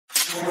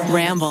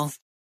Ramble.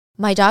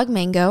 My dog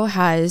Mango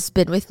has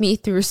been with me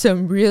through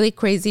some really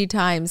crazy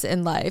times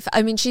in life.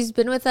 I mean, she's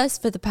been with us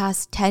for the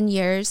past 10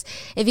 years.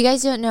 If you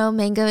guys don't know,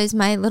 Mango is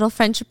my little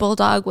French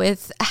bulldog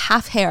with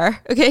half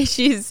hair. Okay,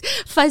 she's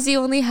fuzzy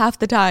only half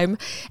the time.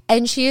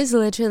 And she is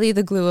literally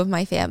the glue of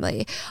my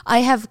family. I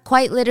have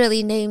quite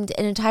literally named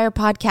an entire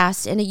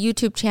podcast and a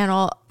YouTube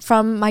channel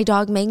from my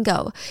dog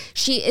Mango.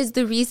 She is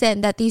the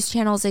reason that these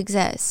channels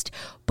exist.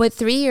 But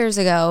 3 years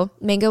ago,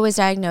 Mango was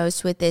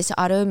diagnosed with this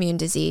autoimmune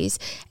disease,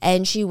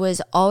 and she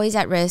was always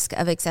at risk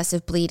of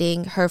excessive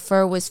bleeding. Her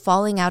fur was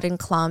falling out in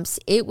clumps.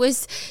 It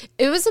was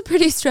a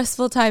pretty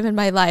stressful time in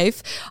my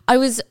life. I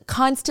was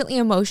constantly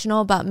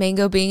emotional about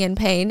Mango being in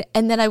pain,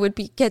 and then I would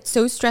get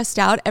so stressed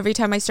out every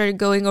time I started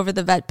going over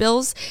the vet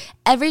bills.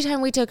 Every time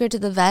we took her to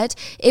the vet,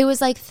 it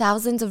was like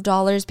thousands of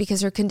dollars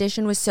because her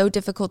condition was so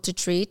difficult to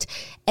treat.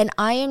 And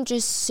I am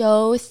just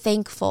so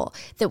thankful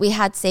that we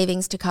had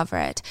savings to cover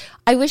it.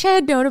 I wish I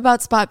had known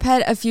about Spot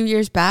Pet a few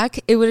years back.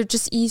 It would have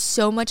just eased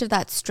so much of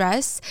that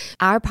stress.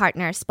 Our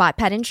partner, Spot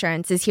Pet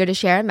Insurance, is here to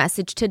share a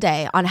message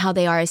today on how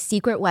they are a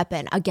secret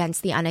weapon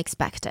against the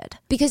unexpected.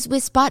 Because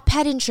with Spot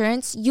Pet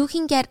Insurance, you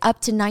can get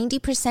up to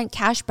 90%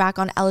 cash back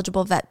on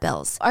eligible vet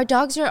bills. Our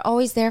dogs are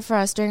always there for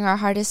us during our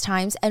hardest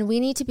times, and we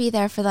need to be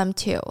there for them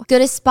too. Go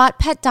to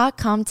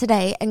spotpet.com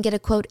today and get a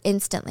quote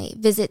instantly.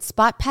 Visit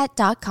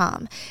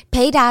spotpet.com.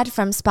 Paid ad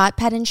from Spot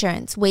Pet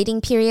Insurance.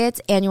 Waiting periods,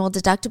 annual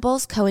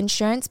deductibles,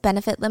 co-insurance,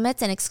 benefit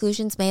limits, and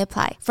exclusions may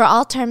apply. For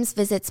all terms,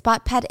 visit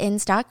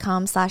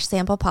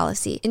spotpetins.com/sample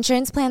policy.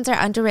 Insurance plans are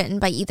underwritten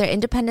by either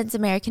Independence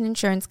American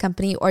Insurance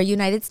Company or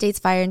United States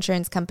Fire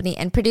Insurance Company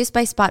and produced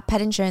by Spot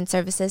Pet Insurance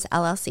Services,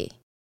 LLC.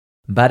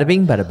 Bada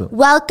bing, bada boom.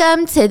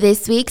 Welcome to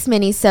this week's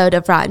mini-sode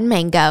of Rotten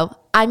Mango.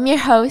 I'm your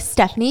host,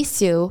 Stephanie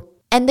Sue,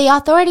 and the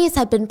authorities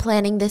have been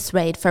planning this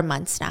raid for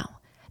months now.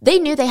 They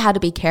knew they had to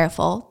be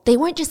careful. They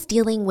weren't just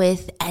dealing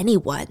with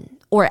anyone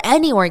or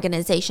any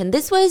organization.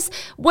 This was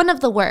one of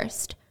the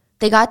worst.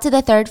 They got to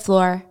the third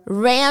floor,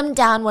 rammed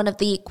down one of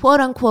the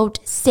quote-unquote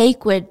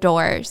sacred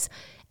doors,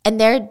 and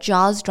their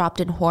jaws dropped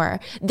in horror.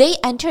 They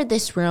entered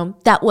this room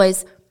that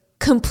was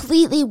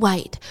completely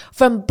white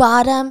from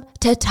bottom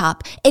to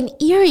top, an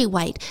eerie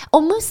white,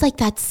 almost like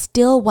that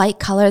still white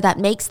color that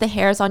makes the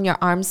hairs on your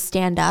arms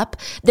stand up.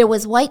 There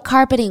was white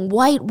carpeting,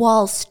 white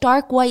walls,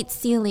 stark white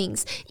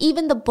ceilings.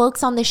 Even the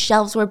books on the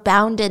shelves were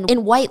bound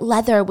in white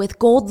leather with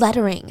gold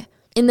lettering.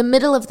 In the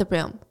middle of the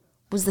room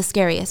was the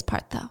scariest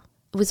part, though.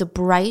 It was a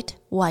bright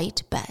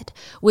white bed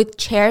with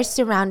chairs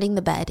surrounding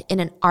the bed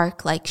in an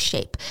arc-like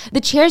shape. The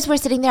chairs were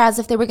sitting there as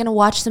if they were going to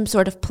watch some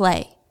sort of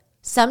play.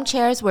 Some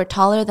chairs were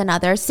taller than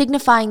others,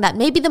 signifying that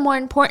maybe the more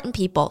important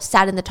people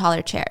sat in the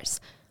taller chairs.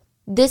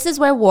 This is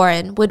where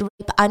Warren would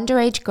rape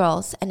underage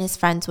girls and his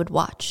friends would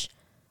watch.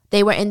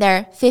 They were in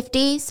their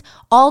 50s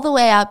all the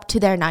way up to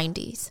their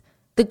 90s.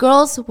 The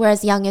girls were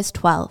as young as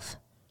 12.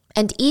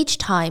 And each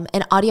time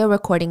an audio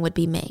recording would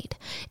be made.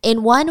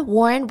 In one,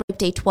 Warren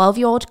raped a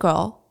 12-year-old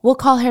girl. We'll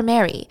call her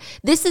Mary.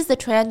 This is the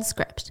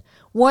transcript.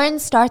 Warren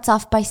starts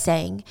off by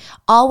saying,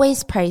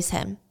 "Always praise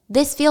him.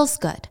 This feels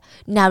good.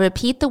 Now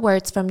repeat the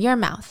words from your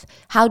mouth.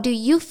 How do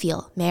you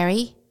feel,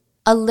 Mary?"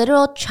 A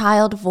literal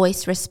child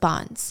voice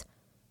responds.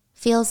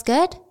 "Feels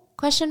good?" ?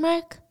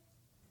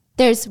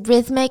 There's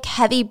rhythmic,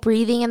 heavy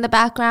breathing in the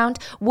background.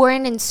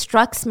 Warren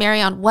instructs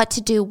Mary on what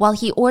to do while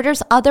he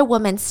orders other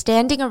women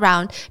standing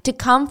around to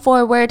come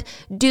forward,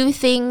 do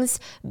things,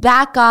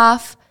 back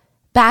off,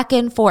 back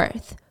and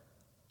forth.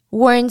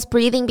 Warren's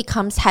breathing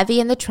becomes heavy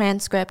in the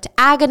transcript.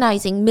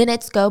 Agonizing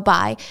minutes go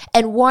by,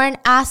 and Warren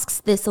asks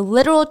this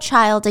literal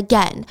child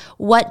again,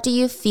 "What do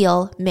you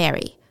feel,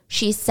 Mary?"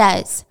 She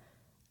says,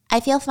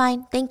 "I feel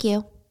fine, thank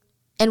you."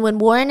 And when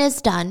Warren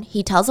is done,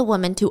 he tells a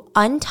woman to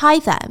untie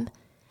them,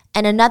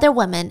 and another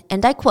woman,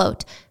 and I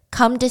quote,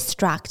 "come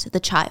distract the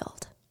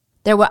child."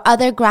 There were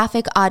other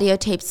graphic audio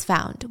tapes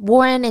found.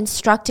 Warren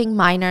instructing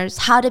minors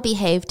how to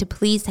behave to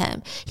please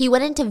him. He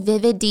went into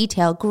vivid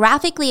detail,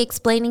 graphically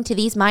explaining to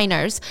these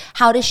minors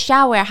how to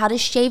shower, how to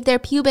shave their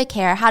pubic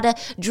hair, how to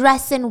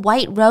dress in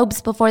white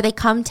robes before they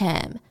come to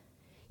him.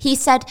 He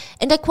said,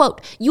 and I quote,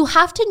 "You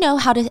have to know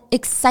how to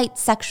excite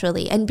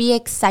sexually and be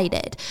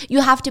excited. You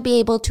have to be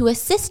able to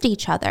assist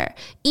each other.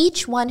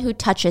 Each one who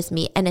touches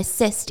me and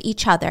assists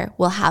each other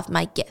will have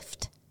my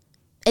gift."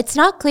 It's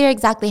not clear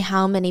exactly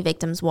how many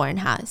victims Warren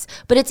has,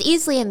 but it's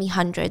easily in the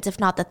hundreds,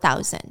 if not the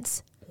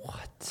thousands.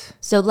 What?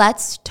 So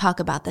let's talk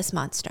about this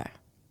monster.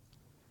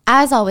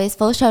 As always,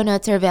 full show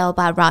notes are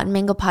available at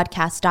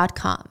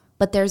RottenMangoPodcast.com.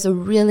 But there's a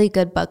really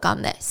good book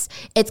on this.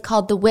 It's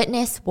called The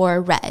Witness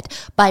Wore Red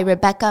by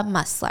Rebecca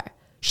Musler.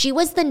 She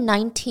was the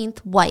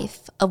 19th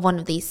wife of one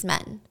of these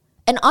men.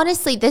 And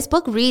honestly, this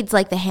book reads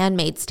like The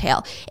Handmaid's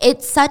Tale.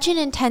 It's such an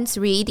intense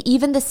read,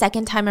 even the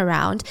second time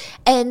around.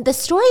 And the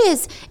story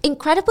is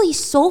incredibly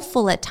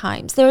soulful at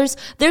times. There's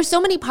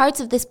so many parts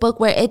of this book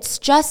where it's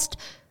just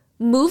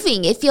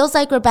moving. It feels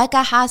like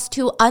Rebecca has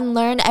to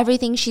unlearn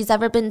everything she's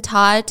ever been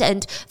taught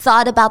and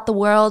thought about the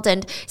world,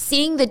 and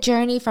seeing the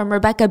journey from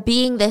Rebecca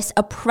being this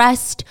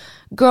oppressed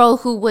girl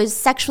who was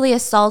sexually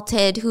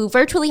assaulted, who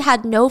virtually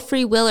had no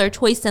free will or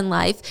choice in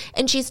life,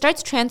 and she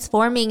starts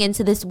transforming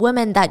into this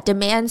woman that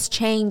demands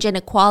change and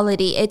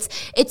equality.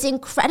 It's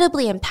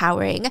incredibly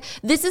empowering.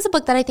 This is a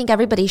book that I think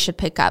everybody should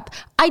pick up.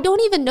 I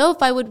don't even know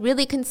if I would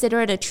really consider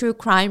it a true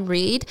crime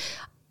read.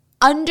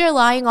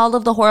 Underlying all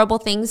of the horrible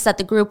things that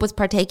the group was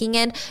partaking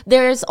in,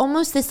 there's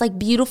almost this like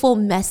beautiful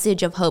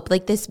message of hope,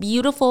 like this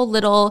beautiful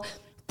little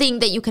thing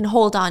that you can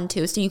hold on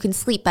to so you can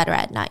sleep better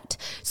at night.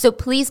 So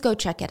please go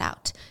check it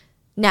out.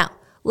 Now,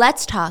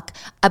 let's talk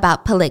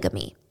about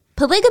polygamy.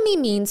 Polygamy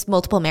means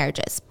multiple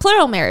marriages,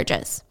 plural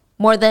marriages,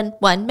 more than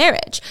one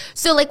marriage.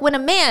 So like when a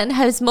man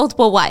has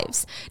multiple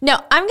wives.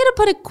 Now, I'm going to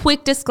put a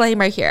quick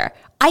disclaimer here.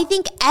 I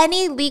think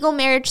any legal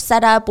marriage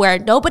setup where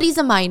nobody's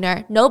a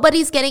minor,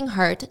 nobody's getting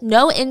hurt,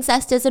 no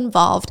incest is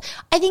involved,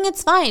 I think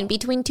it's fine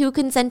between two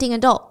consenting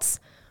adults.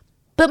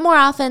 But more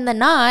often than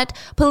not,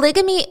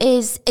 polygamy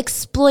is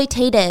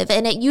exploitative,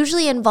 and it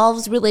usually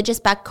involves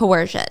religious-backed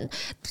coercion.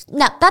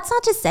 Now, that's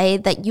not to say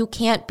that you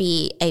can't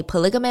be a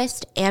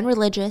polygamist and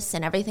religious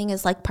and everything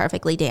is like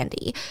perfectly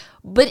dandy.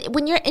 But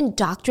when you're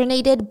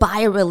indoctrinated by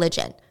a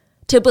religion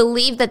to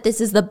believe that this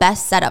is the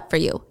best setup for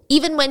you,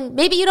 even when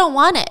maybe you don't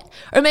want it,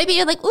 or maybe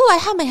you're like, ooh, I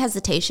have my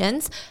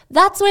hesitations,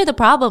 that's where the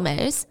problem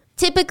is.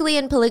 Typically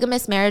in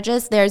polygamous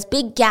marriages, there's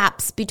big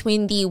gaps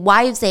between the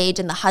wife's age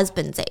and the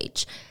husband's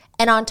age.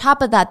 And on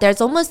top of that,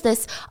 there's almost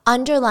this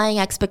underlying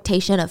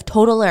expectation of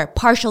total or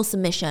partial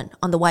submission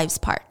on the wife's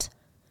part,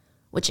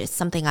 which is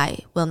something I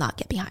will not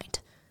get behind.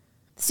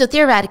 So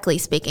theoretically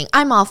speaking,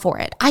 I'm all for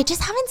it. I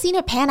just haven't seen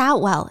it pan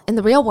out well in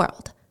the real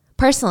world,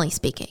 personally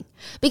speaking,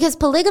 because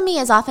polygamy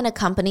is often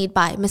accompanied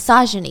by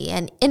misogyny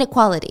and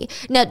inequality.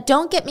 Now,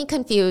 don't get me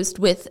confused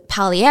with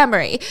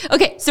polyamory.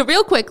 Okay, so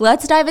real quick,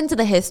 let's dive into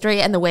the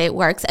history and the way it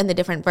works and the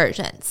different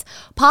versions.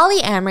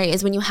 Polyamory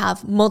is when you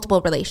have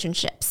multiple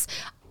relationships.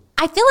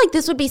 I feel like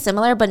this would be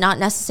similar, but not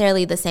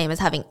necessarily the same as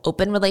having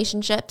open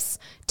relationships.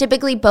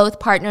 Typically, both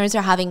partners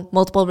are having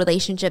multiple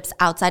relationships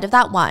outside of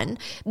that one.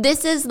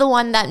 This is the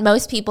one that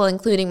most people,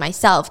 including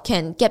myself,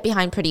 can get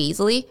behind pretty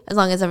easily, as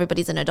long as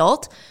everybody's an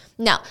adult.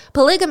 Now,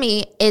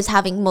 polygamy is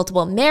having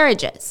multiple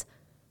marriages.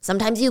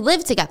 Sometimes you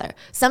live together.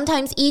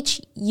 Sometimes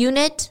each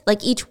unit,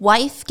 like each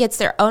wife, gets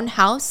their own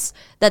house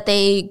that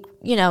they,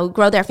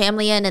 grow their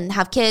family in and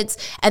have kids.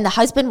 And the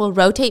husband will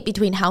rotate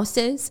between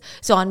houses.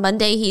 So on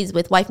Monday, he's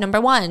with wife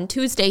number 1.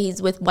 Tuesday,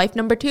 he's with wife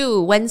number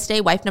 2. Wednesday,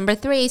 wife number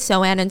 3,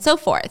 so on and so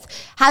forth.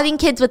 Having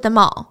kids with them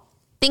all.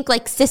 Think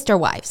like sister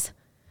wives.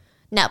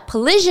 Now,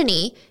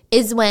 polygyny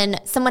is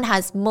when someone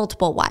has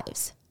multiple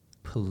wives.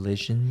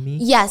 Polygyny?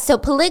 Yeah, so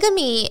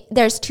polygamy,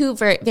 there's two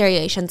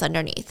variations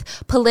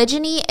underneath.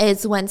 Polygyny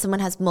is when someone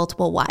has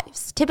multiple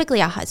wives,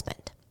 typically a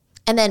husband.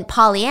 And then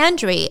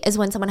polyandry is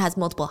when someone has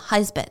multiple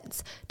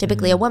husbands.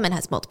 Typically a woman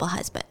has multiple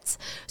husbands.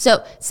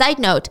 So side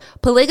note,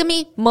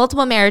 polygamy,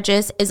 multiple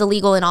marriages is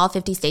illegal in all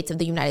 50 states of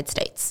the United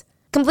States.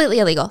 Completely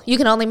illegal. You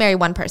can only marry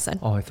one person.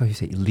 Oh, I thought you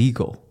said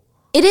illegal.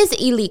 It is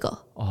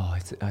illegal. Oh,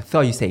 I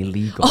thought you said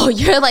illegal. Oh,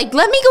 you're like,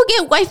 let me go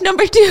get wife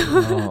number 2.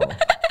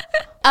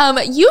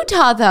 Oh.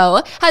 Utah,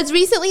 though, has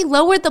recently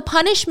lowered the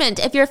punishment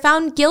if you're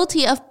found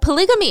guilty of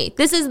polygamy.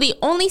 This is the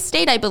only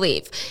state, I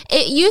believe.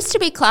 It used to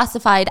be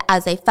classified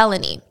as a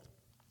felony,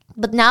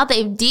 but now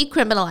they've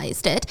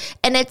decriminalized it,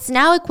 and it's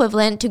now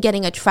equivalent to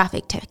getting a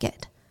traffic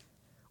ticket,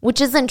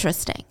 which is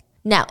interesting.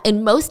 Now,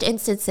 in most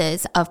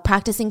instances of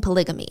practicing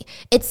polygamy,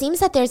 it seems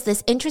that there's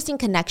this interesting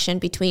connection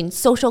between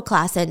social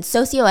class and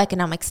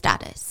socioeconomic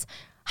status.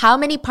 How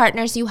many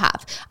partners you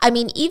have. I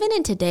mean, even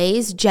in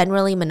today's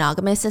generally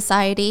monogamous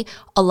society,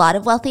 a lot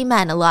of wealthy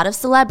men, a lot of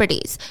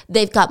celebrities,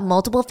 they've got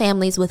multiple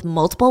families with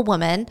multiple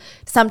women,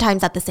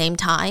 sometimes at the same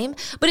time.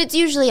 But it's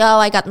usually,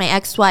 I got my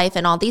ex-wife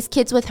and all these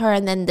kids with her,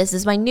 and then this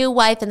is my new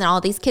wife, and then all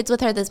these kids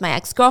with her, this is my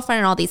ex-girlfriend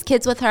and all these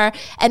kids with her.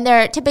 And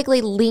they're typically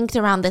linked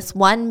around this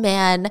one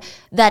man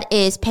that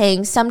is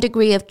paying some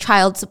degree of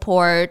child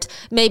support,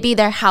 maybe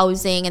their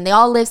housing, and they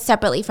all live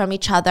separately from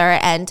each other.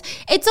 And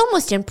it's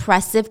almost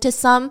impressive to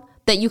some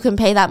that you can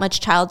pay that much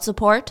child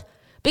support,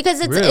 because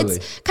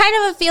it's kind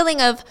of a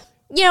feeling of,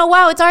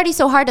 wow, it's already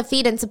so hard to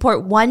feed and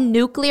support one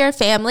nuclear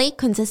family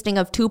consisting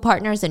of 2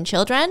 partners and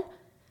children.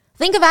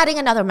 Think of adding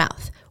another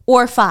mouth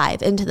or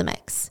 5 into the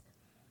mix.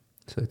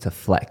 So it's a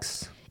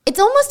flex.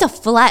 It's almost a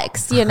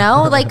flex,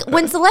 like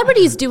when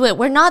celebrities do it,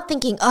 we're not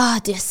thinking, oh,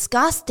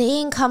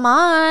 disgusting, come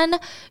on.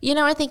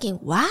 We're thinking,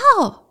 wow,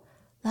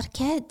 a lot of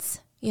kids.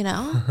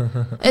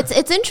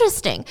 It's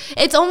interesting.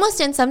 It's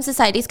almost in some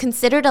societies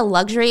considered a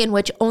luxury in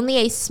which only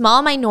a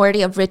small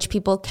minority of rich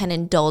people can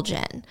indulge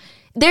in.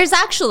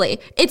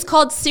 It's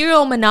called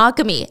serial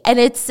monogamy, and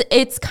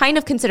it's kind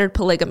of considered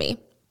polygamy.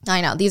 I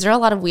know, these are a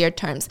lot of weird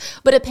terms,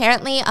 but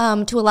apparently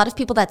to a lot of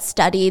people that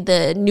study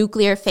the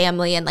nuclear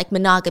family and like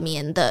monogamy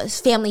and the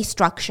family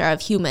structure of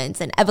humans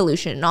and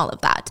evolution and all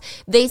of that,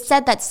 they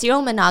said that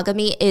serial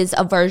monogamy is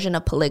a version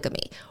of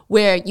polygamy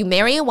where you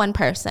marry one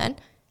person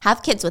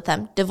have kids with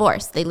them,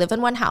 divorce, they live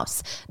in one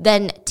house,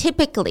 then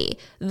typically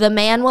the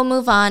man will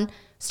move on,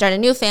 start a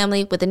new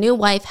family with a new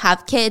wife,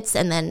 have kids,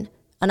 and then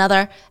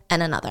another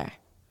and another.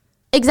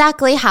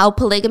 Exactly how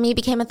polygamy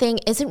became a thing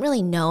isn't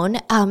really known.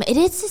 It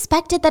is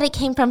suspected that it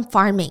came from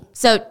farming.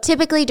 So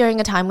typically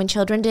during a time when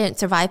children didn't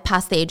survive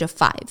past the age of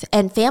 5,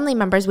 and family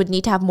members would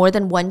need to have more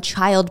than one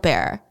child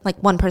bearer, like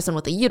one person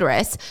with a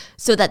uterus,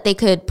 so that they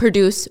could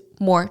produce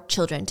more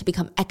children to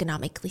become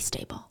economically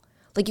stable.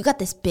 Like you got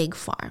this big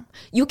farm.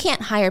 You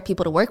can't hire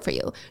people to work for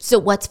you. So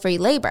what's free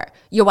labor?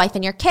 Your wife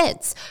and your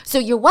kids. So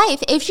your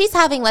wife, if she's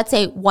having, let's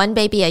say, one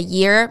baby a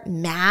year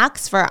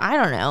max for, I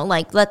don't know,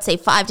 like let's say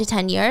 5 to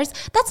 10 years,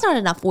 that's not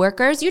enough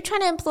workers. You're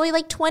trying to employ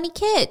like 20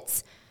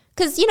 kids.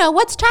 Because,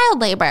 what's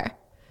child labor?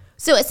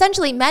 So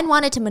essentially, men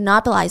wanted to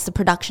monopolize the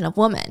production of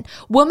women.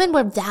 Women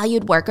were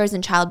valued workers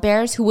and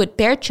childbearers who would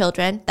bear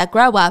children that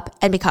grow up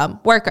and become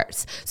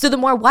workers. So the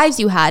more wives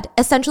you had,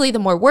 essentially the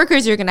more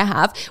workers you're going to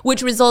have,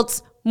 which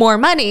results more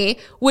money,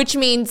 which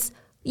means,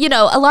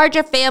 a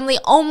larger family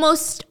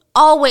almost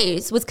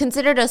always was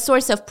considered a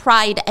source of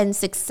pride and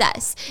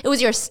success. It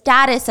was your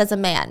status as a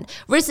man,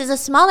 versus a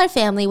smaller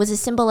family was a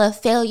symbol of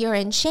failure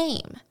and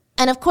shame.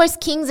 And of course,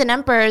 kings and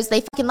emperors,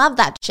 they fucking loved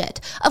that shit.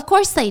 Of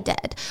course they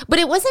did. But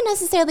it wasn't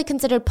necessarily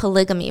considered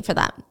polygamy for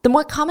them. The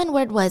more common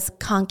word was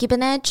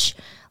concubinage,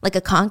 like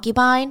a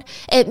concubine.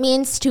 It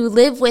means to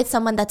live with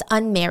someone that's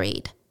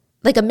unmarried.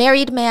 Like a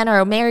married man or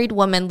a married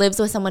woman lives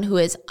with someone who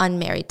is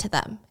unmarried to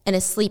them and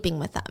is sleeping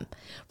with them.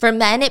 For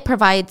men, it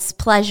provides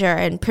pleasure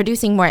and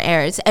producing more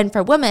heirs. And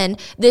for women,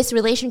 this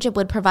relationship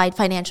would provide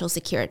financial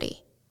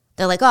security.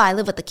 They're like, oh, I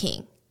live with the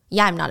king.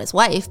 Yeah, I'm not his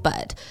wife,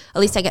 but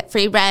at least I get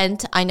free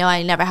rent. I know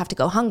I never have to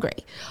go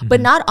hungry. Mm-hmm.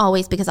 But not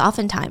always, because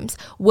oftentimes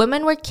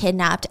women were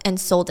kidnapped and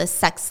sold as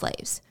sex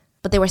slaves,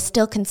 but they were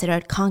still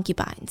considered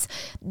concubines.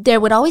 There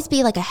would always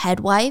be like a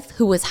head wife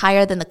who was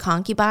higher than the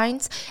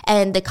concubines,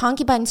 and the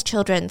concubines'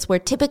 children were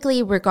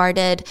typically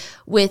regarded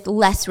with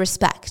less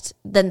respect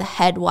than the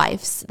head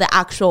wife's, the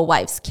actual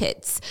wife's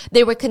kids.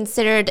 They were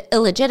considered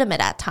illegitimate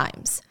at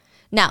times.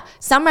 Now,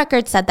 some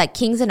records said that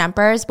kings and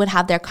emperors would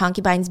have their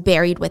concubines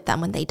buried with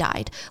them when they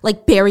died,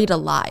 like buried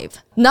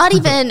alive. Not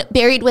even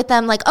buried with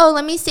them like, oh,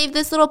 let me save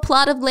this little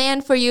plot of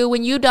land for you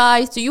when you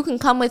die so you can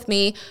come with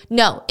me.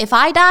 No, if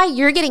I die,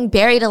 you're getting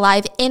buried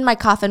alive in my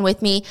coffin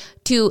with me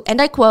to,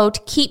 and I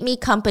quote, keep me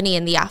company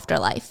in the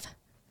afterlife.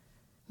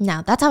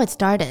 Now, that's how it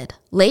started.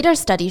 Later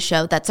studies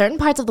showed that certain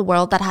parts of the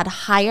world that had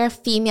higher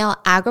female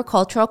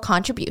agricultural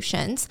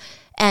contributions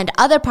and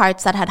other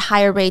parts that had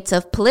higher rates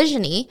of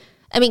polygyny,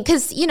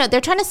 because, they're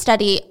trying to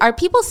study, are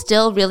people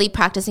still really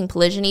practicing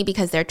polygyny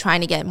because they're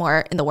trying to get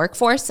more in the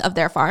workforce of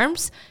their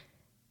farms?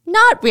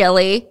 Not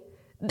really.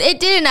 It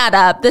didn't add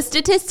up. The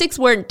statistics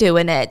weren't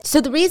doing it. So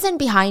the reason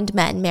behind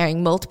men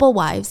marrying multiple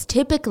wives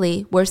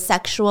typically were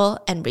sexual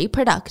and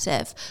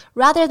reproductive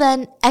rather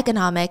than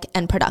economic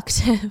and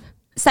productive.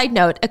 Side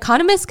note,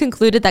 economists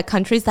concluded that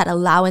countries that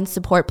allow and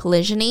support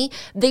polygyny,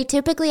 they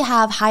typically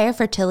have higher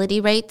fertility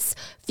rates,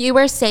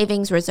 fewer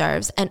savings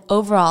reserves, and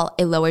overall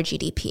a lower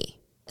GDP.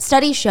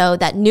 Studies show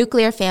that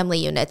nuclear family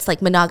units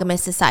like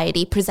monogamous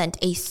society present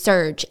a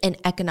surge in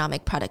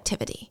economic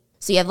productivity.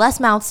 So you have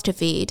less mouths to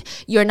feed,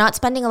 you're not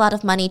spending a lot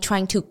of money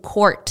trying to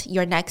court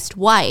your next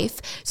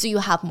wife, so you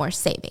have more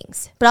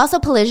savings. But also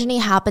polygyny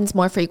happens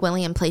more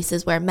frequently in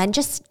places where men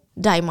just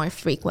die more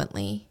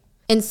frequently.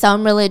 In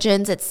some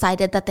religions, it's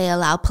cited that they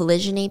allow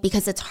polygyny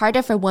because it's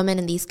harder for women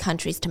in these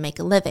countries to make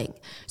a living.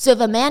 So if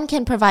a man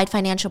can provide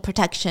financial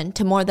protection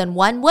to more than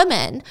one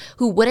woman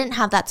who wouldn't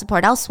have that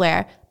support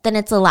elsewhere, then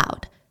it's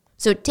allowed.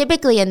 So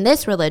typically in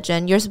this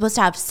religion, you're supposed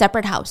to have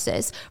separate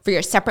houses for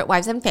your separate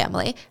wives and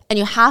family, and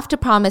you have to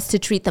promise to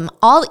treat them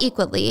all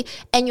equally,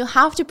 and you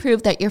have to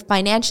prove that you're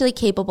financially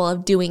capable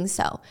of doing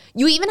so.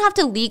 You even have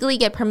to legally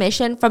get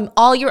permission from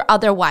all your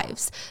other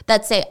wives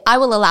that say, I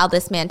will allow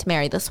this man to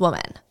marry this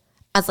woman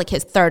as like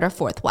his third or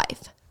fourth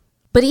wife.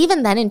 But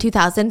even then in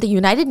 2000, the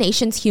United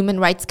Nations Human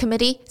Rights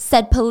Committee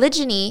said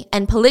polygyny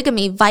and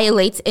polygamy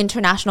violates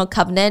International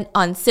Covenant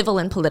on Civil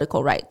and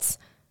Political Rights.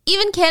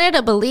 Even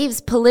Canada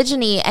believes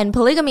polygyny and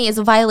polygamy is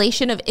a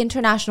violation of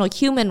international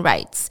human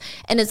rights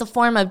and is a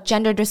form of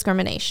gender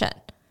discrimination.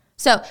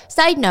 So,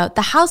 side note,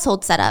 the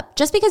household setup,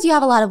 just because you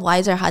have a lot of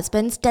wives or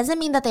husbands doesn't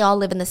mean that they all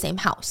live in the same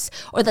house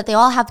or that they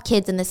all have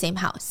kids in the same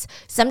house.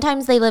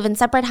 Sometimes they live in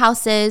separate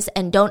houses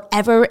and don't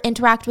ever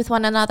interact with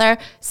one another.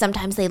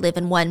 Sometimes they live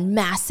in one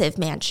massive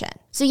mansion.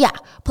 So yeah,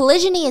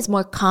 polygyny is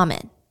more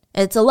common.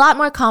 It's a lot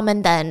more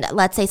common than,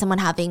 let's say, someone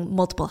having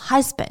multiple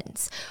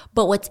husbands.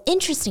 But what's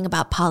interesting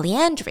about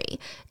polyandry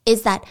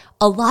is that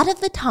a lot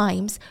of the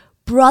times,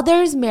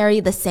 brothers marry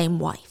the same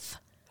wife.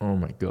 Oh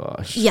my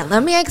gosh. Yeah,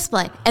 let me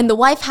explain. And the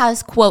wife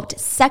has, quote,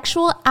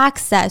 sexual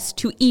access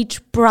to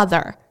each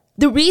brother.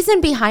 The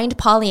reason behind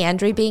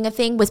polyandry being a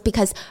thing was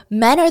because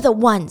men are the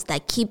ones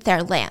that keep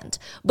their land.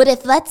 But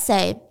if, let's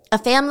say, a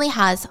family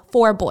has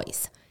 4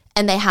 boys,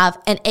 and they have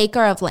an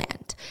acre of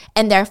land,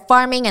 and they're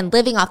farming and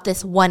living off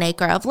this 1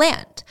 acre of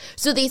land.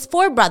 So these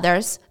 4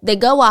 brothers, they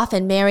go off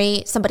and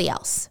marry somebody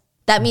else.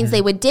 That means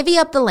they would divvy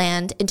up the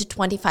land into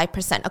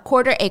 25%, a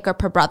quarter acre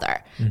per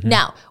brother.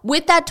 Now,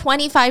 with that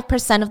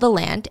 25% of the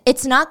land,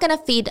 it's not going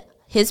to feed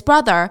his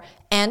brother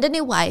and a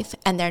new wife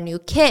and their new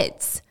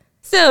kids.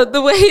 So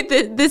the way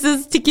that this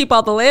is to keep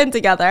all the land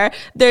together,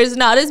 there's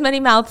not as many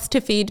mouths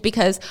to feed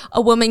because a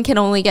woman can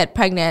only get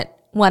pregnant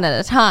one at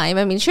a time.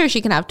 I mean, sure,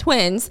 she can have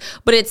twins,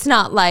 but it's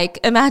not like,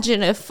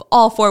 imagine if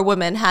all 4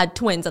 women had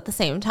twins at the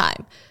same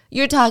time.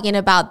 You're talking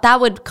about that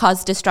would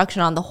cause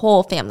destruction on the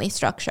whole family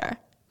structure.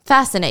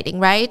 Fascinating,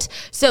 right?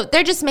 So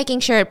they're just making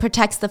sure it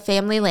protects the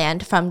family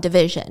land from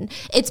division.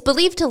 It's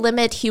believed to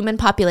limit human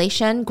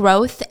population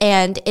growth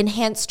and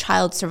enhance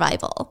child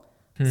survival.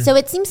 So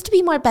it seems to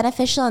be more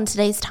beneficial in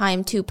today's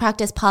time to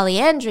practice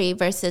polyandry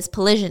versus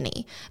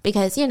polygyny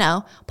because,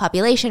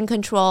 population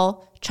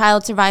control,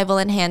 child survival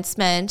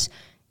enhancement,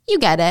 you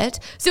get it.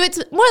 So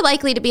it's more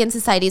likely to be in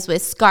societies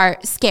with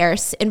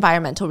scarce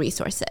environmental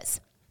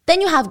resources. Then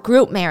you have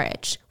group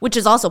marriage, which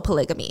is also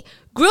polygamy.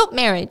 Group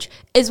marriage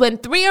is when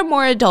 3 or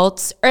more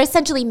adults are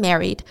essentially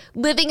married,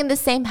 living in the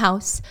same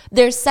house.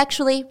 They're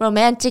sexually,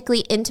 romantically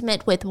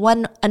intimate with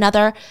one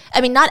another. I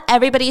mean, not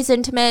everybody's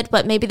intimate,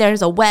 but maybe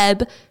there's a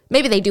web.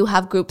 Maybe they do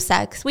have group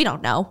sex. We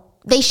don't know.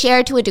 They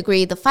share to a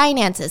degree the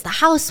finances, the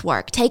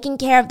housework, taking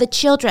care of the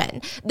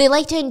children. They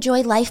like to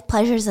enjoy life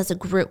pleasures as a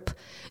group.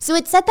 So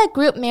it's said that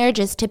group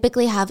marriages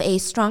typically have a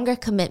stronger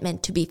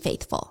commitment to be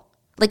faithful.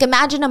 Like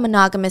imagine a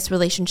monogamous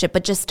relationship,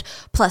 but just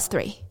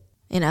 +3.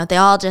 They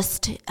all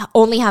just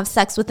only have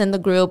sex within the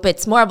group.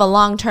 It's more of a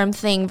long-term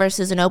thing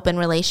versus an open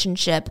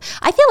relationship.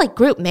 I feel like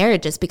group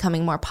marriage is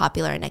becoming more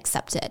popular and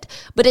accepted,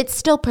 but it's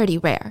still pretty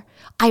rare.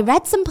 I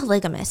read some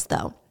polygamists,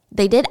 though.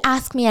 They did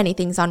Ask Me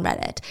Anythings on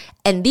Reddit,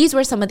 and these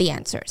were some of the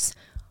answers.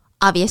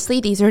 Obviously,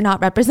 these are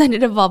not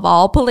representative of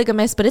all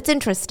polygamists, but it's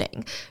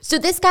interesting. So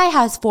this guy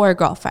has 4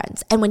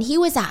 girlfriends, and when he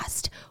was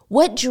asked,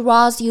 what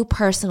draws you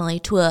personally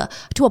to a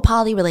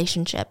poly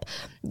relationship?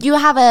 Do you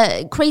have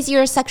a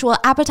crazier sexual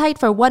appetite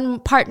for one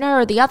partner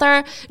or the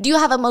other? Do you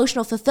have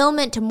emotional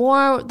fulfillment to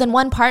more than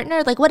one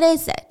partner? Like, what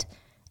is it?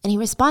 And he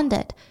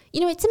responded,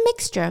 it's a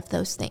mixture of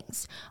those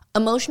things.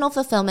 Emotional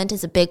fulfillment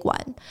is a big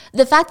one.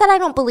 The fact that I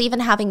don't believe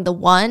in having the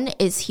one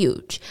is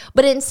huge,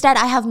 but instead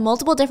I have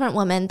multiple different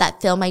women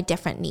that fill my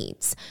different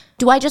needs.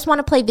 Do I just want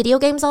to play video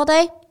games all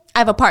day? I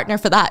have a partner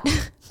for that.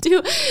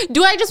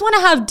 Do I just want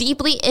to have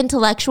deeply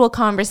intellectual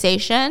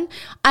conversation?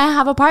 I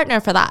have a partner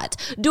for that.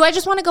 Do I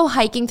just want to go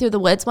hiking through the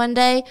woods one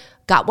day?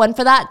 Got one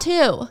for that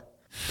too.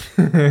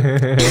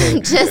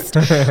 Just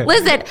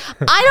listen,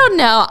 I don't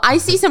know. I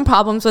see some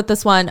problems with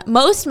this one.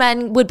 Most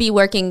men would be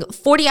working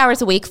 40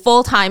 hours a week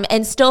full time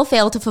and still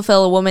fail to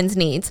fulfill a woman's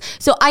needs.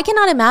 So I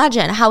cannot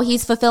imagine how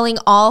he's fulfilling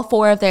all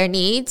 4 of their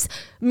needs.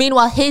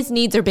 Meanwhile, his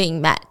needs are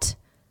being met.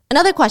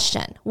 Another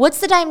question,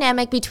 what's the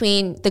dynamic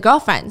between the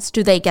girlfriends?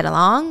 Do they get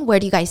along? Where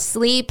do you guys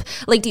sleep?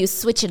 Like, do you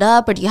switch it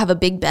up or do you have a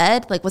big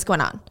bed? Like, what's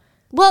going on?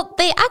 Well,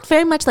 they act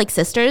very much like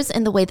sisters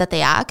in the way that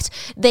they act.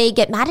 They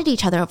get mad at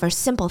each other over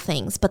simple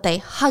things, but they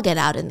hug it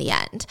out in the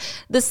end.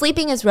 The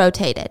sleeping is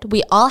rotated.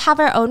 We all have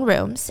our own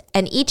rooms,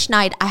 and each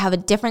night I have a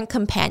different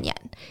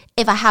companion.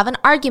 If I have an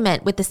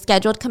argument with the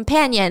scheduled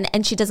companion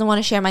and she doesn't want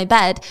to share my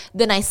bed,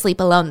 then I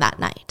sleep alone that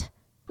night.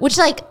 Which,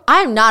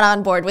 I'm not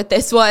on board with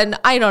this one.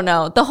 I don't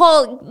know.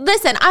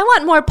 Listen, I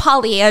want more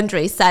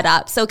polyandry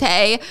setups,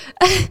 okay?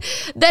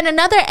 Then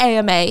another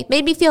AMA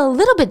made me feel a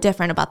little bit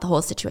different about the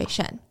whole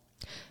situation.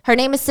 Her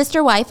name is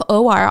Sister Wife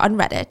OR on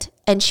Reddit,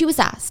 and she was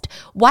asked,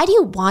 why do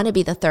you want to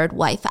be the 3rd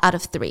wife out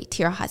of 3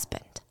 to your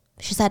husband?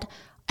 She said,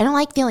 I don't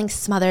like feeling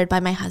smothered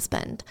by my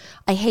husband.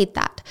 I hate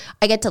that.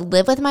 I get to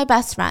live with my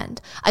best friend.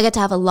 I get to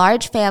have a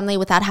large family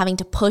without having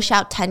to push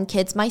out 10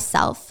 kids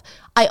myself.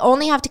 I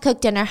only have to cook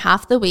dinner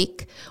half the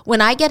week.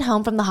 When I get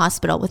home from the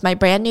hospital with my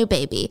brand new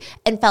baby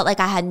and felt like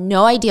I had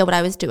no idea what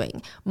I was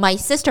doing, my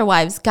sister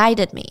wives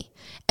guided me.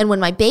 And when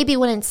my baby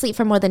wouldn't sleep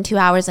for more than 2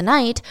 hours a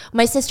night,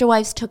 my sister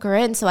wives took her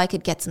in so I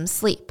could get some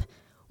sleep.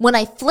 When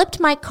I flipped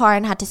my car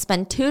and had to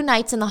spend 2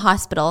 nights in the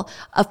hospital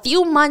a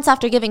few months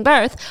after giving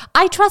birth,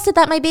 I trusted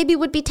that my baby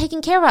would be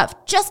taken care of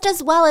just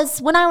as well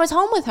as when I was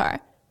home with her,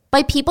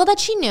 by people that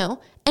she knew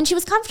and she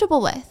was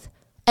comfortable with.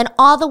 And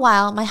all the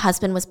while, my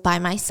husband was by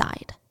my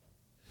side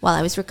while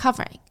I was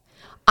recovering.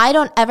 I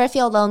don't ever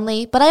feel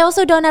lonely, but I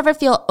also don't ever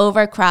feel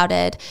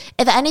overcrowded.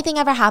 If anything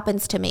ever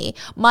happens to me,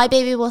 my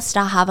baby will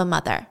still have a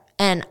mother.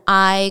 And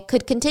I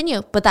could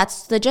continue, but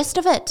that's the gist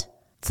of it.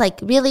 It's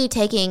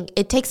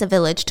it takes a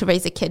village to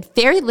raise a kid,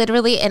 very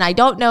literally, and I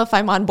don't know if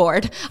I'm on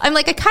board. I'm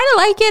I kind of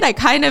like it, I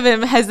kind of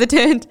am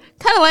hesitant,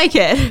 kind of like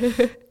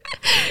it.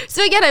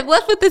 So again, I'm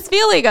left with this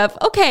feeling of,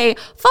 okay,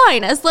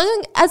 fine, as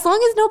long as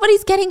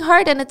nobody's getting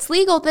hurt and it's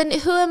legal, then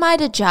who am I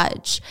to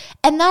judge?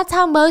 And that's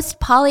how most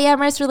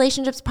polyamorous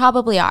relationships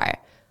probably are.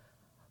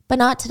 But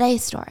not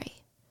today's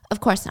story.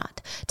 Of course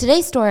not.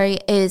 Today's story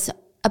is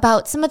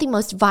about some of the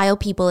most vile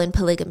people in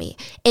polygamy.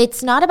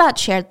 It's not about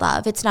shared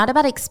love. It's not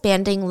about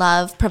expanding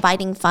love,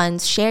 providing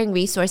funds, sharing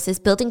resources,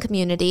 building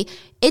community.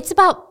 It's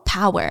about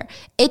power.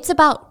 It's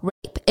about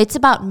rape. It's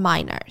about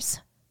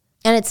minors.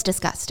 And it's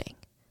disgusting.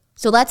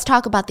 So let's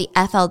talk about the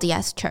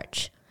FLDS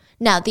Church.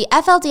 Now, the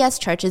FLDS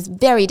church is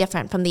very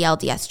different from the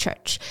LDS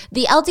church.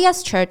 The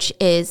LDS church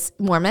is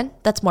Mormon.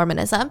 That's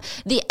Mormonism.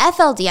 The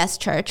FLDS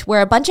church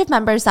were a bunch of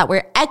members that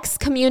were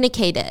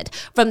excommunicated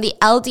from the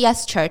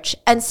LDS church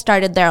and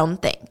started their own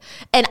thing.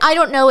 And I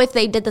don't know if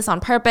they did this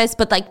on purpose,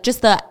 but like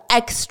just the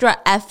extra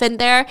F in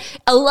there,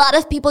 a lot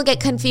of people get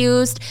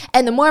confused,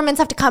 and the Mormons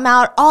have to come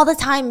out all the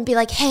time and be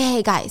like,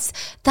 hey guys,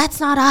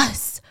 that's not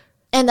us.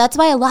 And that's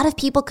why a lot of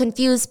people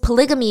confuse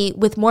polygamy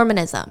with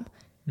Mormonism.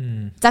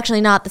 It's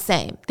actually not the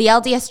same. The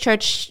LDS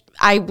church,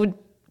 I would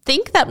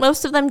think that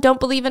most of them don't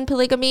believe in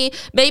polygamy.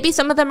 Maybe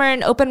some of them are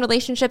in open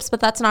relationships, but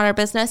that's not our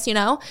business, you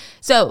know?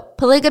 So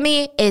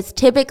polygamy is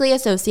typically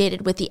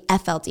associated with the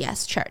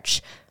FLDS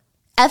church.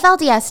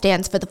 FLDS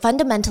stands for the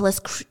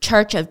Fundamentalist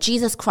Church of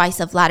Jesus Christ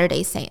of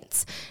Latter-day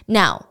Saints.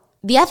 Now,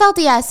 the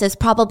FLDS is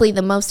probably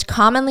the most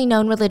commonly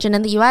known religion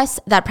in the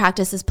US that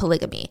practices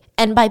polygamy.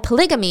 And by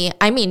polygamy,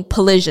 I mean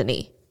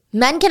polygyny.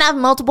 Men can have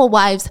multiple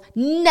wives,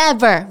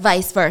 never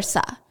vice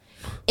versa.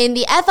 In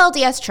the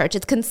FLDS church,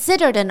 it's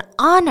considered an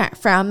honor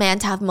for a man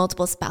to have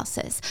multiple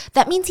spouses.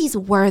 That means he's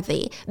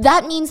worthy.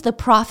 That means the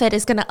prophet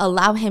is going to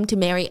allow him to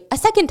marry a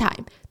second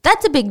time.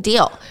 That's a big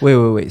deal.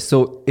 Wait.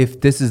 So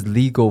if this is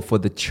legal for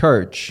the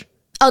church...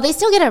 Oh, they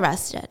still get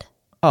arrested.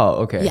 Oh,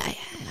 okay. Yeah.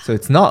 So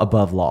it's not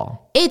above law.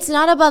 It's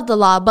not above the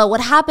law, but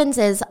what happens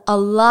is a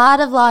lot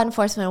of law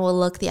enforcement will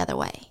look the other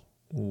way.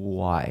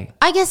 Why?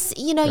 I guess,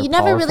 you They're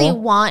never really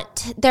powerful?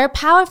 want, they're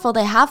powerful,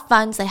 they have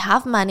funds, they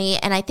have money.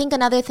 And I think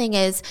another thing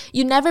is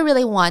you never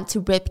really want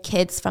to rip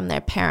kids from their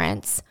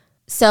parents.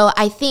 So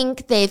I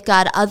think they've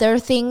got other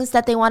things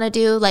that they want to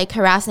do, like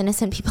harass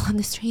innocent people on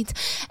the streets.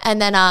 And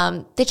then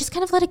they just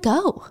kind of let it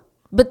go.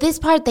 But this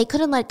part, they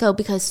couldn't let go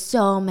because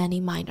so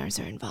many minors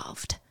are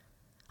involved.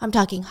 I'm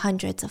talking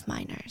hundreds of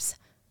minors.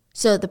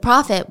 So the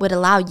prophet would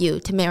allow you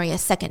to marry a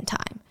second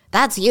time.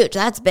 That's huge,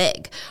 that's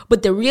big.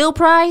 But the real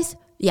prize...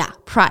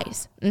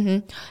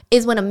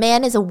 is when a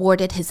man is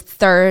awarded his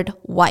third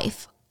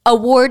wife.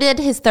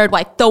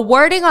 The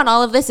wording on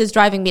all of this is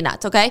driving me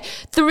nuts, okay?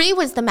 3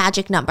 was the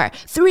magic number.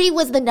 3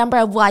 was the number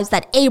of wives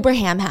that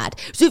Abraham had.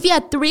 So if you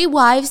had 3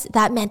 wives,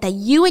 that meant that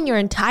you and your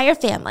entire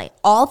family,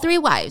 all 3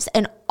 wives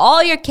and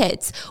all your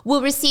kids,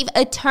 will receive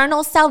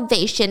eternal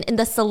salvation in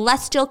the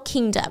celestial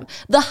kingdom,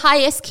 the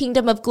highest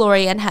kingdom of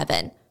glory in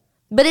heaven.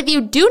 But if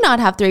you do not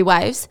have 3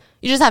 wives,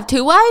 you just have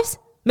 2 wives,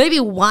 maybe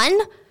 1,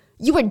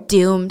 you were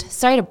doomed.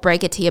 Sorry to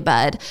break it to you,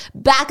 bud.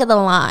 Back of the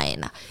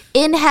line.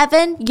 In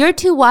heaven, your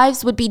 2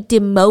 wives would be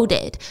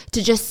demoted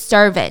to just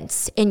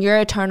servants in your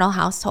eternal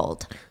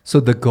household. So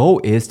the goal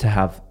is to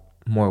have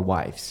more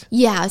wives.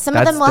 Yeah, some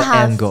That's of them will the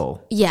have... end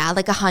goal. Yeah,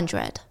 like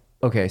 100.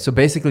 Okay, so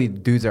basically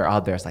dudes are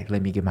out there. It's like,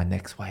 let me get my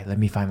next wife. Let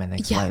me find my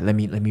next wife. Let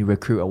me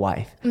recruit a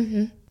wife.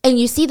 And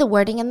you see the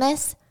wording in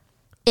this?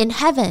 In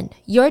heaven,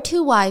 your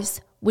 2 wives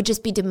would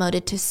just be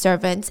demoted to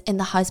servants in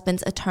the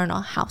husband's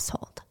eternal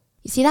household.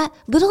 You see that?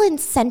 Little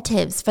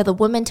incentives for the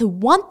women to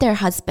want their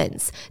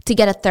husbands to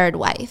get a third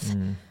wife.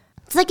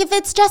 It's like, if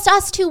it's just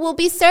us 2, we'll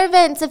be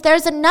servants. If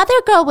there's another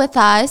girl with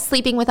us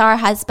sleeping with our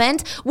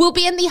husband, we'll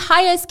be in the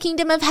highest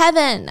kingdom of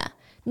heaven.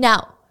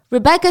 Now,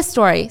 Rebecca's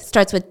story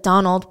starts with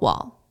Donald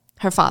Wall,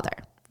 her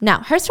father. Now,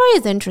 her story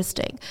is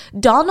interesting.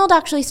 Donald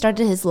actually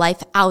started his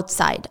life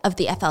outside of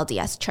the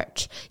FLDS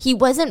church. He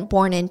wasn't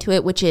born into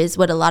it, which is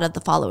what a lot of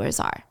the followers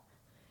are.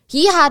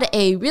 He had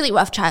a really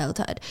rough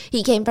childhood.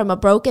 He came from a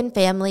broken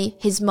family.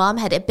 His mom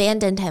had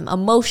abandoned him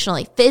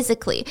emotionally,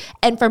 physically.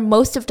 And for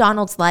most of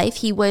Donald's life,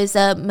 he was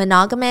a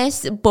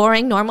monogamous,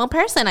 boring, normal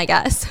person, I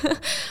guess.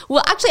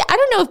 Well, actually, I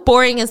don't know if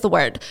boring is the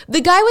word. The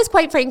guy was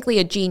quite frankly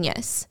a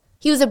genius.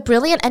 He was a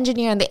brilliant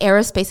engineer in the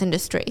aerospace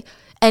industry,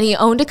 and he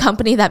owned a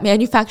company that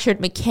manufactured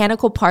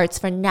mechanical parts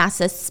for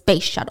NASA's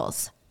space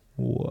shuttles.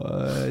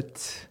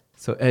 What?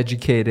 So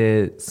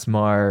educated,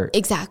 smart,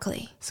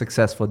 Exactly.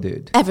 successful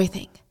dude.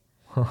 Everything.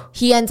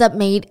 He ends up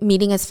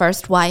meeting his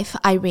first wife,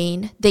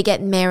 Irene. They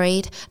get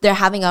married. They're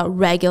having a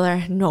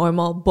regular,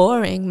 normal,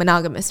 boring,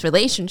 monogamous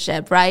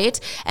relationship, right?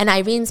 And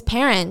Irene's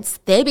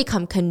parents, they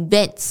become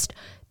convinced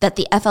that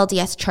the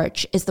FLDS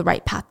church is the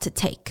right path to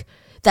take,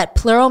 that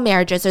plural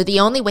marriages are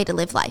the only way to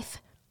live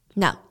life.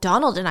 Now,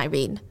 Donald and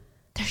Irene,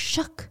 they're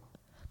shook.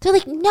 They're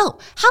like, no,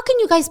 how can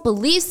you guys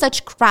believe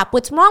such crap?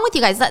 What's wrong with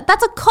you guys?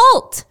 That's a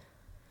cult.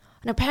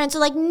 And her parents are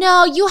like,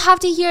 no, you have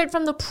to hear it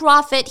from the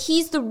prophet.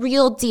 He's the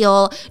real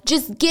deal.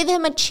 Just give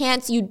him a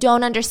chance. You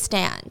don't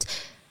understand.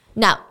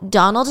 Now,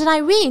 Donald and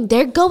Irene,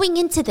 they're going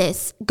into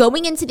the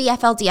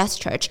FLDS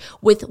church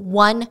with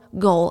one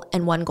goal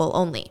and one goal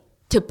only: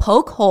 to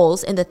poke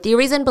holes in the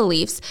theories and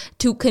beliefs,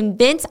 to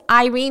convince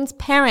Irene's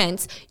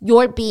parents,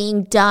 you're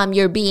being dumb,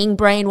 you're being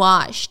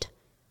brainwashed.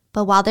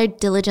 But while they're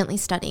diligently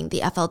studying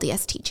the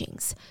FLDS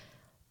teachings,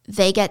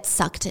 they get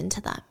sucked into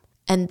them.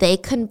 And they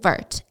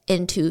convert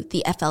into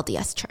the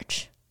FLDS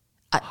church.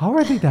 How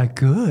are they that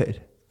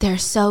good? They're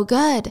so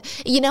good.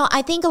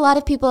 I think a lot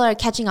of people are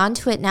catching on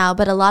to it now,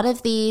 but a lot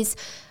of these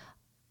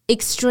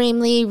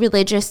extremely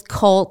religious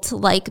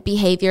cult-like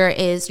behavior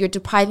is you're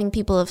depriving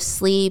people of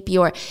sleep.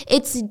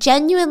 It's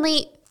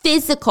genuinely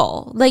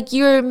physical. Like,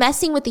 you're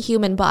messing with the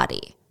human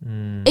body.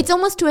 It's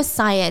almost to a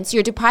science.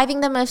 You're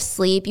depriving them of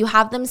sleep. You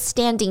have them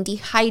standing,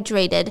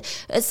 dehydrated,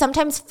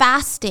 sometimes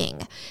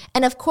fasting.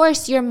 And of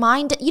course, your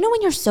mind, you know,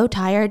 when you're so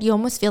tired, you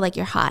almost feel like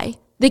you're high.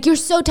 Like you're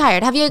so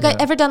tired. Have you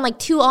ever done like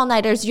 2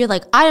 all-nighters? You're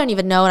like, I don't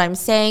even know what I'm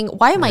saying.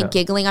 Why am I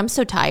giggling? I'm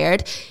so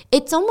tired.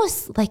 It's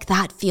almost like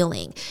that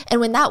feeling.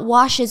 And when that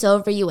washes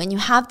over you and you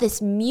have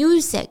this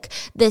music,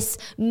 this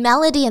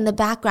melody in the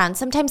background,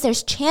 sometimes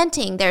there's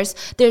chanting,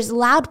 there's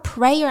loud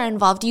prayer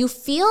involved. You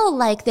feel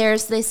like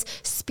there's this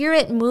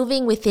spirit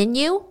moving within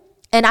you.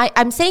 And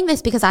I'm saying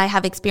this because I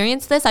have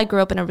experienced this. I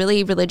grew up in a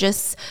really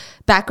religious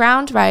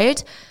background,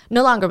 right?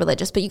 No longer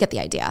religious, but you get the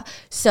idea.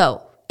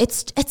 So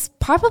it's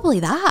probably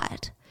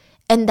that.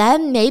 And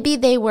then maybe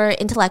they were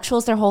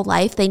intellectuals their whole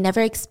life. They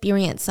never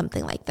experienced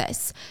something like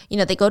this. You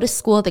know, they go to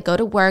school, they go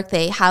to work,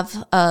 they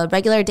have a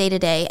regular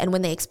day-to-day. And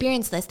when they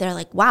experience this, they're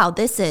like, wow,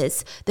 this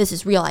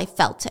is real. I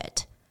felt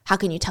it. How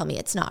can you tell me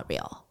it's not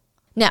real?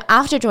 Now,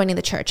 after joining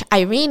the church,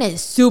 Irene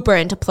is super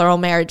into plural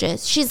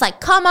marriages. She's like,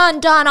 come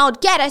on,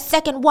 Donald, get a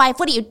second wife.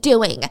 What are you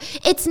doing?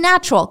 It's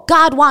natural.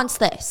 God wants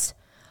this.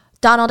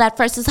 Donald at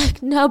first is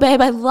like, no,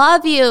 babe, I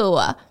love you.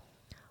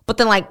 But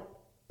then like,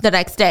 the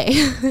next day,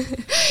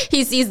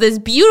 he sees this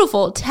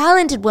beautiful,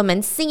 talented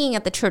woman singing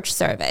at the church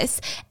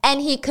service, and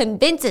he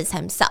convinces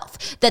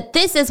himself that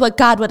this is what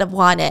God would have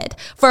wanted,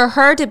 for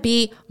her to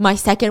be my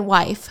second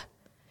wife.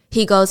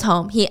 He goes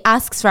home. He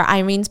asks for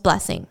Irene's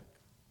blessing.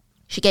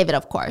 She gave it,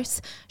 of course.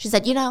 She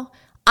said, you know,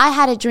 I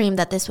had a dream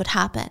that this would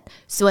happen,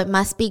 so it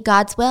must be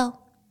God's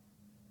will.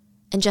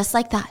 And just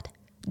like that,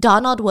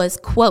 Donald was,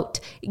 quote,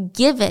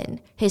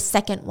 given his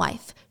second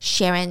wife,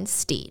 Sharon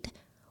Steed.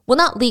 Well,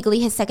 not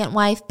legally his second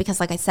wife, because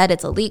like I said,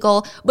 it's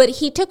illegal, but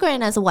he took her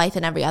in as a wife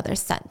in every other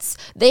sense.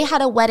 They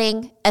had a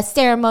wedding, a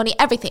ceremony,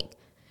 everything.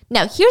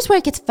 Now, here's where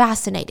it gets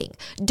fascinating.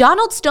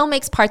 Donald still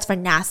makes parts for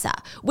NASA,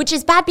 which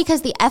is bad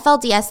because the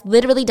FLDS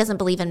literally doesn't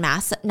believe in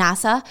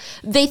NASA.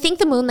 They think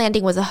the moon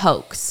landing was a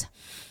hoax.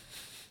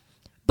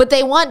 But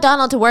they want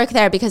Donald to work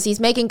there because he's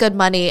making good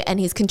money and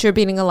he's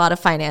contributing a lot of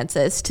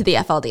finances to the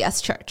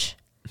FLDS church.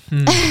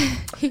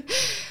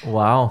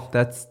 Wow,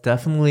 that's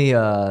definitely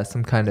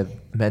some kind of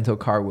mental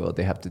cartwheel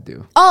they have to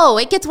do. Oh,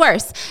 it gets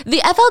worse. The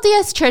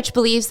FLDS church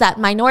believes that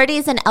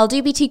minorities and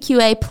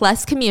LGBTQA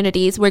plus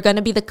communities were going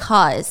to be the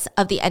cause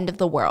of the end of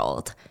the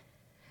world.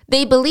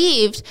 They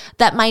believed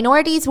that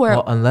minorities were...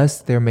 Well,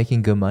 unless they're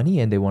making good money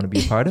and they want to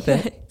be part of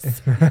it.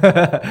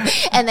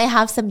 And they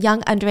have some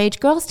young underage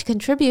girls to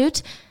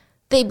contribute.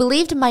 They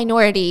believed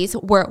minorities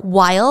were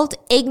wild,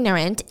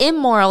 ignorant,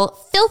 immoral,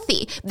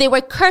 filthy. They were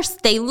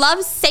cursed. They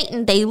loved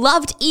Satan. They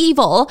loved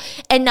evil.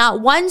 And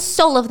not one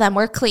soul of them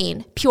were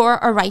clean,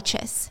 pure, or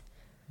righteous.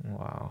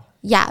 Wow.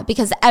 Yeah,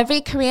 because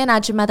every Korean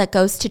ajumma that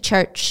goes to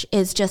church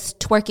is just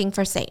twerking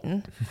for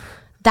Satan.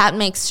 That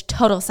makes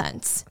total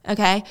sense,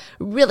 okay?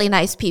 Really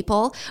nice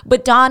people.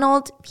 But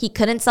Donald, he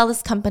couldn't sell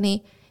his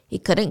company. He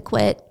couldn't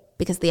quit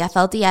because the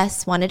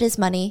FLDS wanted his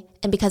money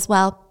and because,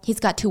 well, he's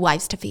got 2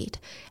 wives to feed.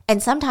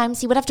 And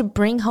sometimes he would have to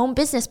bring home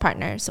business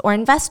partners or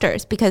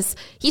investors because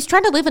he's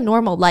trying to live a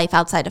normal life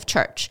outside of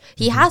church.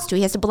 He has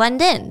to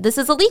blend in. This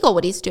is illegal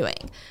what he's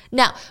doing.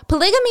 Now,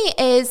 polygamy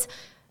is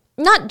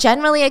not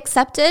generally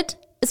accepted,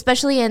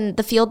 especially in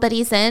the field that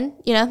he's in,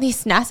 you know,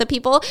 these NASA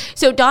people.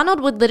 So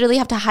Donald would literally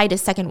have to hide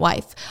his second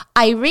wife.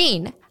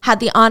 Irene had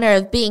the honor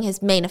of being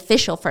his main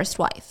official first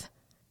wife.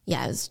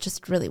 Yeah, it was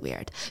just really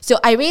weird. So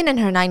Irene and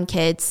her 9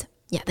 kids,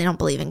 yeah, they don't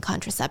believe in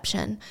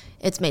contraception.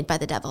 It's made by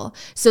the devil.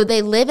 So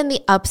they live in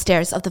the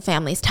upstairs of the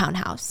family's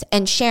townhouse.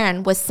 And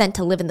Sharon was sent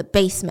to live in the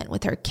basement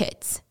with her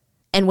kids.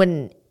 And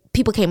when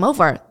people came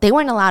over, they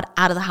weren't allowed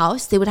out of the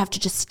house. They would have to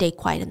just stay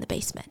quiet in the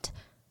basement.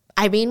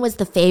 Irene was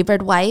the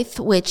favored wife,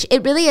 which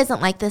it really isn't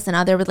like this in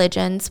other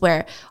religions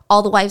where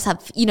all the wives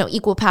have, you know,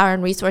 equal power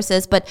and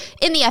resources. But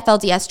in the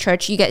FLDS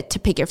church, you get to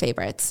pick your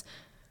favorites.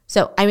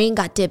 So Irene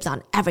got dibs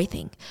on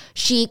everything.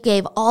 She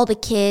gave all the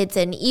kids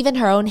and even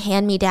her own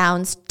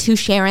hand-me-downs to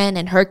Sharon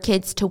and her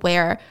kids to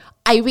wear.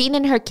 Irene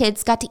and her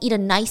kids got to eat a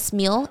nice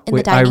meal in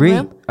the dining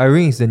room.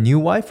 Irene is the new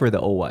wife or the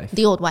old wife?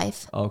 The old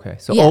wife. Okay,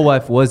 so old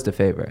wife was the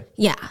favorite.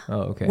 Yeah. Oh,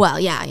 okay. Well,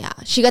 yeah.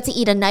 She got to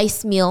eat a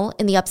nice meal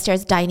in the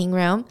upstairs dining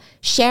room.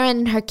 Sharon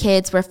and her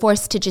kids were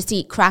forced to just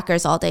eat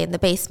crackers all day in the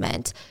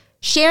basement.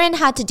 Sharon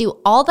had to do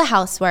all the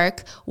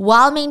housework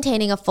while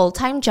maintaining a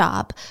full-time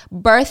job,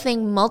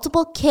 birthing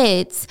multiple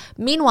kids.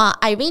 Meanwhile,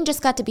 Irene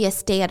just got to be a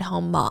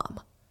stay-at-home mom.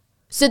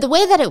 So the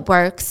way that it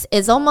works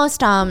is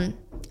almost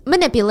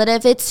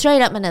manipulative. It's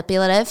straight up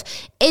manipulative.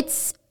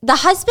 It's the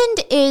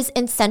husband is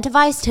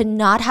incentivized to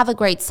not have a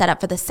great setup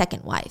for the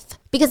second wife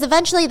because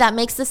eventually that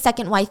makes the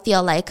second wife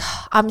feel like,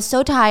 I'm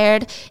so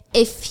tired.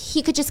 If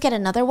he could just get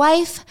another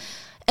wife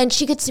and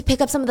she could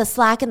pick up some of the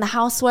slack in the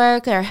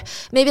housework or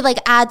maybe like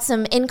add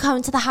some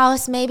income to the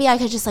house, maybe I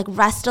could just like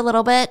rest a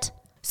little bit.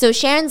 So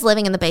Sharon's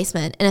living in the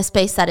basement in a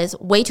space that is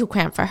way too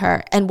cramped for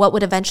her and what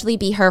would eventually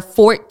be her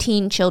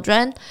 14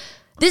 children.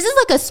 This is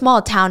like a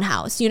small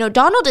townhouse. You know,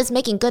 Donald is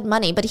making good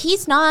money, but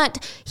he's not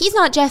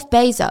Jeff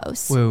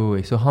Bezos.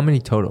 Wait. So how many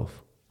total?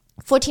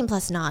 14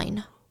 plus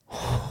 9.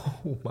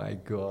 Oh my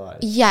God.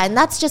 Yeah, and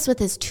that's just with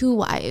his 2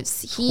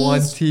 wives.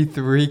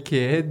 23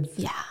 kids?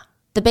 Yeah.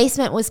 The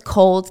basement was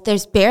cold.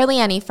 There's barely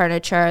any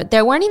furniture.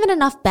 There weren't even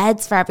enough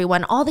beds for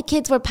everyone. All the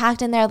kids were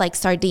packed in there like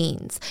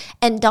sardines.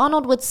 And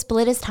Donald would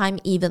split his time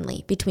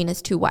evenly between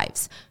his 2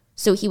 wives.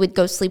 So he would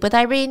go sleep with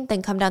Irene,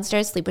 then come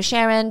downstairs, sleep with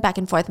Sharon, back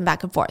and forth and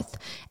back and forth.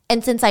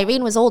 And since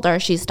Irene was older,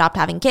 she stopped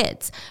having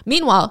kids.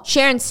 Meanwhile,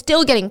 Sharon's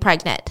still getting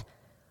pregnant.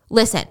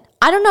 Listen,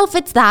 I don't know if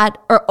it's that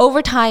or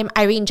over time,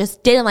 Irene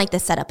just didn't like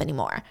this setup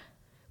anymore.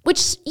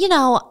 Which,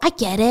 I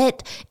get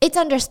it. It's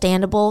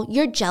understandable.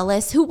 You're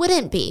jealous. Who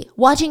wouldn't be?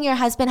 Watching your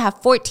husband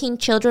have 14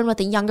 children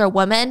with a younger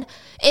woman,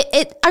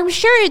 I'm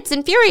sure it's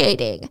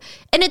infuriating.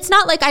 And it's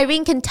not like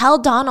Irene can tell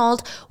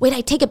Donald, wait,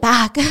 I take it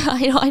back.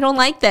 I don't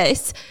like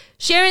this.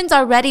 Sharon's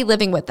already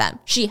living with them.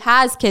 She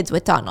has kids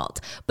with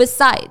Donald.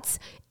 Besides,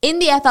 in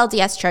the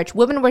FLDS church,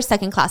 women were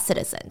second-class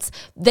citizens.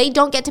 They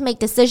don't get to make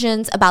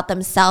decisions about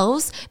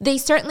themselves. They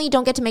certainly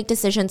don't get to make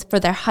decisions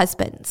for their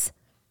husbands.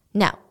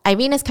 Now,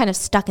 Irene is kind of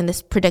stuck in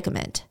this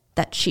predicament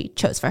that she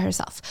chose for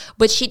herself,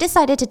 but she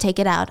decided to take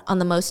it out on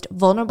the most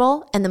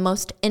vulnerable and the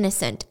most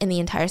innocent in the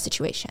entire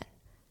situation,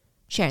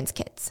 Sharon's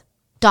kids.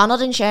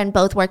 Donald and Sharon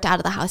both worked out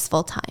of the house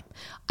full time.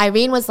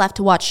 Irene was left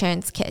to watch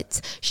Sharon's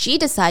kids. She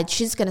decides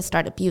she's going to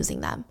start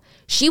abusing them.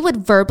 She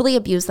would verbally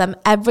abuse them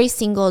every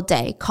single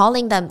day,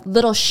 calling them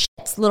little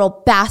shits,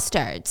 little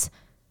bastards.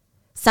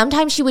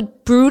 Sometimes she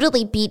would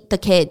brutally beat the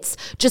kids,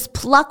 just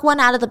pluck one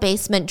out of the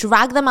basement,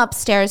 drag them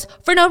upstairs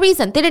for no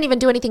reason. They didn't even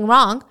do anything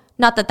wrong.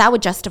 Not that that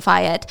would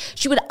justify it.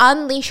 She would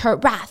unleash her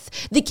wrath.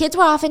 The kids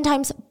were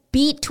oftentimes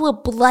beat to a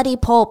bloody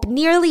pulp,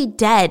 nearly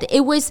dead.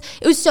 It was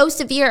so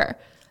severe.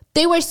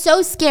 They were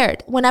so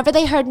scared. Whenever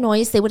they heard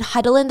noise, they would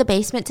huddle in the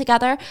basement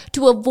together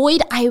to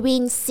avoid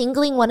Irene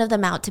singling one of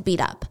them out to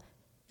beat up.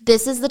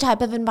 This is the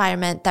type of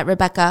environment that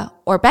Rebecca,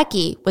 or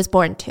Becky, was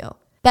born to.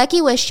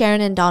 Becky was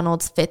Sharon and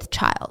Donald's 5th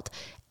child,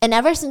 and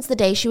ever since the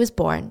day she was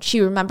born,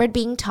 she remembered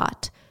being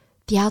taught,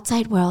 the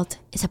outside world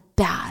is a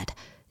bad,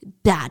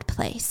 bad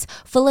place,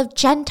 full of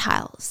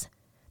Gentiles.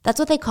 That's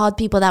what they called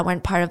people that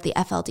weren't part of the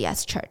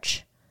FLDS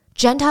church.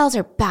 Gentiles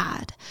are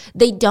bad.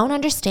 They don't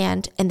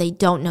understand, and they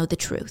don't know the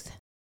truth.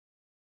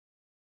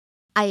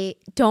 I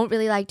don't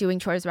really like doing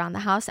chores around the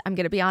house, I'm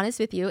going to be honest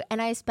with you, and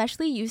I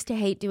especially used to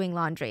hate doing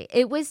laundry.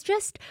 It was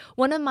just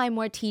one of my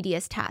more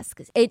tedious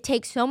tasks. It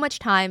takes so much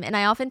time, and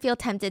I often feel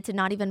tempted to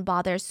not even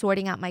bother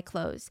sorting out my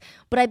clothes.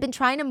 But I've been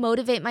trying to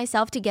motivate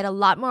myself to get a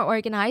lot more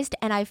organized,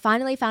 and I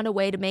finally found a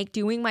way to make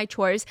doing my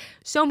chores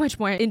so much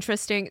more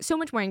interesting, so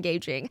much more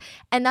engaging,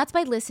 and that's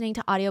by listening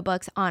to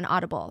audiobooks on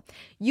Audible.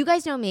 You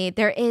guys know me,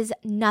 there is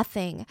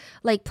nothing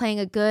like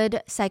playing a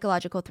good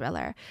psychological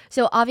thriller.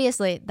 So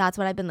obviously, that's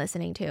what I've been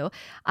listening to.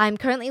 I'm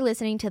currently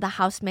listening to The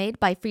Housemaid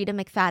by Frida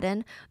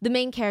McFadden. The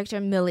main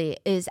character, Millie,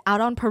 is out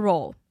on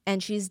parole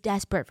and she's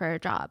desperate for a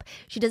job.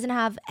 She doesn't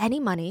have any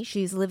money.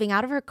 She's living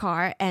out of her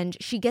car and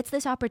she gets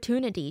this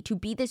opportunity to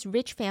be this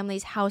rich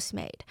family's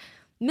housemaid.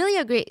 Millie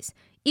agrees,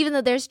 even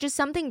though there's just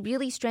something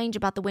really strange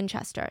about the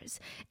Winchesters.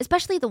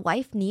 Especially the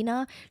wife,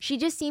 Nina. She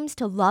just seems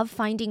to love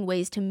finding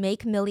ways to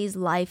make Millie's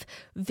life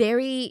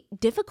very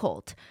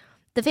difficult.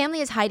 The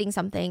family is hiding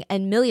something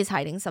and Millie is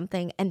hiding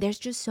something, and there's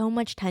just so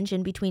much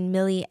tension between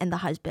Millie and the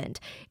husband.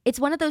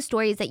 It's one of those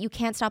stories that you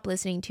can't stop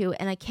listening to,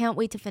 and I can't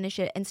wait to finish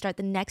it and start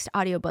the next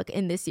audiobook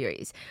in this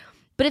series.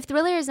 But if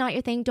thriller is not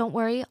your thing, don't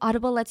worry.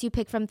 Audible lets you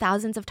pick from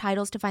thousands of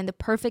titles to find the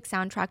perfect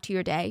soundtrack to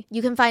your day.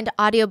 You can find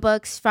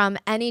audiobooks from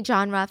any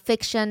genre,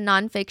 fiction,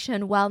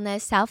 nonfiction, wellness,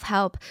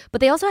 self-help,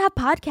 but they also have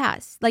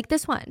podcasts like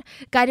this one,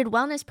 guided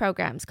wellness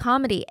programs,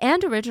 comedy,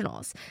 and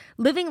originals.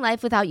 Living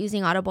life without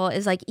using Audible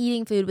is like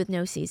eating food with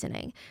no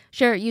seasoning.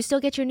 Sure, you still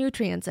get your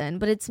nutrients in,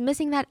 but it's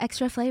missing that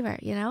extra flavor,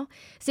 you know?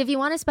 So if you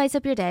want to spice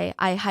up your day,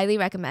 I highly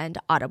recommend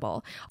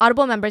Audible.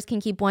 Audible members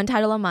can keep one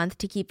title a month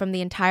to keep from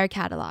the entire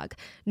catalog.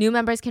 New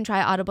members can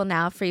try Audible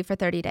now free for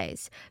 30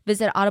 days.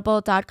 Visit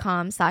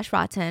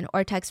audible.com/rotten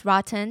or text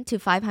rotten to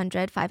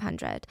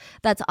 500-500.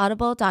 That's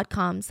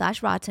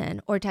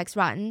audible.com/rotten or text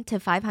rotten to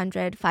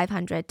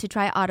 500-500 to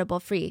try Audible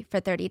free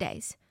for 30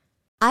 days.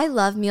 I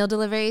love meal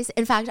deliveries.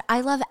 In fact, I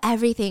love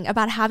everything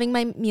about having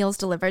my meals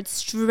delivered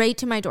straight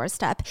to my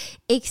doorstep,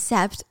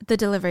 except the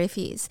delivery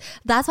fees.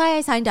 That's why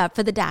I signed up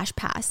for the Dash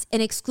Pass, an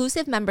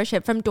exclusive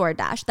membership from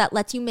DoorDash that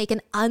lets you make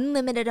an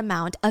unlimited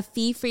amount of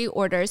fee-free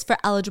orders for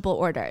eligible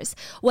orders.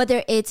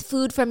 Whether it's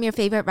food from your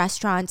favorite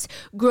restaurants,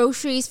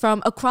 groceries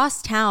from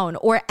across town,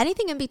 or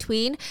anything in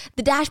between,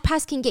 the Dash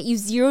Pass can get you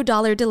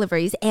 $0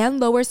 deliveries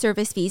and lower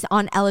service fees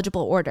on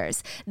eligible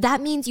orders.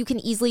 That means you can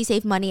easily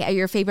save money at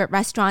your favorite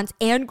restaurants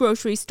and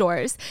grocery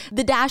stores.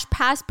 The Dash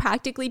Pass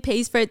practically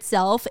pays for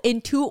itself in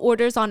 2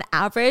 orders on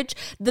average.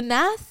 The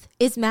math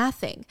is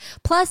mathing.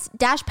 Plus,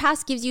 Dash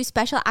Pass gives you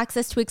special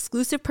access to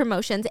exclusive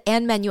promotions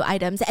and menu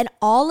items, and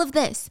all of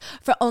this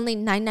for only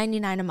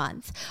 $9.99 a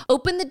month.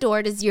 Open the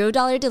door to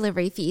 $0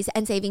 delivery fees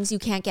and savings you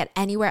can't get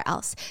anywhere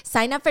else.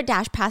 Sign up for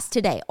Dash Pass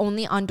today,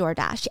 only on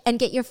DoorDash, and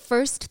get your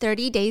first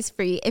 30 days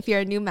free if you're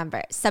a new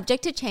member.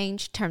 Subject to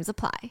change, terms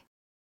apply.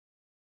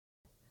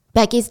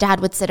 Becky's dad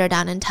would sit her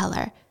down and tell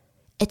her,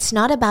 It's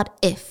not about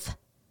if,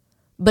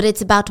 but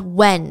it's about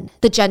when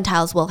the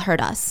Gentiles will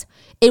hurt us.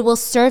 It will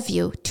serve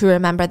you to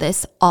remember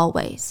this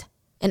always.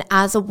 And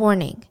as a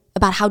warning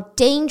about how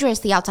dangerous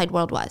the outside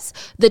world was,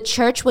 the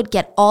church would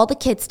get all the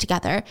kids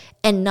together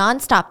and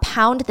nonstop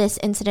pound this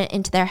incident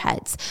into their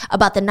heads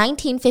about the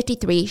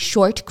 1953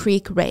 Short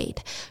Creek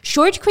Raid.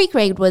 Short Creek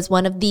Raid was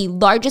one of the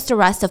largest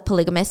arrests of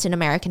polygamists in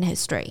American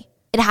history.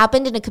 It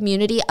happened in a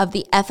community of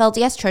the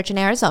FLDS Church in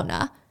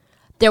Arizona.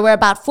 There were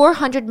about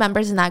 400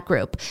 members in that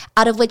group,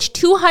 out of which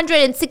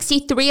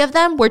 263 of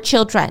them were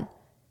children.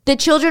 The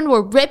children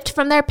were ripped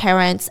from their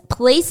parents,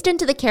 placed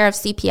into the care of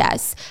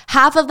CPS.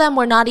 Half of them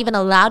were not even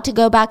allowed to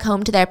go back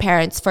home to their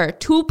parents for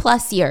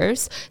 2+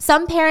 years.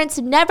 Some parents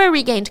never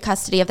regained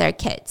custody of their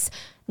kids.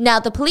 Now,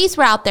 the police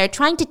were out there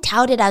trying to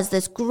tout it as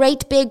this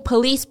great big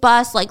police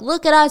bust, like,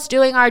 look at us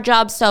doing our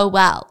job so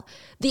well.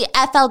 The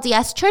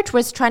FLDS Church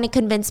was trying to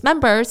convince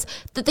members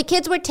that the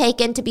kids were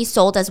taken to be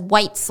sold as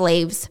white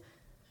slaves.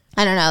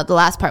 I don't know, the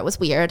last part was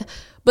weird.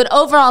 But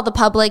overall, the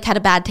public had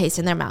a bad taste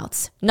in their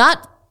mouths.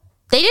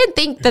 They didn't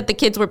think that the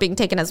kids were being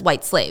taken as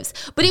white slaves,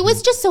 but it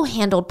was just so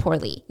handled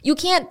poorly. You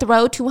can't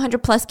throw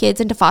 200+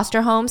 kids into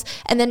foster homes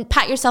and then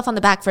pat yourself on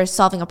the back for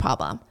solving a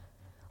problem.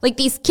 Like,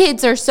 these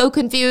kids are so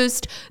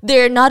confused.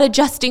 They're not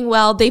adjusting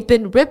well. They've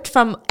been ripped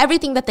from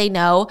everything that they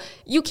know.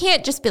 You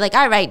can't just be like,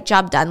 all right,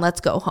 job done, let's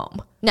go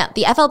home. Now,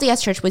 the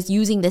FLDS Church was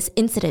using this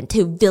incident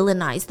to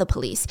villainize the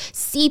police,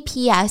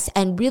 CPS,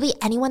 and really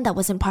anyone that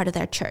wasn't part of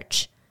their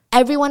church.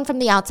 Everyone from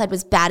the outside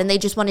was bad, and they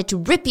just wanted to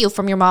rip you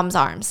from your mom's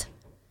arms.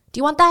 Do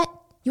you want that?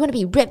 You want to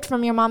be ripped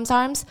from your mom's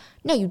arms?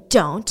 No, you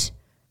don't.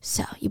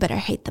 So you better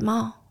hate them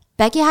all.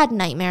 Becky had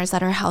nightmares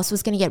that her house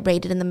was going to get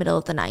raided in the middle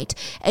of the night,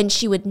 and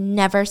she would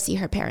never see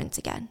her parents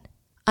again.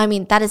 I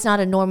mean, that is not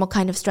a normal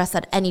kind of stress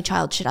that any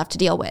child should have to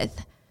deal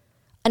with.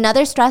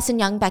 Another stress in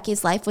young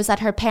Becky's life was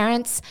that her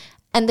parents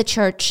and the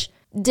church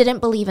didn't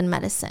believe in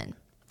medicine.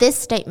 This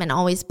statement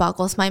always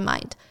boggles my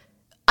mind.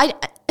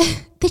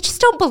 They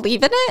just don't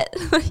believe in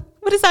it?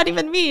 What does that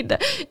even mean?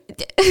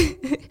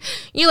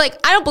 You're like,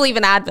 I don't believe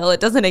in Advil. It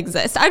doesn't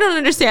exist. I don't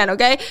understand,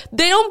 okay?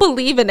 They don't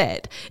believe in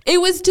it. It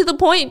was to the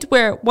point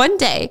where one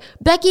day,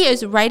 Becky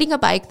is riding a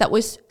bike that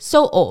was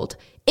so old,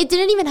 it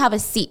didn't even have a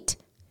seat.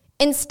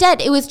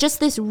 Instead, it was just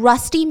this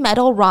rusty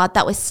metal rod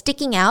that was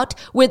sticking out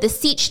where the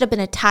seat should have been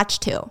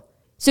attached to.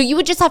 So you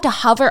would just have to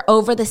hover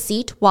over the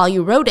seat while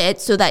you rode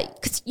it so that,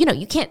 because,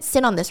 you can't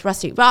sit on this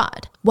rusty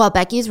rod. While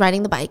Becky is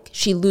riding the bike,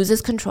 she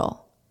loses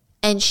control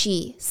and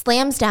she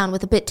slams down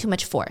with a bit too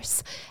much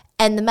force.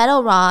 And the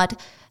metal rod,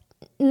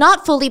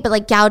 not fully,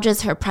 but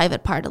gouges her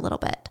private part a little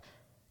bit.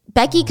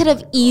 Becky could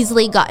have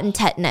easily gotten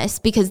tetanus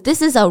because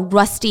this is a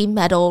rusty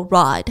metal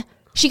rod.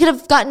 She could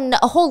have gotten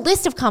a whole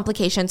list of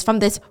complications from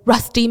this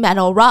rusty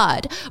metal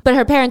rod, but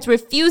her parents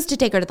refused to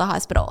take her to the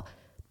hospital.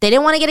 They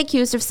didn't want to get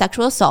accused of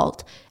sexual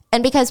assault.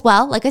 And because,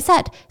 well, like I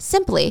said,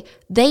 simply,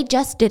 they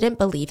just didn't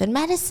believe in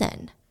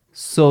medicine.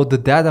 So the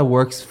dad that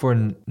works for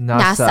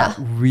NASA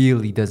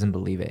really doesn't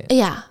believe it.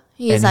 Yeah.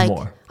 He's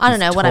anymore. Like, I don't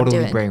know what I'm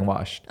doing. Totally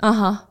brainwashed.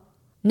 Uh-huh.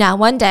 Now,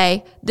 one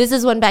day, this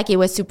is when Becky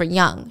was super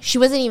young. She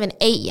wasn't even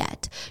 8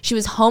 yet. She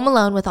was home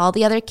alone with all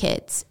the other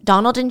kids.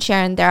 Donald and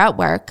Sharon, they're at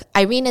work.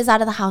 Irene is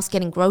out of the house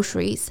getting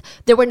groceries.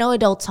 There were no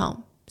adults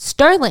home.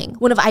 Sterling,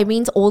 one of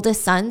Irene's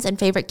oldest sons and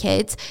favorite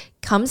kids,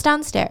 comes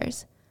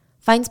downstairs,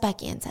 finds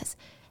Becky and says,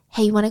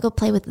 hey, you want to go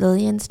play with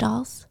Lillian's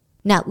dolls?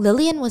 Now,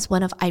 Lillian was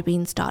one of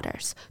Irene's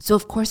daughters, so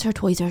of course her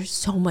toys are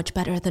so much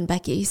better than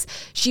Becky's.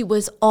 She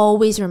was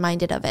always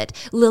reminded of it.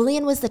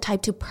 Lillian was the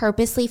type to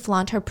purposely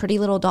flaunt her pretty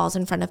little dolls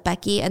in front of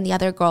Becky and the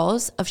other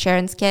girls of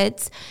Sharon's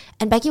kids,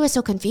 and Becky was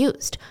so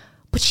confused.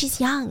 But she's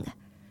young.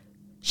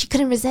 She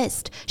couldn't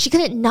resist. She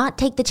couldn't not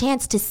take the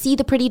chance to see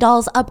the pretty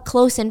dolls up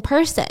close in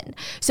person.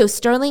 So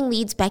Sterling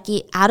leads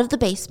Becky out of the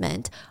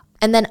basement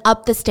and then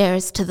up the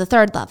stairs to the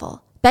 3rd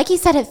level. Becky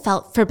said it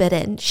felt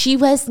forbidden. She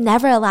was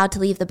never allowed to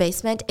leave the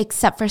basement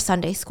except for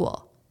Sunday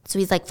school. So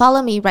he's like,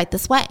 follow me right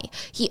this way.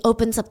 He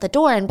opens up the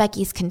door and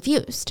Becky's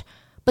confused.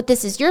 But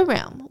this is your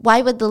room.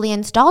 Why would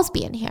Lillian's dolls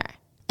be in here?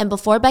 And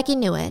before Becky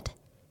knew it,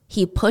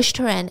 he pushed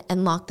her in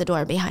and locked the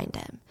door behind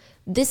him.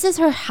 This is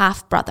her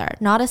half-brother,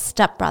 not a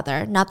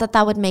stepbrother. Not that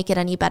that would make it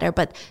any better,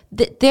 but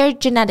they're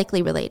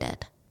genetically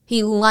related.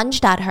 He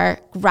lunged at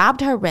her,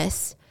 grabbed her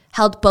wrists,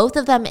 held both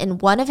of them in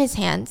one of his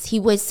hands. He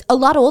was a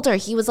lot older.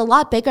 He was a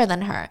lot bigger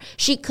than her.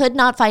 She could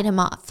not fight him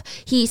off.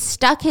 He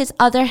stuck his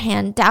other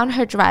hand down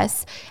her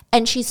dress,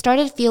 and she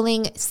started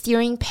feeling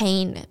searing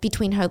pain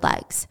between her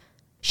legs.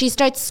 She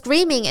starts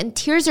screaming, and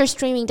tears are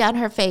streaming down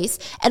her face.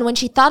 And when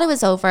she thought it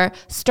was over,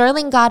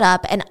 Sterling got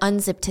up and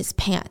unzipped his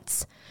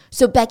pants.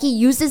 So Becky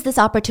uses this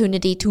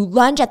opportunity to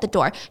lunge at the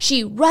door.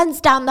 She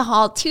runs down the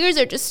hall. Tears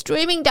are just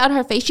streaming down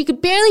her face. She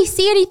could barely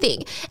see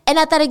anything. And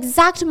at that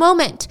exact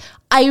moment,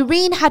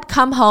 Irene had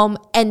come home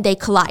and they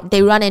collide.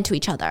 They run into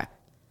each other.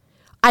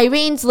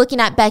 Irene's looking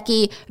at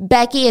Becky.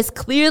 Becky is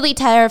clearly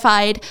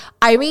terrified.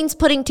 Irene's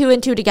putting 2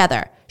 and 2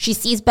 together. She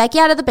sees Becky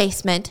out of the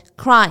basement,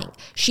 crying.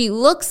 She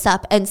looks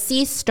up and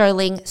sees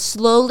Sterling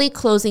slowly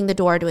closing the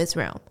door to his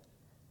room.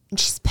 And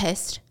she's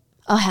pissed.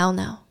 Oh, hell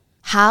no.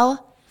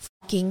 How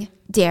fucking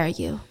dare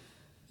you,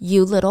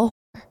 you little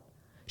whore.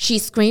 She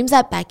screams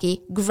at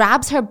Becky,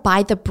 grabs her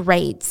by the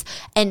braids,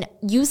 and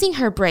using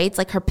her braids,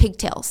 like her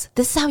pigtails,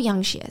 this is how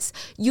young she is,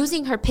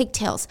 using her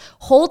pigtails,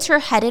 holds her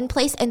head in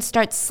place and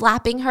starts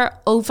slapping her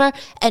over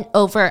and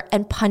over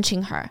and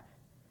punching her.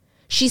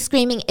 She's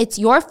screaming, it's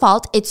your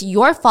fault. It's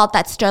your fault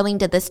that Sterling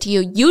did this to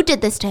you. You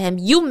did this to him.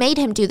 You made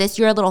him do this.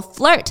 You're a little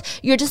flirt.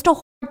 You're just a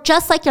whore,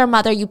 just like your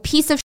mother, you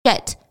piece of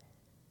shit.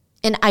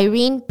 And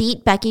Irene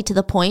beat Becky to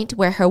the point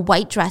where her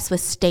white dress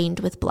was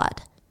stained with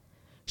blood.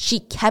 She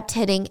kept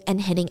hitting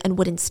and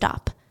wouldn't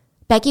stop.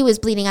 Becky was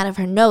bleeding out of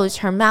her nose,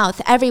 her mouth,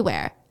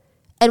 everywhere.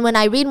 And when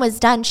Irene was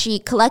done, she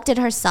collected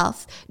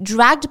herself,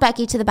 dragged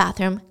Becky to the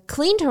bathroom,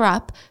 cleaned her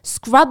up,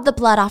 scrubbed the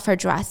blood off her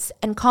dress,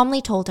 and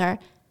calmly told her,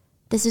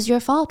 this is your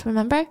fault,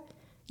 remember?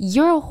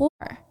 You're a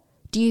whore.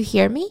 Do you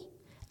hear me?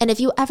 And if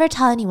you ever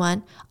tell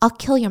anyone, I'll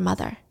kill your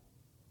mother.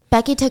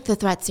 Becky took the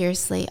threat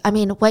seriously. I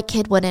mean, what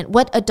kid wouldn't?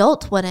 What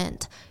adult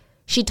wouldn't?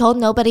 She told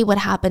nobody what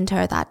happened to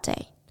her that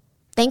day.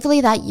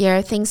 Thankfully, that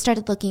year, things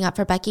started looking up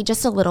for Becky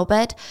just a little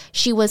bit.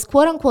 She was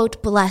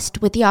quote-unquote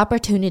blessed with the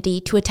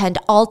opportunity to attend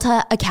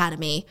Alta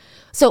Academy.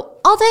 So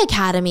Alta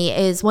Academy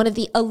is one of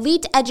the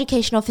elite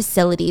educational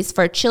facilities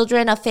for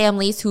children of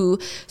families who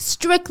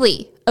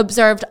strictly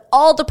observed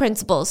all the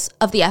principles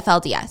of the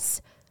FLDS.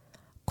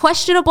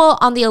 Questionable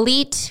on the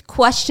elite,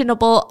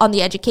 questionable on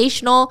the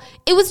educational.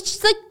 It was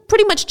just like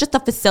pretty much just a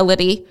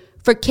facility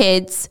for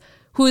kids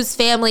whose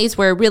families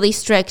were really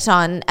strict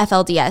on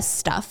FLDS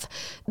stuff.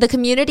 The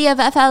community of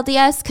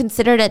FLDS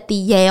considered it the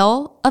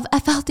Yale of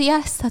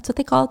FLDS. That's what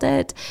they called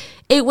it.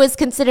 It was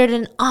considered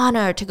an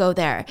honor to go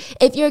there.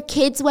 If your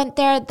kids went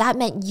there, that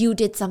meant you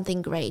did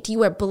something great. You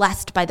were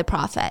blessed by the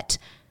prophet.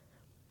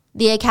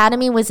 The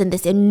academy was in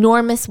this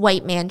enormous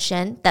white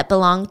mansion that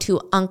belonged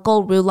to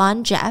Uncle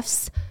Rulon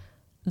Jeffs,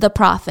 the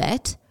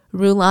prophet,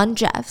 Rulon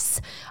Jeffs.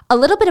 A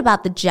little bit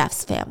about the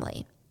Jeffs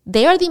family.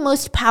 They are the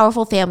most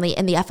powerful family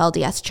in the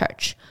FLDS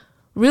church.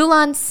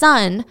 Rulon's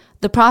son,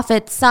 the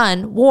prophet's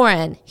son,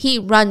 Warren, he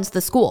runs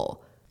the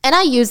school. And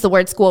I use the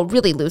word school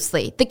really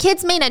loosely. The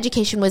kids' main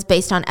education was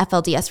based on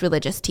FLDS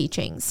religious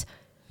teachings.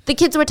 The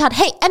kids were taught,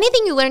 hey,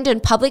 anything you learned in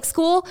public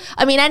school,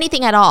 I mean,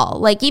 anything at all,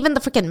 like even the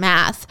freaking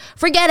math,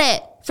 forget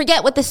it.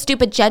 Forget what the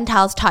stupid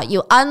Gentiles taught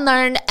you.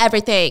 Unlearn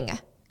everything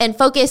and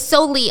focus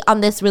solely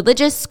on this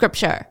religious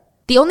scripture.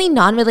 The only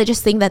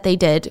non-religious thing that they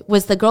did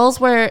was the girls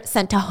were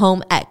sent to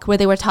home ec, where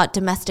they were taught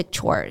domestic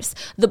chores.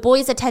 The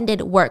boys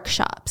attended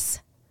workshops.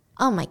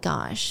 Oh my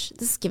gosh,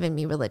 this is giving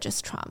me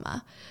religious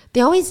trauma. They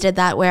always did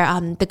that where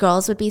the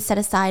girls would be set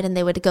aside and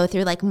they would go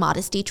through like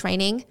modesty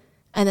training.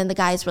 And then the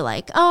guys were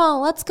like, oh,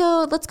 let's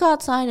go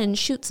outside and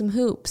shoot some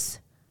hoops.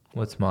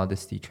 What's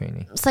modesty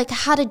training? It's like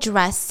how to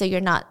dress so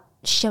you're not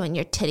showing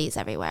your titties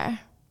everywhere.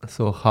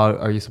 So how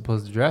are you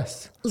supposed to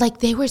dress? Like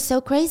they were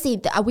so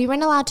crazy. We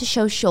weren't allowed to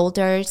show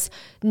shoulders,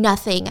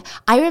 nothing.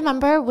 I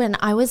remember when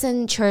I was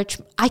in church,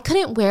 I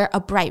couldn't wear a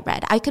bright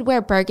red. I could wear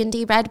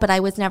burgundy red, but I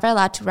was never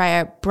allowed to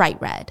wear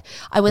bright red.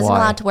 I wasn't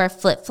allowed to wear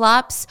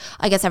flip-flops.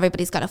 I guess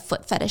everybody's got a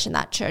foot fetish in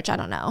that church. I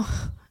don't know.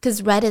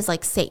 Because red is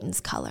like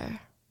Satan's color.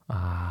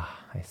 Ah,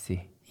 I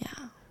see.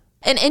 Yeah.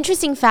 An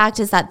interesting fact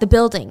is that the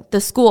building,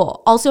 the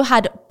school, also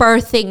had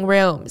birthing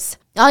rooms.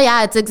 Oh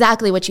yeah, it's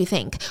exactly what you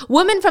think.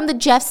 Women from the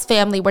Jeffs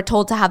family were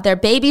told to have their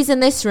babies in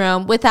this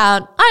room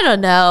without, I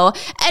don't know,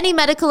 any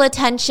medical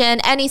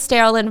attention, any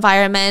sterile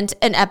environment,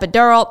 an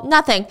epidural,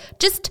 nothing.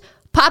 Just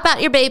pop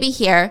out your baby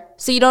here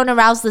so you don't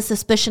arouse the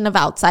suspicion of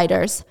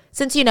outsiders.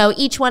 Since, you know,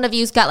 each one of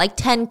you's got like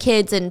 10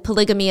 kids and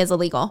polygamy is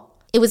illegal.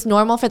 It was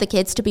normal for the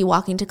kids to be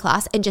walking to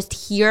class and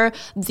just hear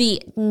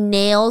the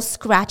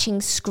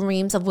nail-scratching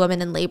screams of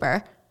women in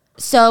labor.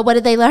 So what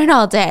did they learn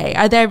all day?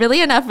 Are there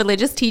really enough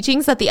religious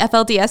teachings that the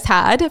FLDS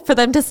had for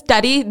them to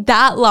study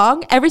that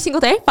long every single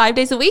day, 5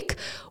 days a week?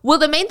 Well,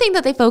 the main thing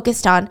that they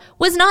focused on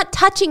was not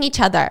touching each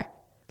other.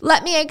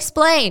 Let me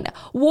explain.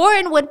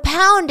 Warren would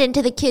pound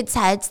into the kids'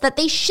 heads that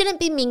they shouldn't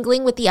be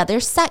mingling with the other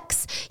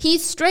sex. He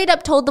straight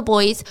up told the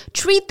boys,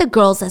 treat the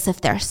girls as if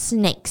they're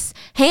snakes.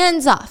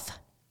 Hands off.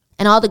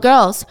 And all the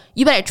girls,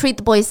 you better treat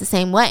the boys the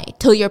same way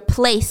till you're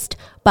placed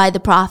by the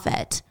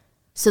prophet.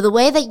 So the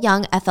way that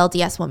young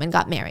FLDS woman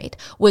got married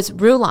was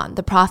Rulon,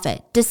 the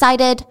prophet,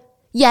 decided,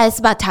 yeah, it's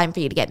about time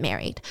for you to get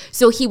married.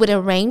 So he would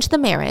arrange the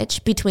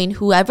marriage between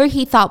whoever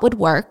he thought would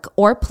work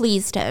or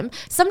pleased him.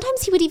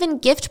 Sometimes he would even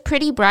gift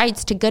pretty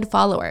brides to good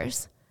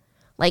followers.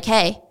 Like,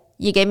 hey,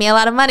 you gave me a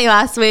lot of money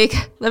last week.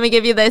 Let me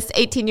give you this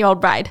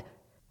 18-year-old bride.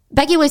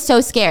 Becky was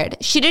so scared.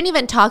 She didn't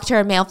even talk to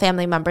her male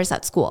family members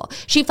at school.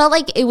 She felt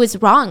like it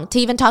was wrong to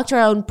even talk to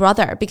her own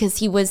brother because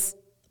he was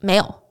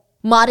male.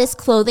 Modest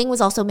clothing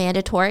was also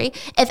mandatory.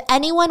 If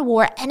anyone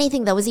wore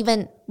anything that was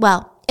even,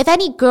 if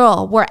any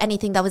girl wore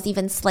anything that was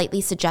even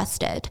slightly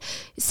suggestive,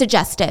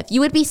 you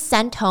would be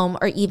sent home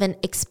or even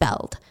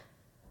expelled.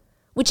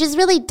 Which is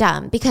really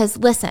dumb because,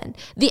 listen,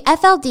 the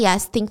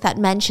FLDS think that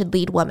men should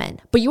lead women,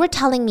 but you are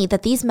telling me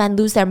that these men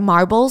lose their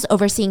marbles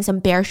over seeing some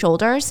bare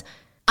shoulders?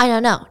 I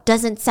don't know.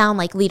 Doesn't sound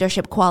like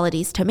leadership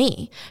qualities to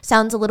me.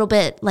 Sounds a little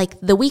bit like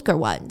the weaker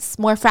ones.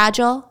 More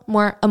fragile,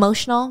 more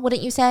emotional,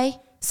 wouldn't you say?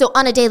 So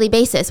on a daily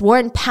basis,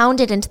 Warren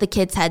pounded into the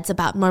kids' heads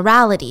about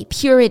morality,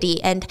 purity,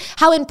 and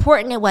how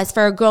important it was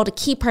for a girl to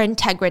keep her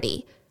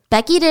integrity.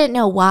 Becky didn't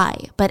know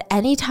why, but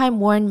anytime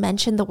Warren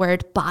mentioned the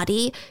word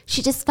body,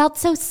 she just felt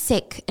so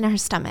sick in her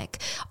stomach.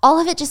 All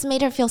of it just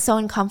made her feel so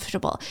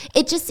uncomfortable.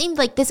 It just seemed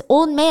like this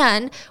old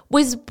man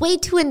was way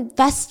too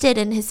invested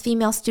in his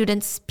female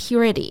students'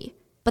 purity.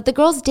 But the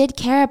girls did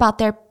care about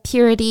their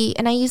purity,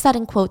 and I use that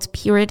in quotes,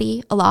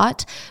 purity, a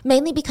lot,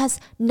 mainly because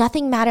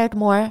nothing mattered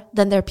more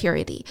than their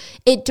purity.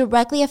 It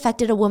directly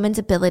affected a woman's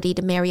ability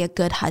to marry a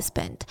good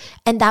husband,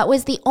 and that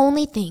was the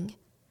only thing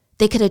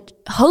they could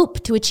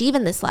hope to achieve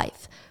in this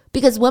life.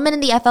 Because women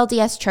in the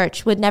FLDS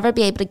church would never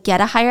be able to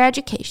get a higher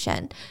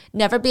education,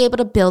 never be able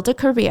to build a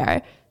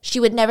career. She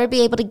would never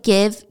be able to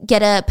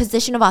get a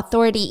position of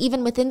authority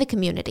even within the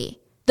community.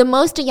 The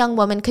most a young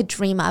woman could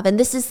dream of, and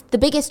this is the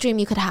biggest dream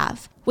you could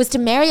have, was to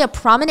marry a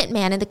prominent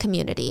man in the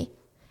community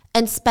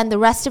and spend the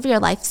rest of your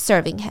life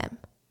serving him.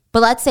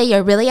 But let's say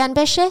you're really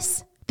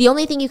ambitious. The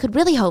only thing you could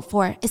really hope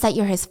for is that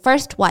you're his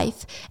first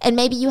wife, and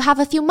maybe you have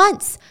a few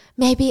months,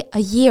 maybe a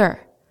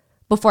year,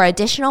 before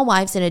additional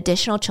wives and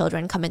additional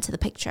children come into the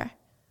picture.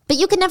 But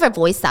you could never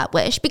voice that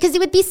wish because it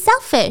would be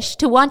selfish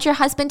to want your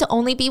husband to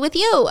only be with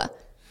you.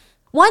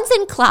 Once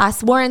in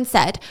class, Warren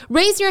said,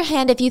 "Raise your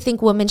hand if you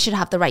think women should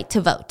have the right to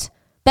vote."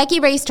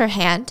 Becky raised her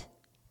hand,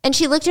 and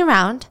she looked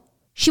around.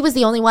 She was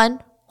the only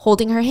one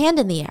holding her hand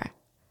in the air.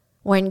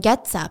 Warren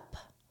gets up,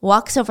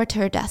 walks over to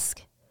her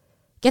desk,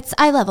 gets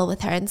eye level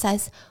with her and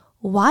says,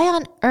 "Why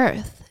on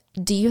earth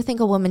do you think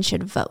a woman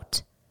should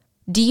vote?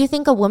 Do you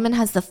think a woman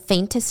has the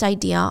faintest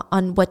idea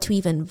on what to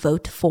even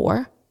vote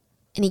for?"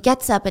 And he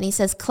gets up and he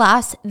says,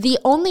 "Class, the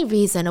only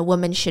reason a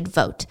woman should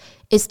vote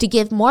is to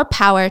give more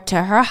power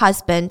to her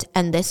husband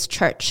and this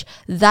church.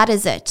 That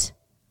is it."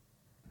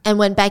 And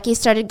when Becky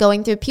started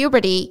going through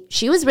puberty,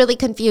 she was really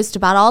confused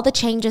about all the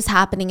changes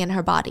happening in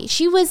her body.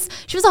 She was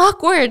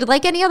awkward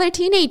like any other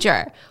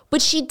teenager, but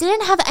she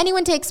didn't have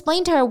anyone to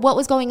explain to her what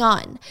was going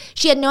on.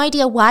 She had no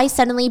idea why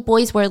suddenly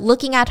boys were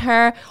looking at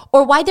her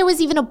or why there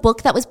was even a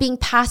book that was being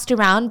passed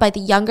around by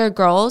the younger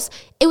girls.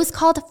 It was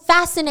called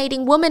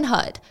Fascinating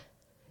Womanhood.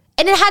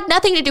 And it had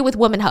nothing to do with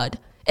womanhood.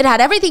 It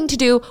had everything to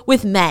do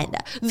with men.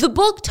 The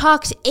book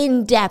talked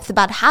in depth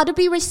about how to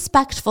be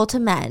respectful to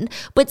men,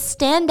 but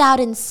stand out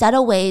in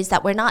subtle ways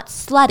that were not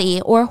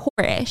slutty or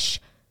whorish,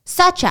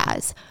 such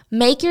as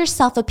make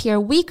yourself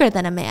appear weaker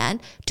than a man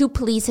to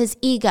please his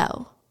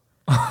ego.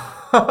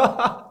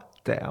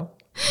 Damn.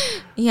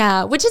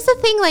 Yeah, which is the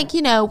thing, like,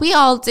 we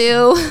all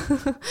do.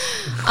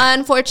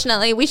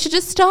 Unfortunately, we should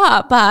just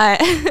stop. But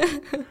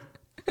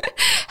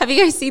have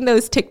you guys seen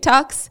those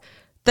TikToks?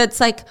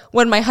 That's like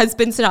when my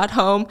husband's not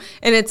home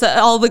and it's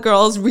all the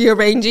girls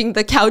rearranging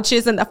the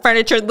couches and the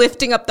furniture,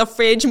 lifting up the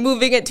fridge,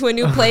 moving it to a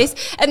new place.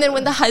 And then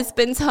when the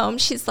husband's home,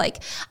 she's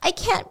like, "I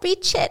can't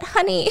reach it,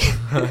 honey."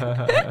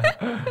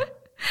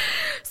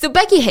 So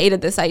Becky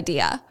hated this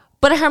idea,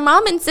 but her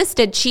mom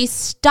insisted she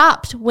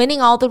stopped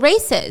winning all the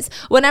races.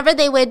 Whenever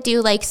they would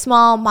do like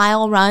small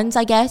mile runs,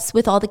 I guess,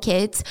 with all the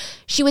kids,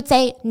 she would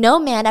say, "No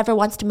man ever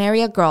wants to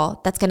marry a girl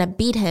that's going to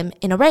beat him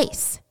in a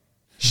race."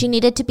 She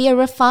needed to be a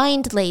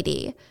refined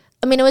lady.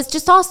 I mean, it was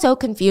just all so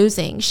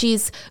confusing.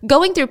 She's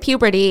going through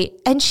puberty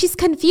and she's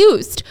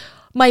confused.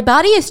 "My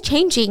body is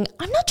changing.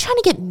 I'm not trying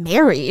to get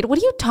married. What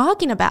are you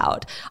talking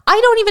about? I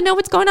don't even know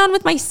what's going on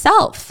with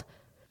myself."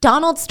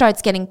 Donald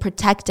starts getting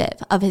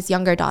protective of his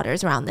younger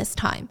daughters around this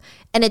time.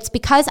 And it's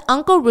because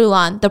Uncle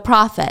Rulon, the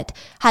prophet,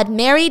 had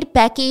married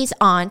Becky's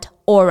aunt,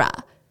 Ora.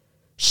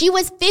 She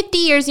was 50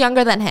 years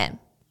younger than him.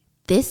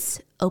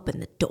 This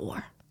opened the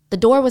door. The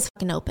door was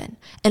fucking open,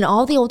 and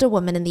all the older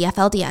women in the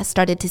FLDS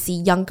started to see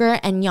younger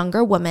and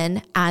younger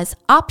women as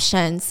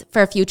options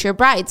for future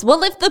brides.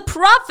 Well, if the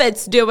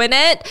prophet's doing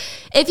it,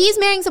 if he's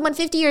marrying someone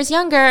 50 years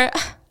younger,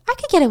 I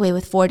could get away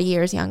with 40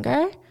 years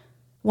younger.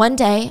 One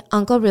day,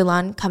 Uncle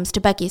Rulon comes to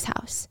Becky's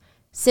house,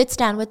 sits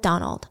down with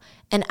Donald,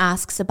 and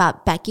asks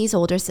about Becky's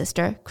older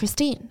sister,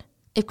 Christine,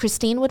 if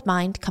Christine would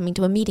mind coming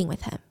to a meeting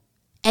with him.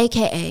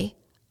 AKA,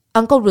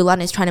 Uncle Rulon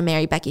is trying to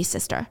marry Becky's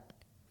sister.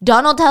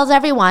 Donald tells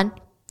everyone,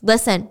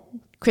 "Listen,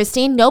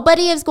 Christine,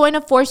 nobody is going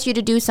to force you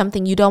to do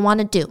something you don't want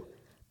to do.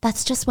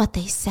 That's just what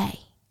they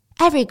say."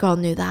 Every girl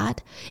knew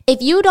that.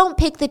 If you don't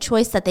pick the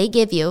choice that they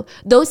give you,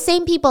 those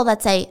same people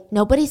that say,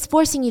 "Nobody's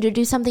forcing you to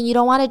do something you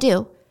don't want to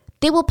do,"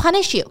 they will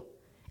punish you.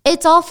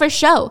 It's all for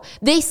show.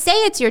 They say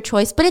it's your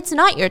choice, but it's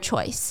not your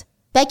choice.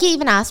 Becky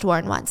even asked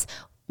Warren once,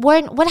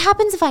 "Warren, what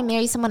happens if I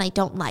marry someone I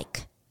don't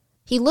like?"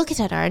 He looked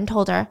at her and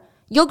told her,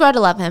 "You'll grow to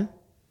love him.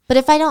 But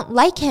if I don't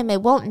like him,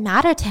 it won't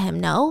matter to him,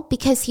 no?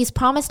 Because he's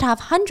promised to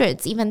have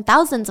hundreds, even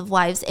thousands of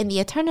wives in the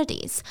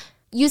eternities.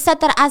 You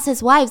said that as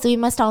his wives, we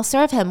must all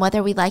serve him,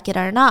 whether we like it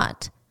or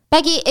not.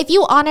 Becky, if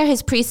you honor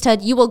his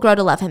priesthood, you will grow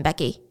to love him,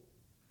 Becky."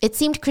 It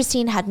seemed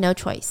Christine had no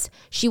choice.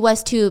 She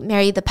was to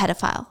marry the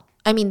pedophile,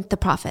 the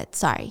prophet,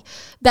 sorry.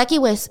 Becky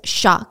was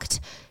shocked.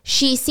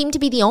 She seemed to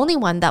be the only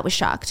one that was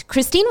shocked.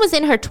 Christine was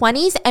in her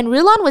 20s and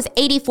Rulon was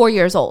 84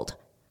 years old.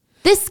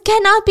 This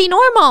cannot be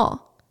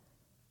normal.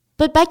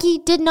 But Becky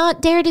did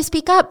not dare to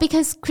speak up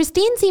because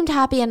Christine seemed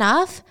happy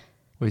enough.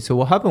 Wait, so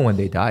what happened when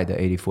they died, the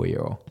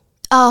 84-year-old?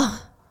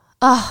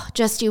 Oh,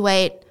 just you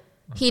wait.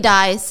 He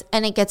dies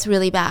and it gets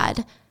really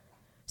bad.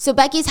 So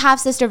Becky's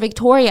half-sister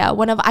Victoria,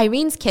 one of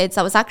Irene's kids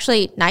that was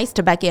actually nice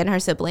to Becky and her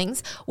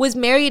siblings, was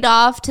married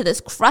off to this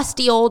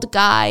crusty old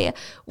guy,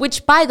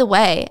 which, by the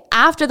way,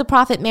 after the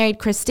prophet married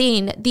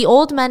Christine, the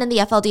old men in the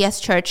FLDS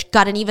church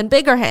got an even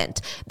bigger hint.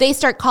 They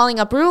start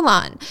calling up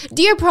Rulon.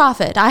 Dear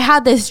prophet, I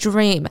had this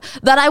dream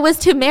that I was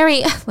to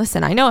marry...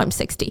 Listen, I know I'm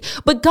 60,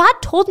 but God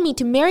told me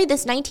to marry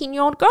this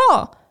 19-year-old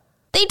girl.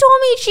 They told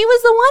me she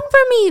was the one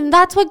for me, and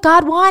that's what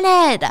God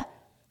wanted.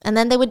 And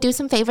then they would do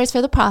some favors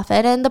for the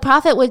prophet, and the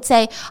prophet would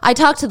say, I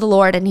talked to the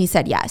Lord, and he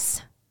said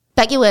yes.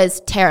 Becky was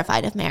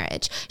terrified of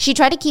marriage. She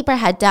tried to keep her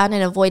head down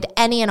and avoid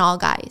any and all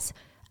guys.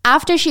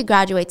 After she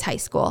graduates high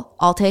school,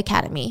 Alta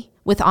Academy,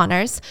 with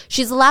honors,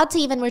 she's allowed to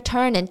even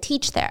return and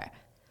teach there.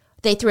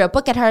 They threw a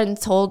book at her and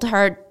told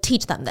her,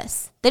 teach them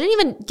this. They didn't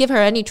even give her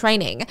any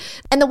training.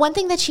 And the one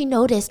thing that she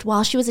noticed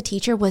while she was a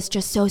teacher was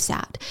just so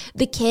sad.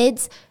 The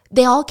kids...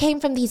 they all came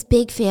from these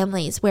big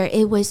families where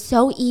it was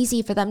so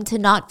easy for them to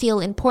not feel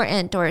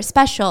important or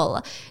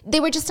special. They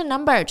were just a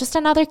number, just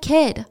another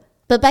kid.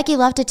 But Becky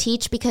loved to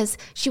teach because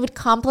she would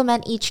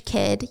compliment each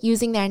kid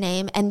using their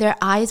name and their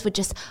eyes would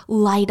just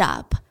light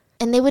up.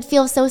 And they would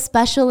feel so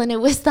special and it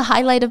was the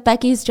highlight of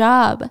Becky's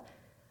job.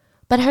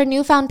 But her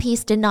newfound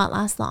peace did not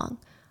last long.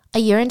 A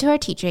year into her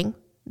teaching,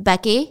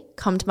 Becky,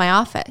 come to my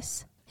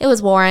office. It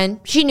was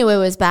Warren. She knew it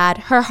was bad.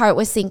 Her heart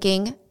was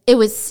sinking. It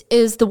was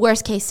the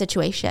worst case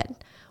situation.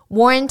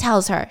 Warren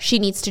tells her she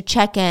needs to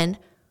check in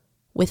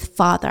with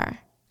Father,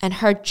 and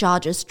her jaw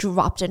just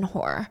dropped in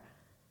horror.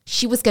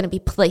 She was going to be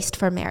placed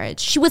for marriage.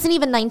 She wasn't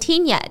even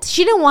 19 yet.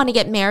 She didn't want to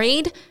get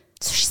married.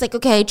 So she's like,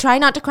 okay, try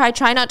not to cry,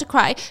 try not to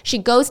cry. She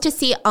goes to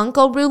see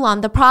Uncle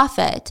Rulon, the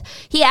prophet.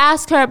 He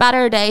asks her about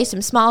her day,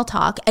 some small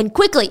talk, and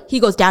quickly he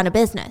goes down to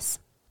business.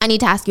 I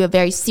need to ask you a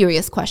very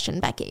serious question,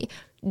 Becky.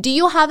 Do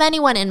you have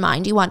anyone in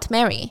mind you want to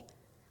marry?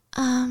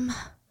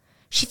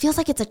 She feels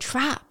like it's a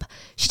trap.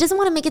 She doesn't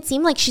want to make it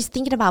seem like she's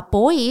thinking about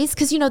boys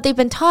because, they've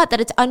been taught that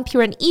it's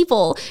unpure and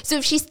evil. So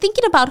if she's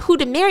thinking about who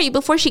to marry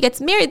before she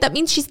gets married, that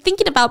means she's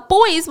thinking about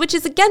boys, which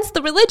is against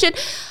the religion.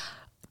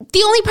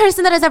 The only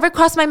person that has ever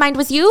crossed my mind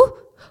was you?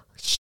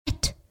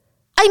 Shit.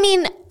 I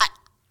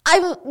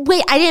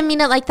didn't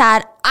mean it like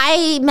that.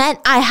 I meant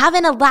I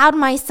haven't allowed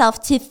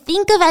myself to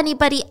think of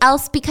anybody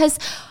else because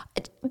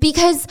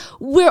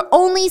we're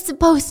only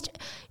supposed to...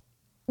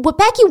 What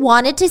Becky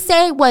wanted to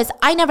say was,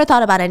 I never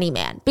thought about any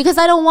man because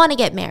I don't want to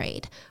get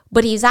married.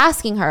 But he's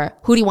asking her,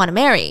 who do you want to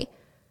marry?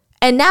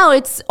 And now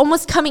it's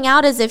almost coming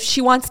out as if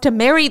she wants to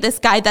marry this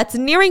guy that's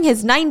nearing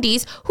his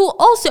 90s who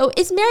also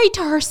is married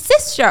to her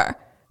sister.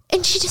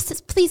 And she just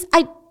says, please,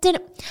 I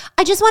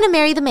just want to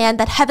marry the man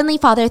that Heavenly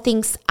Father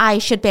thinks I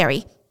should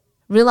marry.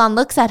 Rulon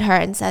looks at her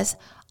and says,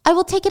 I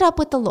will take it up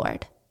with the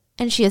Lord.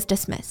 And she is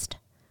dismissed.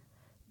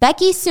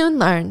 Becky soon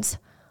learns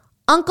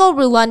Uncle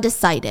Rulon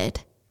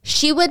decided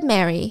she would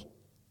marry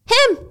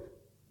him.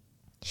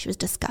 She was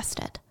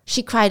disgusted.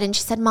 She cried and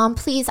she said, Mom,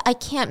 please, I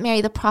can't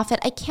marry the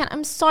prophet. I can't.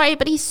 I'm sorry,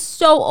 but he's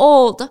so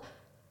old.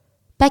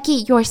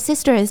 Becky, your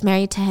sister is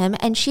married to him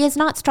and she is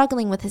not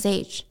struggling with his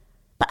age.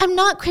 But I'm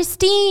not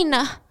Christine.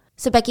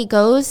 So Becky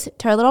goes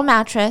to her little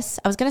mattress.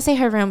 I was going to say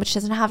her room, but she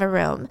doesn't have a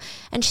room.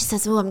 And she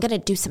says, I'm going to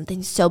do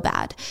something so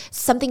bad.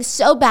 Something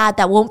so bad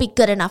that won't be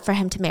good enough for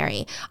him to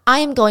marry. I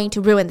am going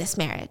to ruin this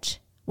marriage.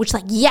 Which,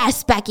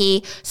 yes,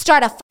 Becky,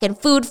 start a fucking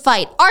food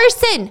fight.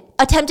 Arson!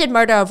 Attempted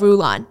murder of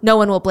Rulon. No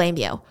one will blame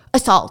you.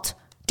 Assault.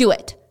 Do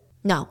it.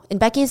 No, in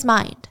Becky's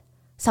mind,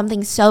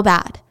 something so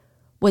bad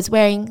was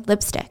wearing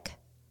lipstick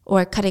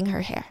or cutting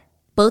her hair.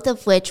 Both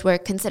of which were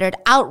considered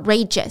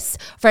outrageous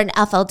for an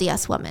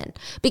FLDS woman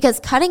because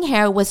cutting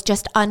hair was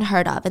just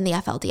unheard of in the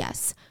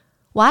FLDS.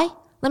 Why?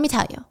 Let me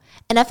tell you.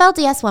 An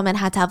FLDS woman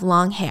had to have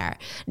long hair,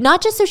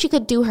 not just so she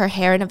could do her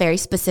hair in a very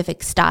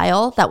specific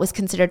style that was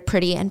considered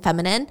pretty and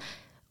feminine,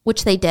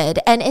 which they did,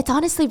 and it's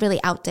honestly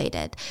really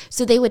outdated.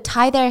 So they would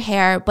tie their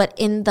hair, but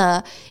in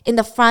the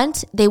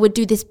front, they would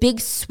do this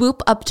big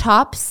swoop up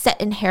top set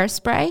in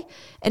hairspray,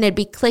 and it'd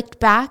be clicked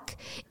back.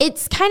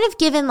 It's kind of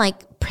given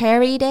like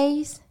prairie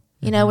days,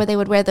 where they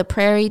would wear the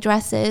prairie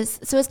dresses.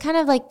 So it's kind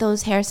of like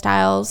those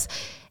hairstyles.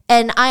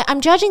 And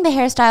I'm judging the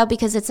hairstyle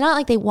because it's not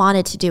like they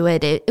wanted to do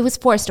it. It was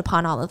forced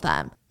upon all of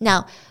them.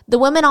 Now, the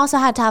women also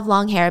had to have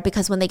long hair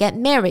because when they get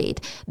married,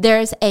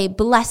 there's a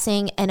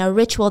blessing and a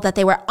ritual that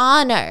they were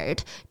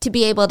honored to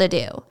be able to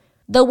do.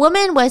 The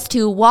woman was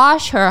to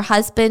wash her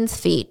husband's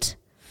feet,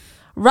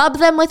 rub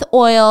them with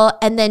oil,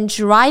 and then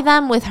dry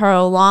them with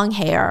her long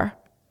hair.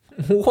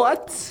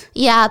 What?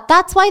 Yeah,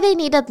 that's why they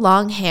needed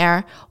long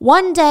hair.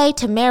 One day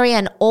to marry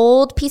an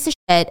old piece of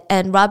shit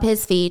and rub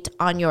his feet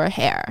on your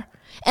hair.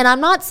 And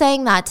I'm not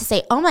saying that to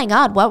say, oh my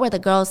God, what were the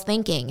girls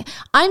thinking?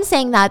 I'm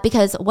saying that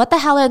because what the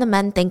hell are the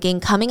men thinking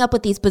coming up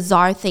with these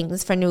bizarre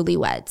things for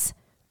newlyweds?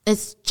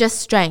 It's just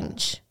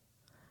strange.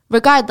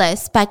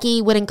 Regardless,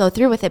 Becky wouldn't go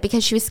through with it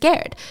because she was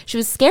scared. She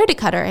was scared to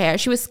cut her hair.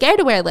 She was scared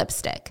to wear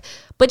lipstick.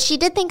 But she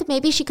did think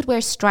maybe she could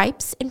wear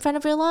stripes in front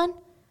of Rulon.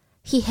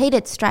 He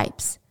hated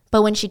stripes.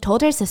 But when she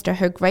told her sister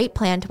her great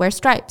plan to wear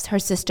stripes, her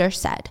sister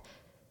said,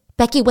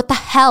 Becky, what the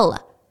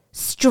hell?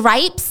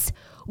 Stripes?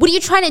 What are you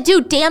trying to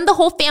do? Damn the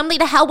whole family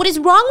to hell? What is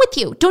wrong with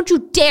you? Don't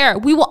you dare.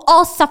 We will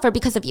all suffer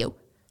because of you.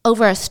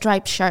 Over a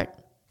striped shirt.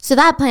 So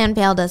that plan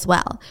failed as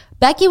well.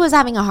 Becky was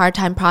having a hard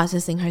time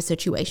processing her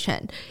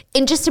situation.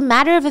 In just a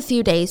matter of a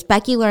few days,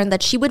 Becky learned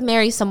that she would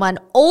marry someone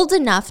old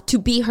enough to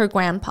be her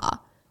grandpa.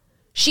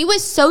 She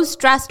was so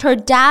stressed, her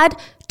dad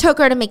took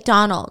her to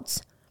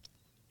McDonald's,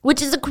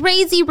 which is a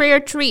crazy rare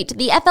treat.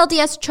 The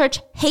FLDS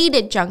church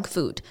hated junk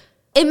food.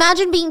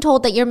 Imagine being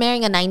told that you're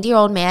marrying a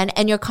 90-year-old man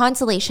and your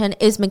consolation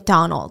is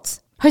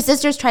McDonald's. Her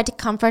sisters tried to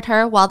comfort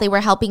her while they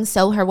were helping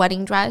sew her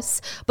wedding dress,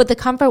 but the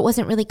comfort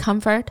wasn't really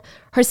comfort.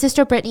 Her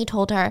sister Brittany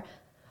told her,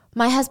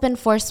 my husband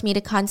forced me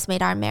to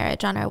consummate our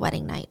marriage on our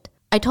wedding night.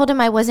 I told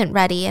him I wasn't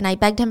ready and I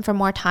begged him for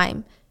more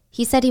time.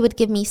 He said he would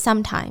give me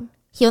some time.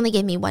 He only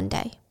gave me one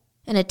day.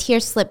 And a tear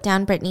slipped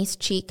down Brittany's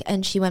cheek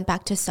and she went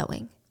back to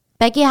sewing.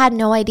 Becky had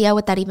no idea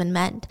what that even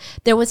meant.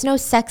 There was no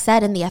sex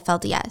ed in the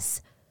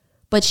FLDS.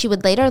 But she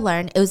would later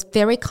learn it was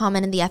very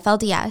common in the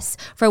FLDS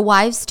for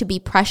wives to be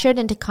pressured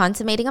into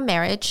consummating a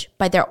marriage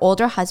by their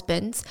older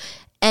husbands.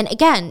 And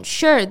again,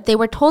 sure, they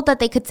were told that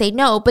they could say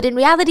no, but in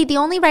reality, the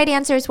only right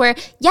answers were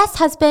yes,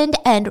 husband,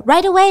 and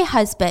right away,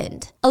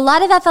 husband. A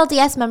lot of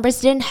FLDS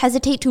members didn't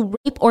hesitate to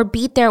rape or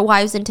beat their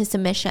wives into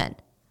submission.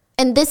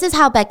 And this is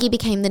how Becky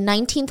became the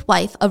 19th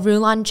wife of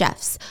Rulon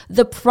Jeffs,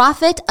 the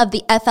prophet of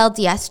the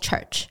FLDS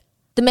church.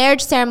 The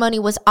marriage ceremony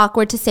was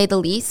awkward to say the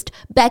least.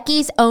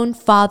 Becky's own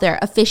father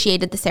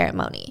officiated the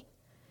ceremony.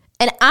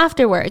 And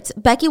afterwards,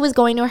 Becky was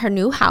going to her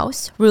new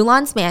house,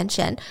 Rulon's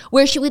mansion,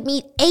 where she would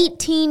meet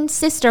 18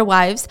 sister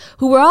wives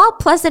who were all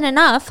pleasant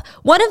enough,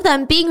 one of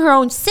them being her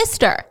own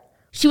sister.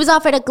 She was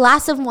offered a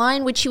glass of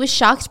wine, which she was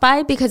shocked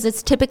by because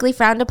it's typically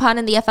frowned upon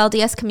in the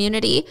FLDS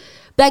community.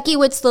 Becky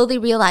would slowly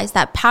realize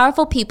that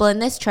powerful people in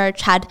this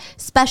church had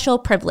special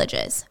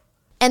privileges.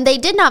 And they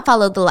did not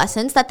follow the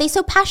lessons that they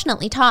so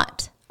passionately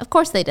taught. Of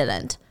course they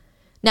didn't.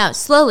 Now,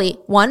 slowly,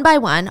 one by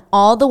one,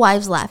 all the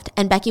wives left,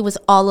 and Becky was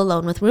all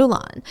alone with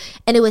Rulon.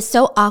 And it was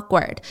so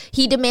awkward.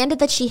 He demanded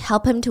that she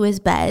help him to his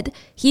bed.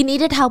 He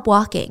needed help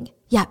walking.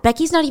 Yeah,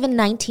 Becky's not even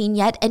 19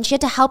 yet, and she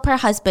had to help her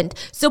husband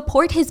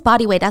support his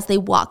body weight as they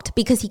walked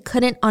because he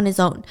couldn't on his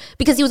own,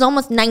 because he was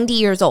almost 90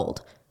 years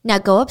old. Now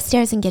go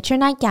upstairs and get your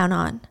nightgown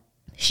on.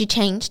 She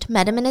changed,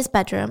 met him in his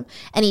bedroom,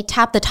 and he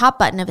tapped the top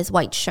button of his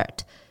white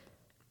shirt.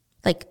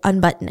 Like,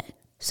 unbutton it.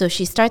 So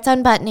she starts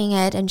unbuttoning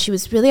it, and she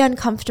was really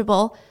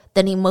uncomfortable.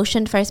 Then he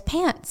motioned for his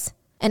pants.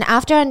 And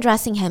after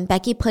undressing him,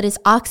 Becky put his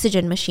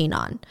oxygen machine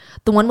on,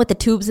 the one with the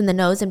tubes in the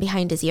nose and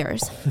behind his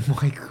ears. Oh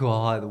my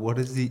God,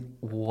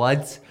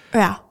 what?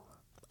 Yeah.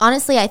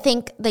 Honestly, I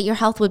think that your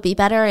health would be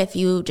better if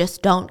you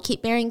just don't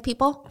keep marrying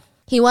people.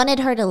 He wanted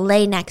her to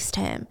lay next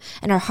to him,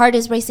 and her heart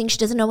is racing. She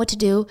doesn't know what to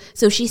do.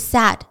 So she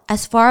sat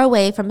as far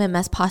away from him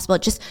as possible,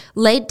 just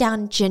laid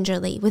down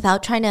gingerly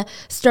without trying to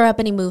stir up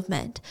any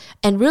movement.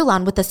 And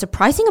Rulon, with a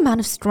surprising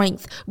amount of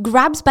strength,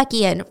 grabs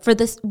Becky in for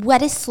the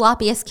wettest,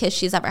 sloppiest kiss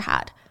she's ever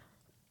had.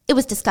 It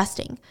was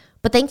disgusting,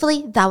 but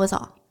thankfully, that was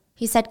all.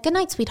 He said, "Good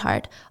night,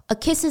 sweetheart. A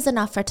kiss is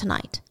enough for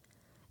tonight."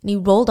 And he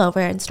rolled over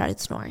and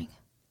started snoring.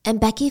 And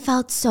Becky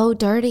felt so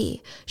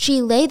dirty.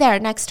 She lay there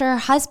next to her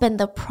husband,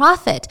 the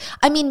prophet.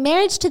 I mean,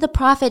 marriage to the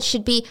prophet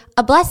should be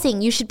a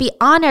blessing. You should be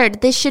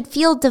honored. This should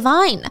feel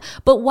divine.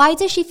 But why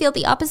does she feel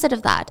the opposite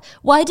of that?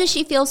 Why does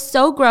she feel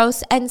so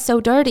gross and so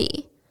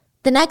dirty?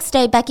 The next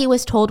day, Becky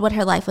was told what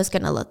her life was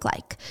going to look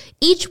like.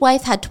 Each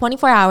wife had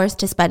 24 hours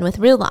to spend with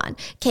Rulon,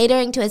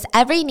 catering to his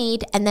every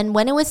need, and then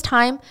when it was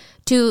time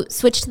to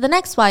switch to the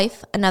next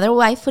wife, another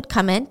wife would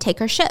come in, take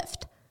her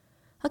shift.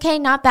 Okay,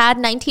 not bad,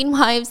 19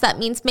 wives. That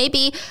means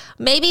maybe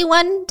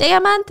 1 day a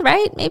month,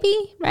 right?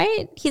 Maybe,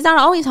 right? He's not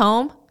always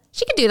home.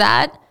 She could do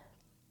that.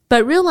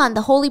 But Rulon,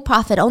 the holy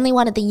prophet, only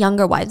wanted the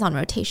younger wives on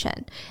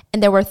rotation,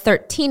 and there were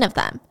 13 of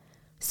them.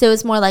 So it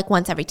was more like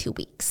once every 2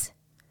 weeks.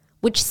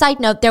 Which,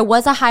 side note, there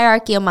was a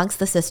hierarchy amongst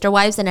the sister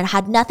wives, and it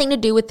had nothing to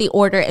do with the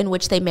order in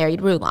which they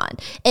married Rulon.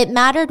 It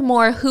mattered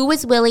more who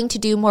was willing to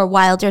do more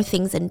wilder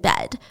things in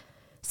bed.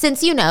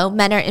 Since,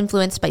 men are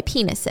influenced by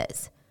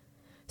penises.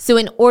 So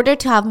in order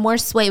to have more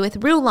sway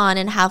with Rulon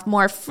and have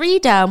more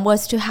freedom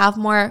was to have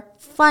more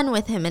fun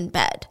with him in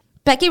bed.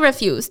 Becky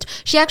refused.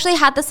 She actually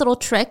had this little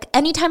trick.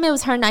 Anytime it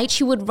was her night,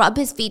 she would rub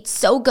his feet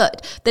so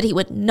good that he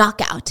would knock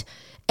out.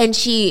 And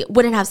she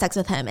wouldn't have sex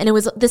with him. And it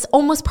was this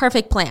almost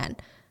perfect plan.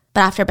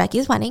 But after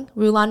Becky's wedding,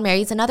 Rulon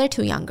marries another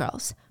 2 young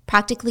girls,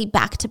 practically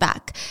back to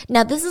back.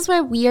 Now, this is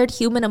where weird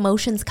human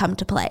emotions come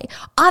to play.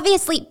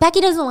 Obviously, Becky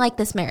doesn't like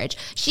this marriage.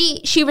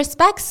 She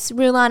respects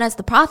Rulon as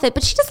the prophet,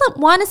 but she doesn't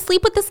want to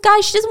sleep with this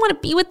guy. She doesn't want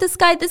to be with this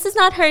guy. This is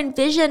not her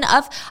envision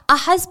of a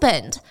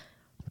husband.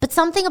 But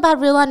something about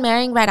Rulon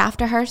marrying right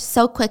after her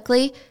so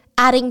quickly,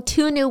 adding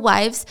 2 new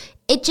wives,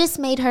 it just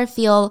made her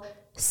feel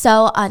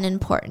so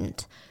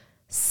unimportant,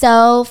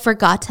 so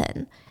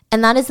forgotten.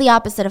 And that is the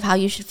opposite of how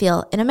you should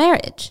feel in a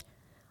marriage.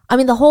 I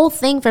mean, the whole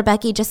thing for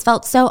Becky just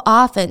felt so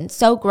off and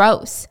so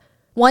gross.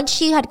 Once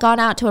she had gone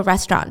out to a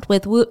restaurant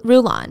with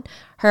Rulon,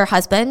 her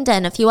husband,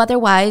 and a few other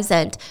wives,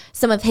 and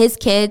some of his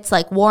kids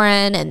like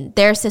Warren and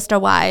their sister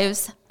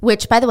wives,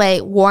 which, by the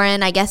way,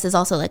 Warren, I guess, is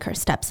also like her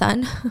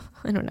stepson.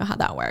 I don't know how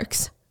that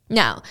works.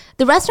 Now,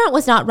 the restaurant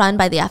was not run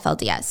by the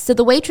FLDS, so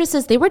the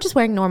waitresses, they were just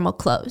wearing normal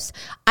clothes.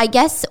 I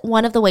guess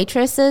one of the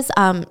waitresses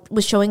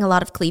was showing a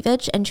lot of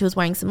cleavage, and she was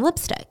wearing some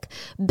lipstick.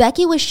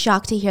 Becky was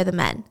shocked to hear the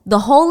men, the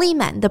holy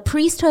men, the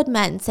priesthood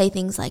men, say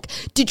things like,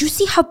 "Did you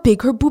see how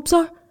big her boobs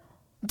are?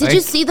 Did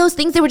you see those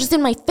things? They were just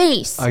in my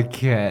face." I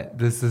can't.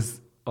 This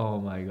is, oh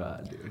my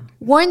God, dude.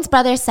 Warren's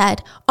brother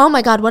said, "Oh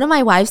my God, one of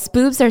my wife's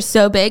boobs are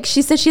so big,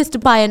 she said she has to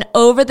buy an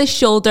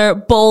over-the-shoulder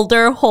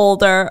boulder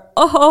holder."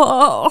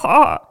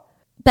 Oh.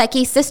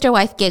 Becky's sister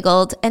wife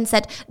giggled and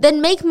said,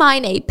 "Then make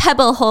mine a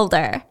pebble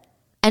holder."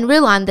 And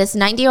Rulon, this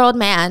 90-year-old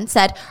man,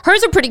 said,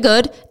 "Hers are pretty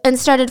good," and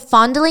started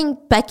fondling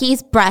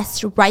Becky's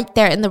breasts right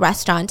there in the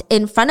restaurant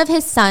in front of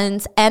his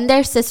sons and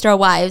their sister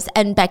wives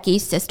and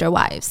Becky's sister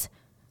wives.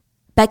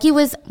 Becky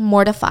was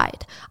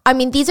mortified. I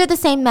mean, these are the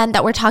same men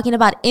that were talking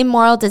about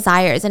immoral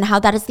desires and how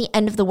that is the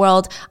end of the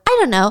world, I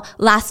don't know,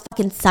 last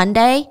fucking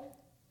Sunday.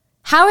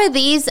 How are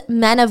these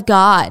men of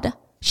God?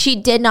 She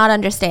did not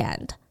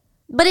understand.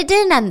 But it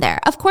didn't end there.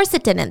 Of course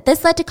it didn't.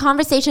 This led to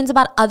conversations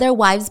about other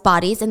wives'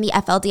 bodies in the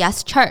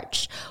FLDS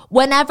church.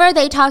 Whenever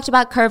they talked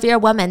about curvier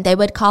women, they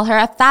would call her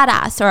a fat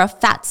ass or a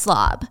fat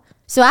slob.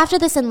 So after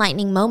this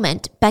enlightening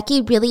moment,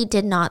 Becky really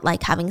did not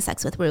like having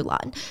sex with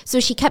Rulon. So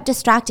she kept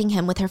distracting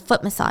him with her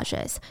foot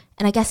massages.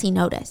 And I guess he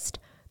noticed,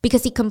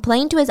 because he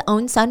complained to his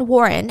own son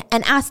Warren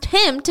and asked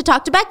him to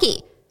talk to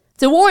Becky.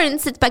 So Warren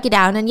sits Becky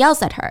down and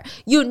yells at her,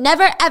 "You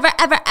never, ever,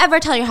 ever,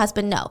 ever tell your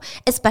husband no,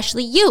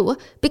 especially you,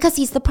 because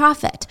he's the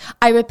prophet.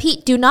 I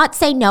repeat, do not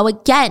say no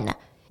again.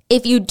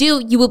 If you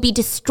do, you will be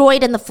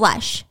destroyed in the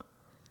flesh."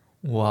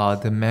 Wow,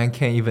 the man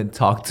can't even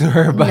talk to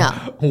her, but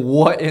No.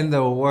 What in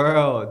the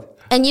world?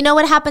 And you know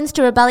what happens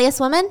to rebellious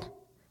women?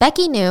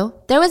 Becky knew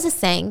there was a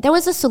saying, there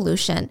was a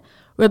solution.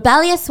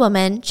 Rebellious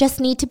women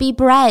just need to be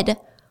bred.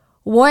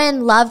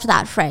 Warren loved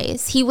that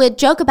phrase. He would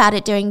joke about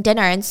it during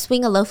dinner and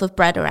swing a loaf of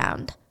bread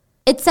around.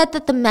 It said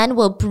that the men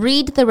will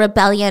breed the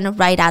rebellion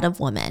right out of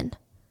women.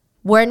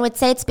 Warren would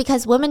say it's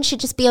because women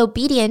should just be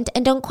obedient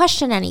and don't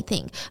question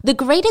anything. The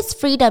greatest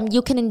freedom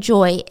you can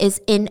enjoy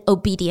is in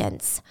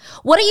obedience.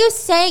 What are you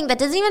saying? That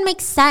doesn't even make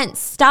sense.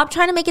 Stop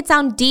trying to make it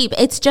sound deep.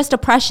 It's just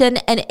oppression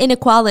and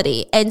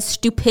inequality and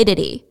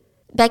stupidity.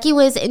 Becky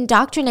was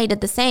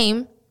indoctrinated the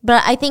same,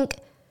 but I think,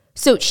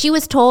 so she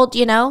was told,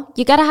 you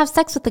gotta have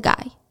sex with the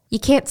guy. You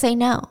can't say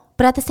no,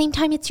 but at the same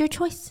time, it's your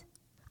choice.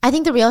 I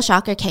think the real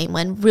shocker came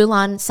when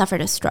Rulon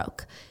suffered a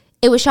stroke.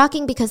 It was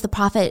shocking because the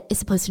prophet is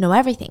supposed to know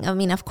everything. I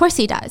mean, of course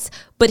he does,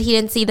 but he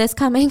didn't see this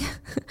coming.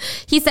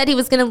 He said he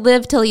was going to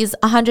live till he's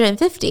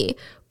 150,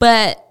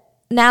 but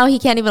now he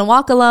can't even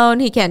walk alone.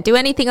 He can't do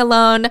anything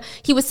alone.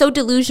 He was so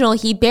delusional,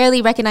 he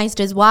barely recognized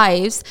his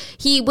wives.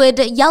 He would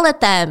yell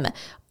at them.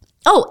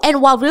 Oh,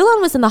 and while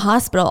Rulon was in the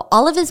hospital,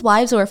 all of his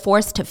wives were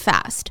forced to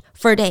fast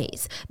for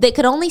days. They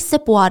could only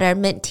sip water,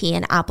 mint tea,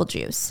 and apple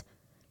juice.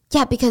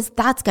 Yeah, because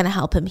that's going to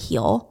help him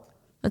heal.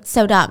 That's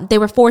so dumb. They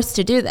were forced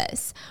to do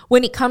this.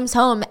 When he comes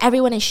home,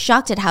 everyone is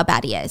shocked at how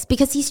bad he is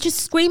because he's just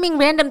screaming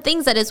random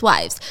things at his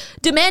wives,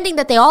 demanding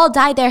that they all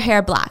dye their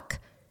hair black.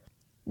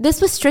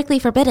 This was strictly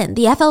forbidden.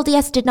 The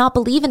FLDS did not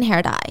believe in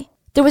hair dye.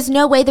 There was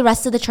no way the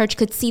rest of the church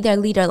could see their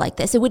leader like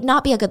this. It would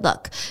not be a good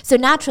look. So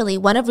naturally,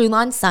 one of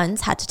Rulon's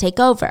sons had to take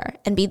over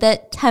and be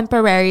the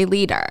temporary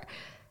leader.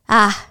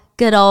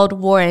 Good old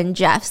Warren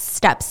Jeff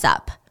steps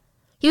up.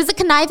 He was a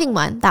conniving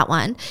one, that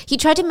one. He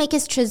tried to make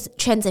his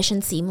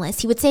transition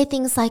seamless. He would say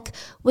things like,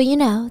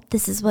 well,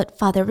 this is what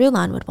Father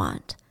Rulon would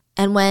want.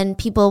 And when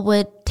people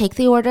would take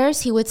the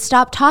orders, he would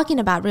stop talking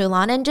about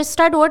Rulon and just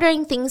start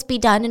ordering things be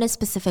done in a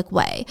specific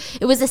way.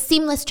 It was a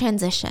seamless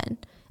transition,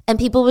 and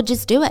people would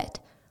just do it.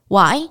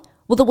 Why?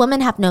 Well, the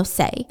women have no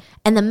say.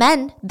 And the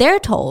men, they're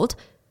told,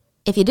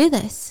 if you do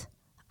this,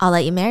 I'll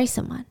let you marry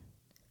someone.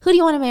 Who do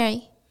you want to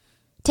marry?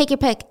 Take your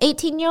pick.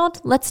 18-year-old?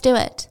 Let's do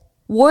it.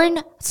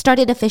 Warren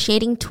started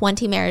officiating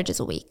 20 marriages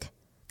a week.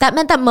 That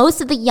meant that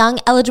most of the young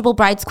eligible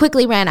brides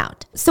quickly ran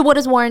out. So what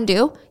does Warren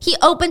do? He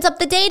opens up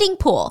the dating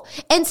pool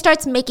and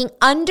starts making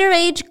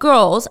underage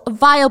girls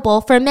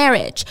viable for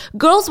marriage.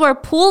 Girls were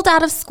pulled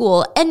out of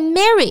school and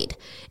married.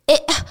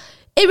 It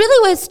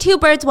really was 2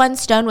 birds, 1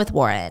 stone with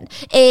Warren.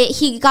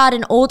 He got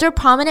an older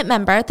prominent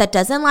member that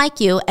doesn't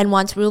like you and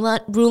wants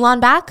Rulon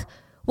back.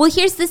 Well,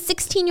 here's this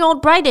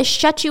 16-year-old bride to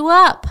shut you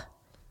up.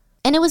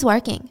 And it was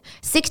working.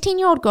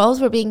 16-year-old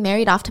girls were being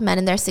married off to men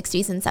in their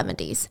 60s and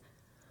 70s.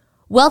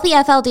 Wealthy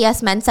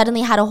FLDS men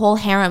suddenly had a whole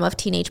harem of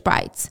teenage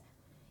brides.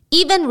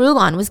 Even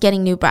Rulon was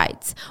getting new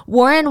brides.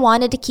 Warren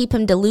wanted to keep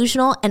him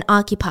delusional and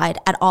occupied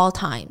at all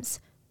times.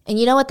 And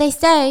you know what they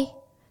say?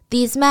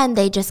 These men,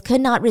 they just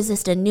could not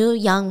resist a new,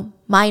 young,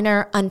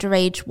 minor,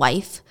 underage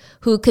wife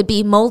who could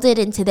be molded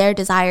into their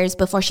desires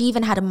before she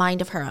even had a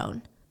mind of her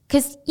own.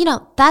 Because,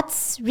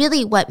 that's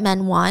really what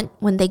men want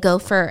when they go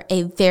for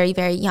a very,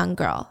 very young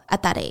girl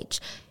at that age.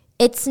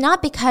 It's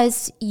not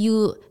because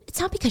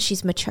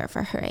she's mature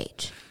for her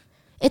age.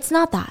 It's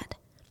not that.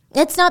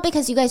 It's not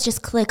because you guys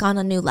just click on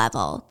a new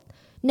level.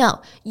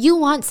 No, you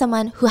want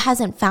someone who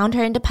hasn't found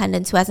her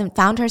independence, who hasn't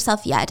found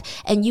herself yet,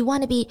 and you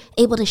want to be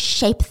able to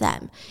shape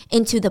them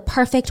into the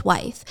perfect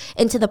wife,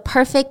 into the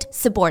perfect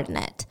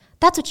subordinate.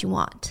 That's what you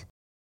want.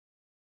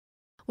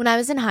 When I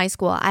was in high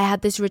school, I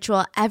had this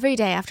ritual every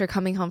day after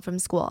coming home from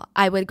school.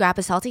 I would grab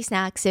a salty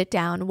snack, sit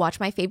down, watch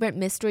my favorite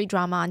mystery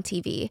drama on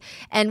TV.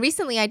 And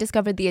recently I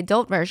discovered the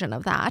adult version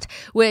of that,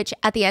 which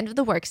at the end of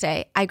the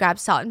workday, I grab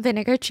salt and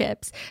vinegar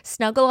chips,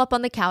 snuggle up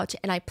on the couch,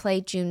 and I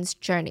play June's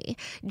Journey.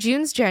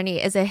 June's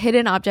Journey is a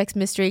hidden objects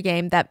mystery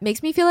game that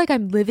makes me feel like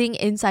I'm living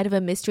inside of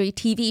a mystery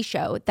TV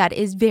show that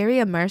is very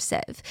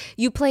immersive.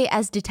 You play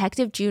as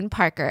Detective June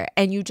Parker,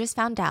 and you just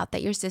found out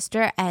that your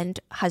sister and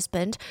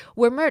husband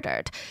were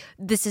murdered.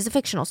 This is a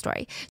fictional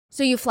story.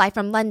 So you fly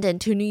from London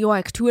to New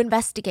York to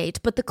investigate,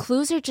 but the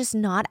clues are just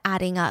not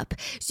adding up.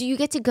 So you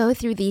get to go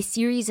through these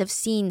series of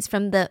scenes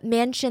from the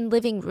mansion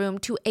living room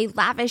to a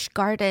lavish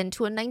garden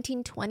to a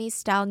 1920s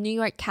style New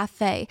York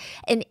cafe.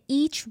 In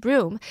each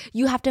room,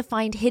 you have to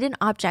find hidden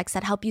objects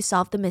that help you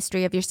solve the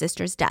mystery of your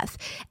sister's death.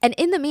 And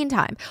in the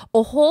meantime,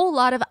 a whole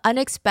lot of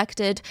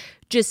unexpected,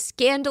 just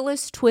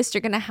scandalous twists are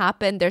going to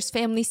happen. There's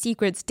family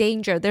secrets,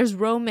 danger, there's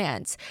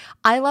romance.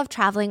 I love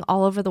traveling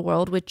all over the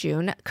world with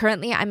June.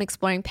 Currently, I'm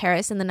exploring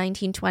Paris in the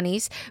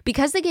 1920s.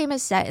 Because the game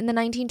is set in the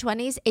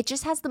 1920s, it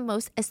just has the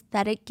most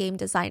aesthetic game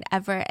design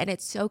ever, and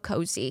it's so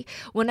cozy.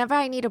 Whenever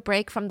I need a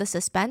break from the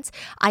suspense,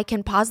 I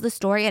can pause the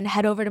story and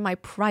head over to my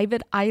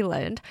private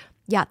island.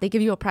 Yeah, they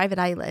give you a private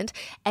island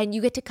and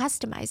you get to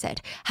customize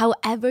it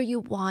however you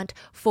want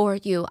for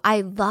you.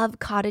 I love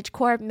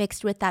cottagecore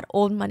mixed with that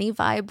old money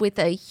vibe with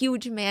a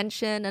huge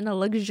mansion and a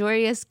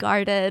luxurious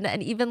garden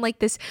and even like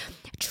this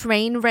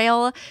train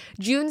rail.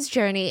 June's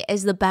Journey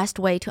is the best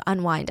way to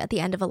unwind at the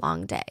end of a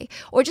long day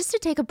or just to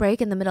take a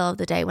break in the middle of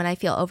the day when I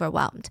feel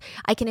overwhelmed.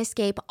 I can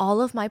escape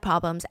all of my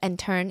problems and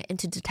turn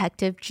into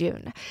Detective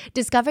June.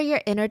 Discover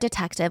your inner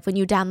detective when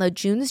you download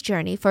June's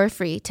Journey for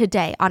free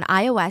today on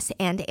iOS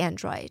and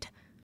Android.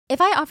 If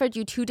I offered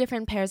you 2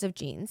 different pairs of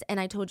jeans and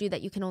I told you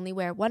that you can only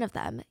wear one of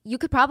them, you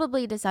could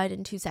probably decide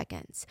in 2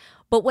 seconds.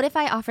 But what if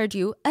I offered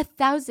you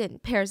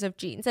 1,000 pairs of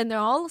jeans and they're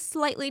all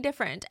slightly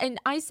different? And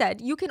I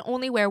said, you can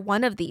only wear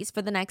one of these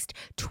for the next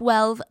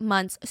 12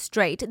 months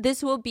straight.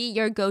 This will be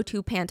your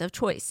go-to pant of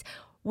choice.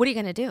 What are you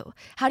going to do?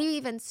 How do you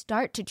even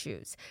start to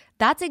choose?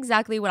 That's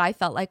exactly what I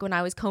felt like when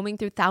I was combing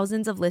through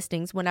thousands of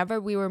listings whenever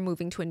we were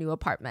moving to a new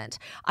apartment.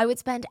 I would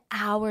spend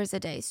hours a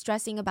day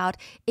stressing about,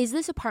 is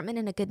this apartment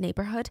in a good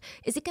neighborhood?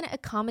 Is it going to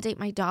accommodate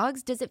my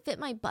dogs? Does it fit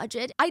my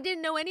budget? I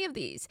didn't know any of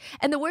these.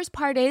 And the worst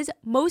part is,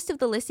 most of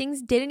the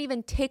listings didn't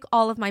even tick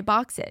all of my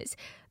boxes.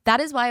 That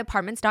is why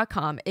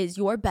Apartments.com is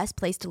your best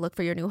place to look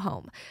for your new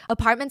home.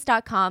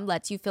 Apartments.com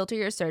lets you filter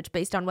your search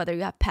based on whether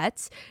you have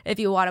pets, if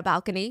you want a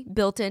balcony,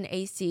 built-in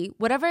AC,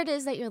 whatever it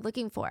is that you're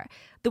looking for.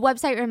 The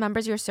website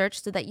remembers your search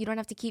so that you don't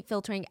have to keep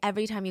filtering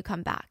every time you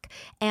come back.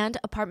 And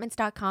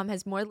Apartments.com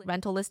has more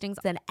rental listings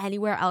than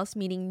anywhere else,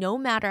 meaning no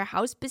matter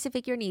how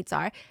specific your needs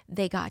are,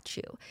 they got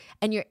you.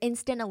 And your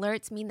instant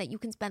alerts mean that you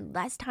can spend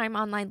less time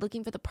online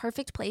looking for the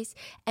perfect place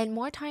and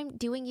more time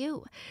doing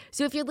you.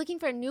 So if you're looking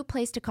for a new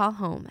place to call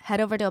home, head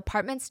over to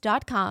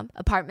Apartments.com,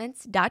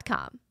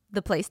 Apartments.com,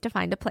 the place to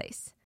find a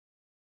place.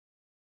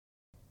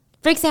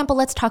 For example,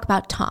 let's talk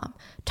about Tom.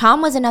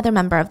 Tom was another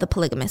member of the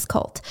polygamous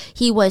cult.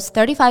 He was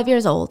 35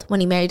 years old when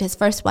he married his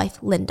first wife,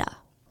 Linda.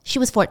 She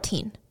was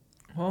 14.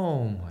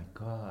 Oh my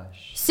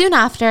gosh. Soon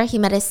after, he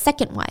met his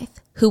second wife,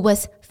 who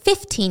was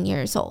 15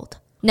 years old.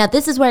 Now,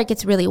 this is where it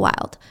gets really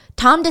wild.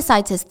 Tom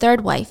decides his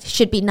third wife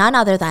should be none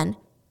other than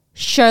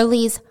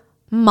Shirley's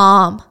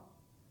mom.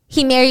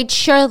 He married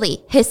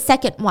Shirley, his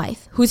second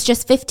wife, who's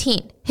just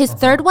 15. His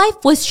third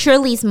wife was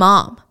Shirley's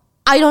mom.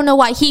 I don't know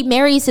why he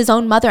marries his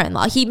own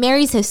mother-in-law. He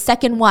marries his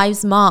second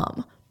wife's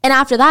mom. And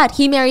after that,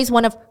 he marries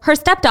one of her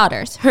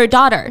stepdaughters, her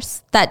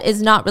daughters, that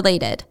is not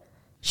related.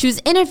 She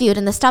was interviewed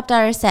and the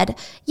stepdaughter said,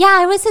 yeah,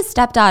 I was his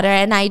stepdaughter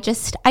and I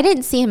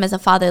didn't see him as a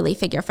fatherly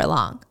figure for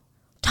long.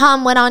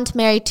 Tom went on to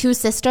marry 2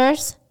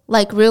 sisters,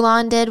 like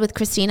Rulon did with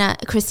Christine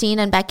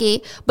and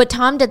Becky, but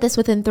Tom did this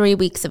within 3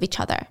 weeks of each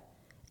other.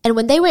 And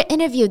when they were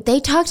interviewed, they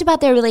talked about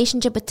their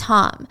relationship with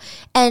Tom.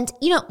 And,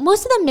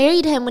 most of them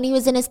married him when he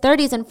was in his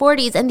 30s and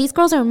 40s, and these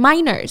girls are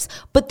minors.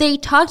 But they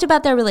talked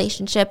about their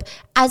relationship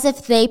as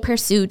if they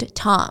pursued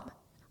Tom.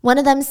 One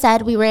of them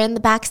said, we were in the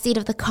back seat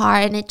of the car,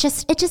 and it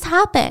just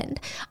happened.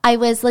 I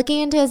was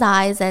looking into his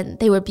eyes, and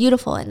they were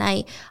beautiful. And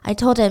I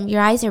told him, your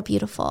eyes are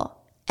beautiful,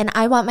 and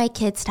I want my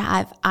kids to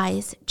have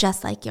eyes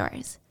just like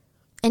yours.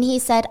 And he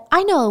said,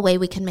 I know a way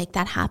we can make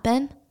that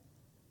happen.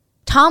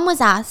 Tom was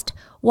asked,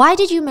 why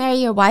did you marry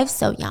your wives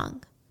so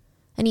young?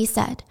 And he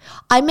said,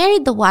 I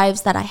married the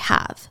wives that I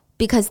have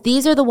because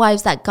these are the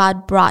wives that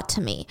God brought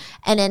to me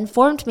and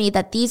informed me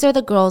that these are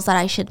the girls that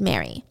I should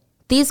marry.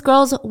 These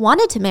girls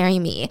wanted to marry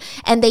me,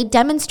 and they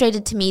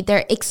demonstrated to me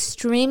their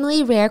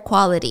extremely rare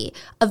quality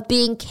of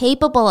being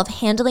capable of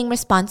handling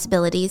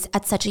responsibilities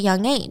at such a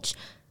young age.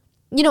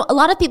 You know, a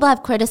lot of people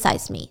have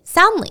criticized me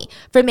soundly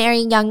for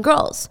marrying young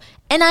girls.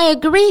 And I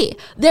agree.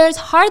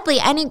 There's hardly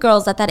any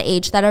girls at that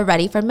age that are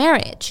ready for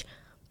marriage.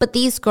 But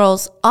these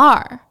girls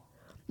are.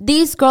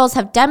 These girls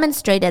have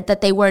demonstrated that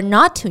they were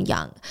not too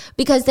young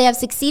because they have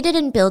succeeded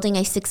in building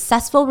a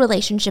successful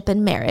relationship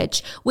in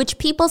marriage, which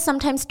people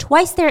sometimes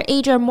twice their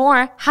age or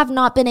more have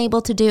not been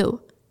able to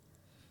do.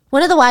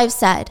 One of the wives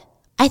said,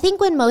 I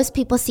think when most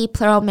people see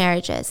plural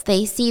marriages,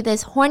 they see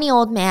this horny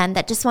old man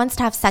that just wants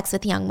to have sex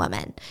with young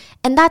women.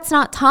 And that's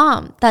not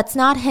Tom. That's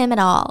not him at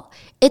all.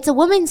 It's a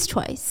woman's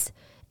choice.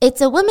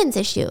 It's a women's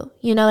issue.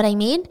 You know what I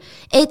mean?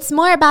 It's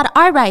more about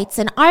our rights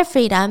and our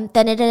freedom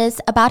than it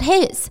is about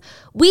his.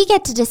 We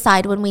get to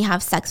decide when we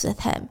have sex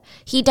with him.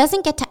 He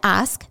doesn't get to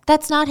ask.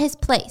 That's not his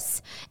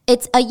place.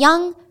 It's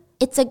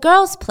a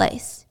girl's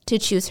place to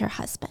choose her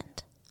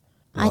husband.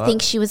 What? I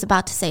think she was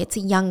about to say it's a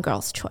young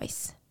girl's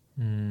choice.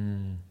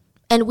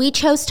 And we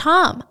chose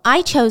Tom.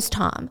 I chose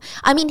Tom.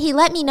 I mean, he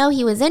let me know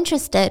he was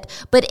interested,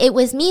 but it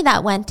was me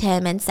that went to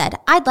him and said,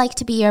 I'd like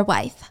to be your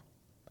wife.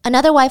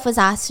 Another wife was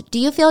asked, do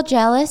you feel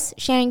jealous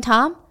sharing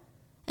Tom?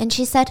 And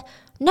she said,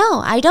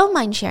 no, I don't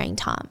mind sharing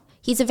Tom.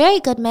 He's a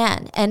very good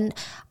man, and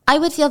I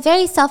would feel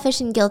very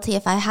selfish and guilty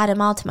if I had him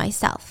all to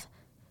myself.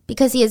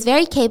 Because he is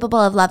very capable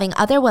of loving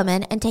other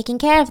women and taking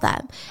care of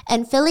them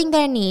and filling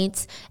their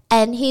needs,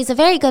 and he's a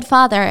very good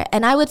father,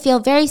 and I would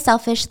feel very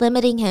selfish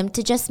limiting him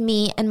to just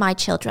me and my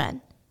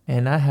children.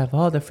 And I have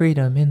all the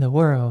freedom in the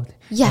world.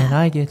 Yeah. And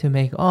I get to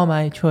make all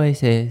my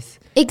choices.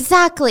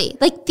 Exactly.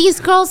 Like, these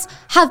girls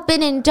have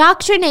been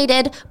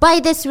indoctrinated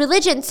by this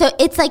religion. So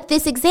it's like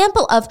this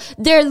example of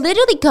they're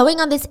literally going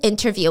on this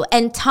interview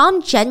and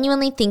Tom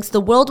genuinely thinks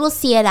the world will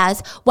see it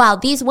as, wow,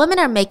 these women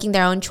are making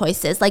their own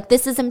choices. Like,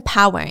 this is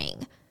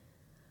empowering.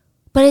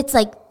 But it's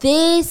like,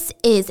 this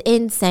is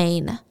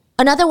insane.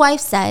 Another wife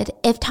said,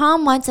 if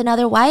Tom wants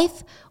another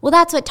wife, well,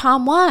 that's what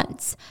Tom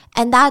wants.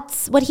 And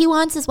that's what he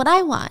wants is what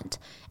I want.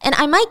 And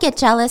I might get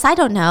jealous, I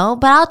don't know,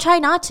 but I'll try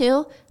not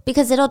to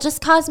because it'll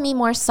just cause me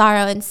more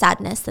sorrow and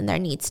sadness than there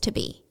needs to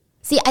be.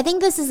 See, I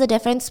think this is the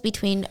difference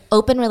between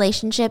open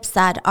relationships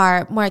that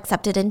are more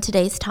accepted in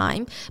today's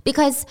time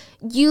because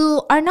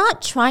you are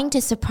not trying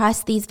to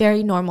suppress these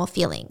very normal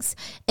feelings.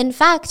 In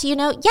fact, you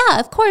know, yeah,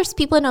 of course,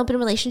 people in open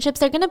relationships,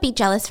 they're going to be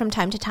jealous from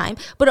time to time,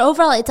 but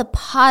overall, it's a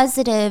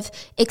positive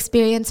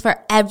experience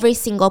for every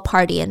single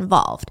party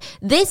involved.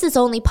 This is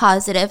only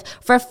positive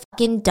for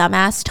fucking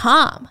dumbass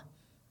Tom.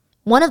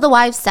 One of the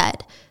wives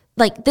said,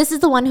 like, this is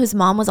the one whose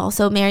mom was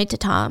also married to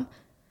Tom.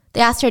 They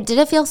asked her, did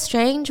it feel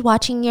strange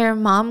watching your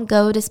mom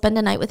go to spend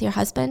a night with your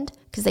husband?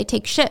 Because they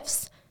take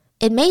shifts.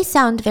 It may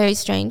sound very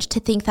strange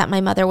to think that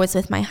my mother was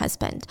with my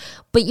husband,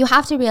 but you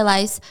have to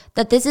realize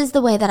that this is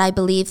the way that I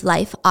believe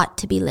life ought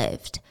to be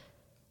lived.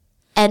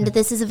 And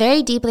this is a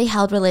very deeply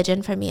held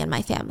religion for me and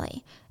my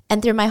family.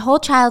 And through my whole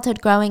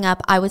childhood growing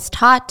up, I was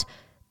taught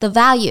the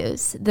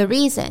values, the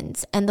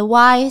reasons, and the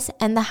whys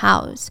and the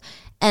hows.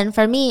 And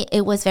for me,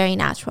 it was very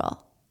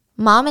natural.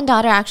 Mom and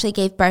daughter actually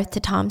gave birth to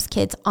Tom's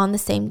kids on the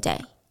same day.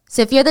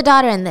 So if you're the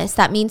daughter in this,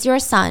 that means your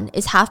son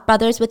is half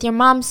brothers with your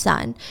mom's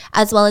son,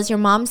 as well as your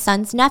mom's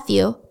son's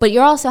nephew, but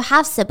you're also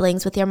half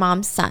siblings with your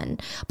mom's son.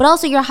 But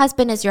also your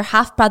husband is your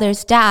half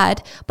brother's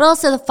dad, but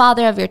also the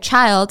father of your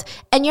child,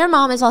 and your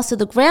mom is also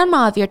the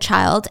grandma of your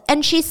child,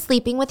 and she's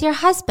sleeping with your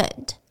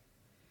husband.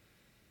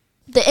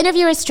 The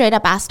interviewer straight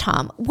up asked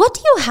Tom, what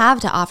do you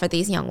have to offer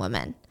these young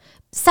women?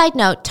 Side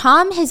note,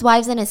 Tom, his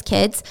wives, and his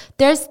kids,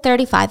 there's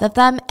 35 of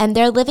them, and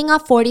they're living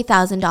off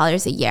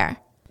 $40,000 a year.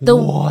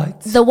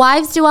 What? The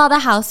wives do all the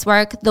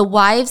housework. The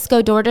wives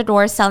go door to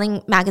door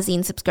selling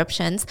magazine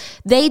subscriptions.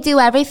 They do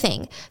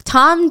everything.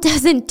 Tom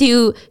doesn't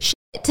do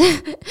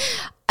shit.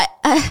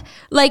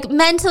 Like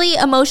mentally,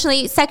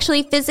 emotionally,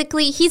 sexually,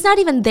 physically. He's not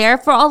even there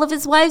for all of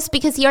his wives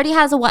because he already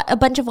has a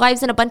bunch of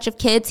wives and a bunch of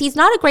kids. He's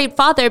not a great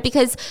father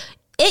because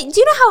do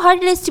you know how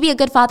hard it is to be a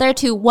good father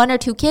to 1 or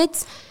 2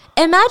 kids?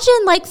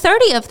 Imagine like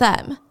 30 of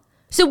them.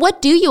 So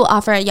what do you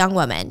offer a young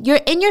woman?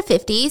 You're in your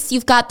 50s,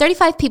 you've got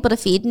 35 people to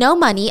feed, no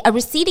money, a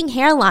receding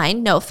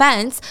hairline, no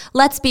offense.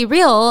 Let's be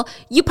real,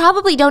 you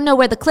probably don't know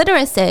where the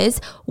clitoris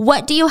is.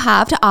 What do you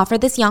have to offer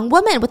this young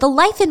woman with a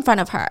life in front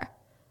of her?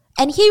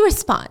 And he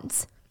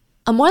responds,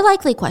 a more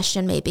likely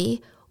question may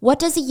be, what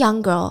does a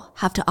young girl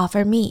have to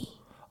offer me?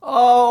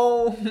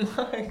 Oh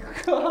my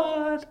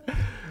God.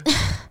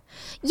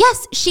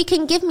 Yes, she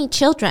can give me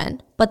children,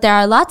 but there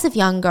are lots of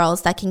young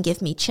girls that can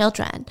give me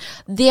children.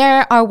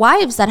 There are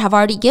wives that have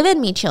already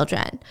given me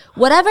children.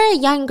 Whatever a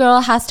young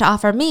girl has to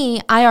offer me,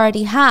 I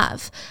already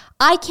have.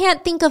 I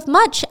can't think of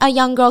much a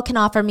young girl can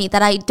offer me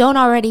that I don't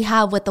already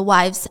have with the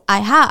wives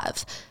I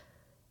have.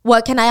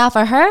 What can I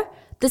offer her?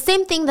 The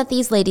same thing that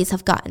these ladies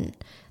have gotten.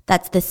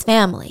 That's this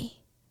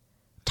family.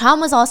 Tom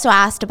was also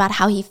asked about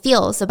how he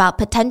feels about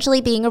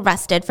potentially being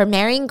arrested for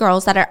marrying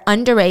girls that are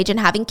underage and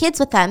having kids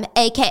with them,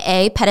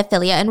 aka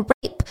pedophilia and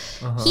rape.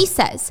 He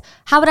says,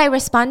 how would I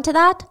respond to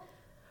that?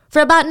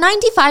 For about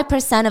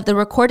 95% of the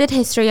recorded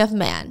history of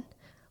man.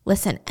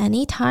 Listen,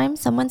 anytime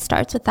someone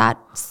starts with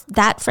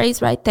that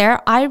phrase right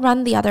there, I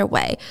run the other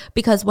way,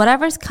 because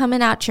whatever's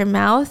coming out your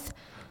mouth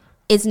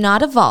is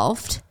not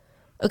evolved.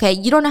 Okay,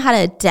 you don't know how to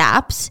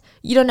adapt.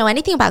 You don't know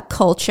anything about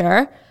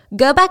culture.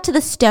 Go back to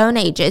the Stone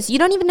Ages. You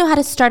don't even know how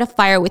to start a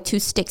fire with 2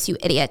 sticks, you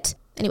idiot.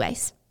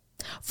 Anyways,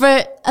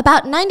 for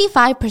about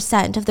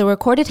 95% of the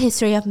recorded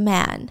history of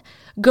man,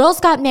 girls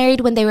got married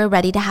when they were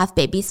ready to have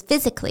babies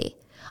physically.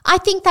 I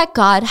think that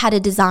God had a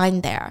design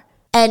there.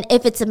 And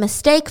if it's a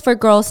mistake for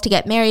girls to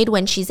get married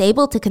when she's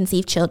able to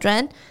conceive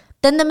children,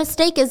 then the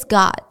mistake is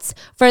God's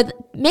for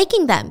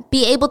making them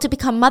be able to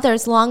become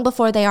mothers long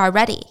before they are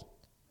ready.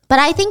 But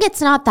I think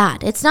it's not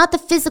that. It's not the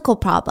physical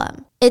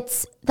problem.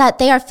 It's that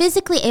they are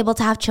physically able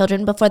to have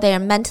children before they are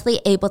mentally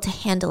able to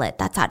handle it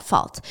that's at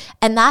fault.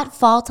 And that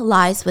fault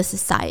lies with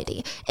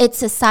society. It's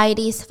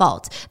society's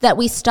fault that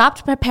we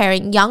stopped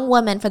preparing young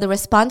women for the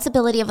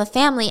responsibility of a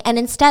family and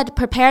instead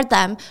prepared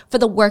them for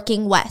the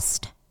working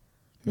West.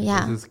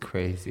 Yeah. This is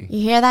crazy. You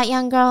hear that,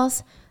 young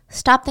girls?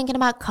 Stop thinking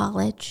about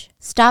college.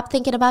 Stop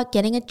thinking about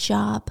getting a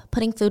job,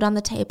 putting food on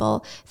the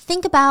table.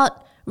 Think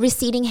about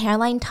receding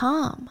hairline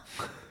Tom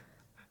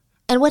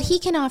and what he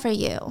can offer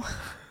you.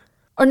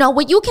 Or no,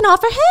 what you can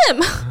offer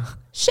him.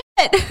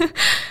 Shit.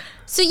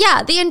 So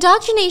yeah, the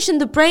indoctrination,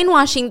 the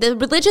brainwashing, the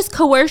religious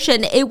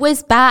coercion, it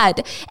was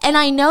bad. And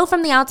I know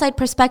from the outside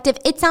perspective,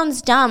 it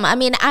sounds dumb. I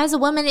mean, as a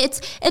woman,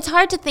 it's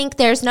hard to think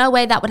there's no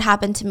way that would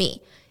happen to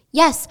me.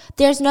 Yes,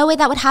 there's no way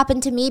that would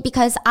happen to me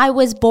because I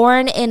was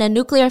born in a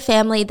nuclear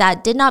family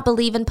that did not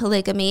believe in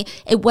polygamy.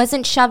 It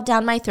wasn't shoved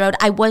down my throat.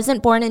 I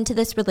wasn't born into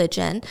this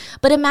religion.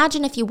 But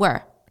imagine if you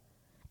were,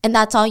 and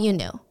that's all you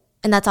knew,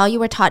 and that's all you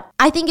were taught.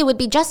 I think it would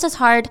be just as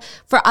hard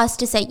for us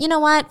to say, you know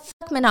what,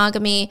 fuck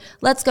monogamy,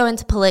 let's go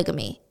into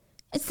polygamy.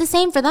 It's the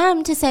same for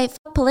them to say,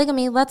 fuck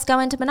polygamy, let's go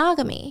into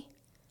monogamy.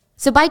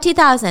 So by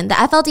 2000, the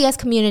FLDS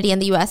community in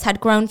the US had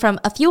grown from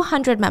a few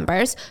hundred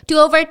members to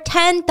over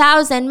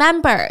 10,000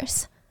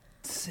 members.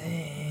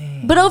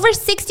 Dang. But over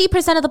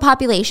 60% of the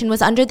population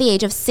was under the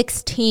age of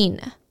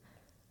 16.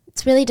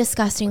 It's really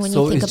disgusting when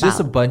you think about it. So it's just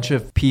a bunch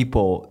of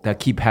people that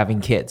keep having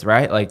kids,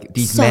 right? Like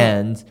these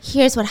men.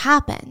 Here's what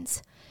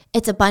happens.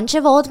 It's a bunch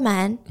of old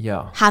men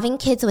having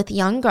kids with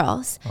young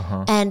girls.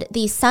 And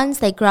these sons,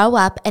 they grow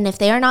up, and if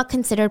they are not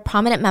considered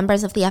prominent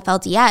members of the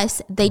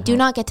FLDS, they do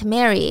not get to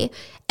marry.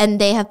 And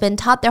they have been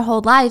taught their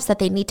whole lives that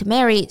they need to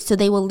marry, so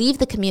they will leave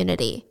the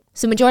community.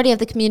 So majority of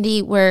the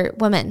community were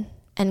women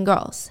and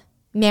girls,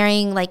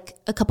 marrying like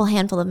a couple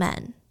handful of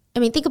men. I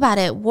mean, think about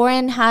it.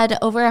 Warren had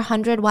over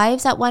 100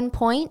 wives at one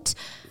point.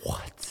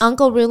 What?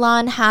 Uncle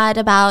Rulon had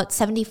about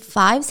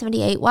 75,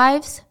 78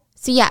 wives.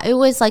 So yeah, it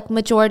was like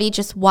majority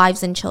just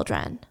wives and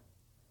children.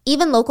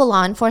 Even local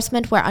law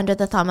enforcement were under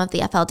the thumb of the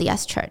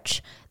FLDS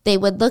church. They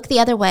would look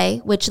the other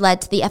way, which led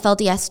to the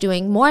FLDS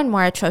doing more and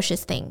more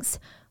atrocious things.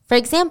 For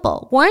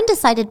example, Warren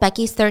decided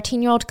Becky's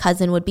 13-year-old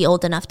cousin would be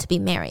old enough to be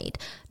married.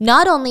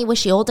 Not only was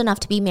she old enough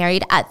to be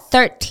married at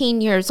 13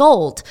 years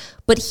old,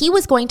 but he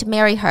was going to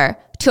marry her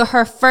to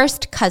her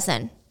first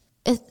cousin.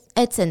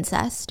 It's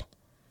incest.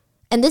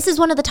 And this is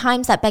one of the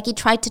times that Becky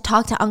tried to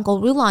talk to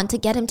Uncle Rulon to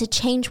get him to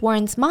change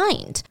Warren's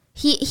mind.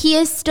 He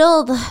is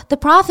still the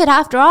prophet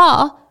after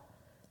all.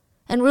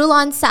 And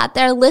Rulon sat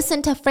there,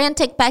 listened to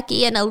frantic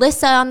Becky and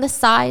Alyssa on the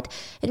side,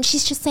 and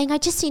she's just saying, I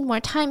just need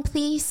more time,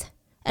 please.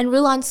 And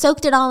Rulon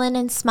soaked it all in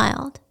and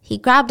smiled. He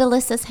grabbed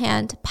Alyssa's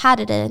hand,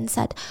 patted it, and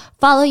said,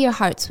 follow your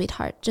heart,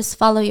 sweetheart. Just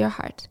follow your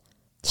heart.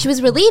 She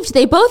was relieved.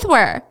 They both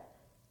were.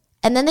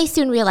 And then they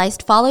soon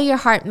realized follow your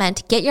heart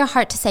meant get your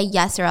heart to say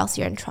yes or else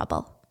you're in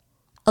trouble.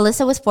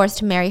 Alyssa was forced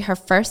to marry her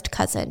first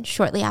cousin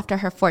shortly after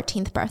her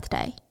 14th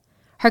birthday.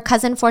 Her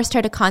cousin forced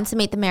her to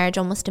consummate the marriage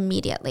almost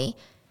immediately.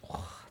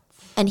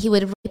 And he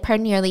would rape her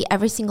nearly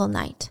every single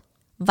night,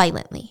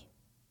 violently.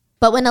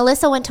 But when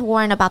Alyssa went to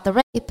Warren about the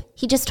rape,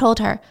 he just told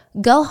her,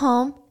 go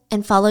home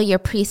and follow your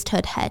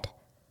priesthood head.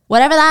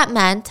 Whatever that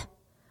meant.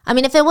 I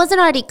mean, if it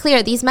wasn't already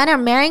clear, these men are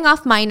marrying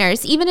off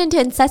minors, even into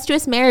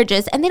incestuous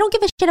marriages, and they don't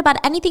give a shit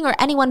about anything or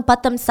anyone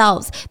but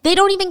themselves. They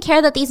don't even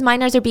care that these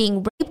minors are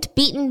being raped,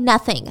 beaten,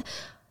 nothing.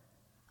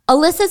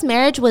 Alyssa's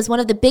marriage was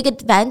one of the big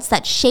events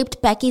that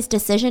shaped Becky's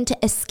decision to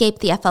escape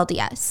the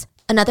FLDS.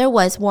 Another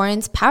was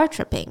Warren's power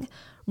tripping.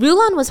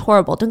 Rulon was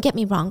horrible, don't get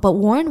me wrong, but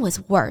Warren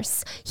was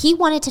worse. He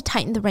wanted to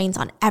tighten the reins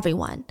on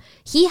everyone.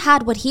 He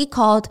had what he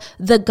called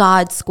the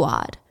God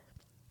Squad.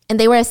 And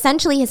they were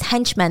essentially his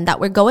henchmen that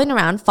were going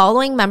around,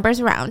 following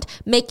members around,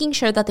 making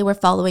sure that they were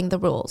following the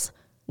rules.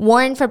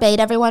 Warren forbade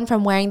everyone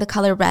from wearing the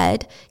color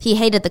red. He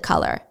hated the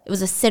color. It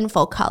was a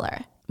sinful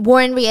color.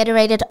 Warren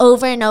reiterated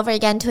over and over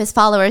again to his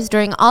followers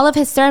during all of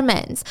his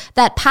sermons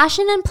that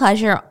passion and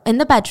pleasure in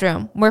the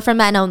bedroom were for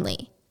men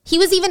only. He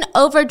was even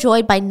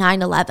overjoyed by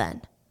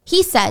 9/11.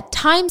 He said,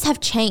 times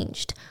have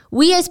changed.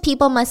 We as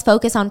people must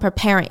focus on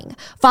preparing.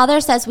 Father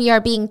says we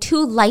are being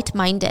too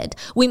light-minded.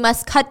 We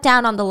must cut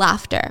down on the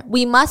laughter.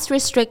 We must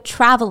restrict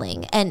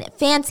traveling and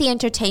fancy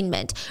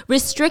entertainment.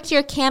 Restrict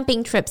your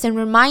camping trips and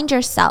remind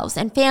yourselves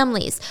and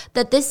families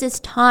that this is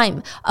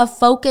time of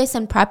focus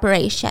and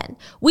preparation.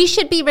 We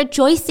should be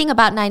rejoicing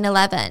about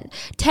 9/11.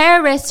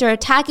 Terrorists are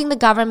attacking the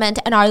government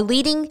and are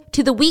leading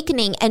to the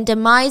weakening and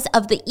demise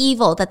of the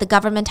evil that the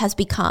government has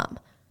become.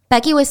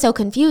 Becky was so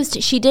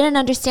confused, she didn't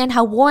understand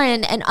how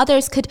Warren and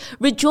others could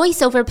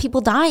rejoice over people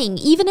dying,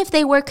 even if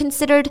they were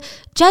considered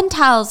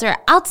Gentiles or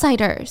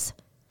outsiders.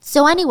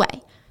 So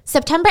anyway,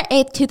 September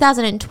 8th,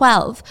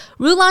 2012,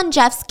 Rulon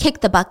Jeffs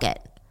kicked the bucket.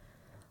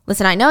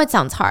 Listen, I know it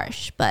sounds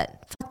harsh,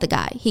 but fuck the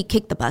guy, he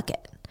kicked the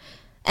bucket.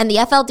 And the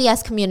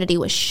FLDS community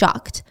was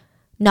shocked,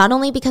 not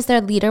only because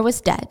their leader was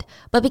dead,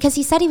 but because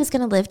he said he was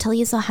going to live till he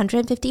was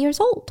 150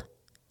 years old.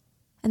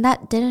 And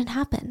that didn't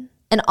happen.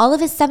 And all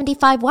of his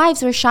 75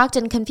 wives were shocked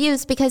and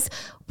confused because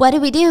what do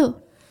we do?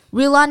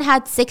 Rulon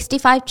had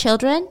 65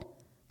 children?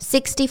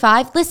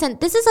 65? Listen,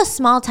 this is a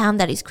small town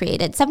that he's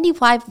created.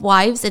 75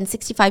 wives and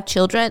 65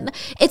 children.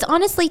 It's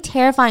honestly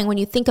terrifying when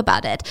you think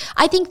about it.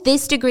 I think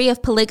this degree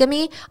of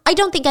polygamy, I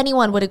don't think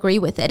anyone would agree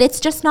with it.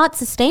 It's just not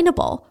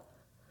sustainable.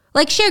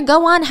 Like, sure,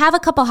 go on, have a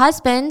couple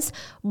husbands,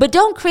 but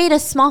don't create a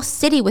small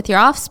city with your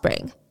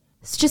offspring.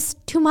 It's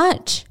just too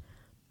much.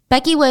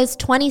 Becky was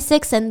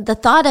 26 and the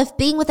thought of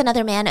being with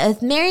another man,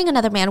 of marrying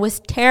another man was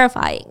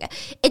terrifying.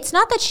 It's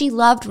not that she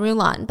loved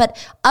Rulon, but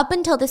up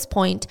until this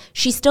point,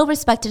 she still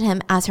respected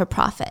him as her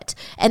prophet.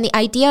 And the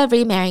idea of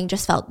remarrying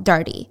just felt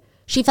dirty.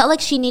 She felt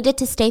like she needed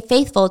to stay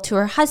faithful to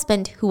her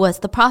husband, who was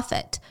the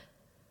prophet.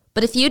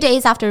 But a few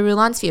days after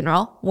Rulon's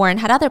funeral, Warren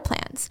had other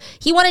plans.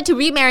 He wanted to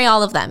remarry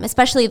all of them,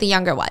 especially the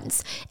younger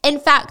ones. In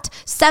fact,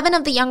 7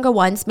 of the younger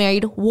ones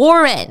married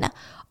Warren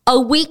a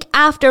week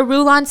after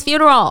Rulon's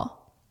funeral.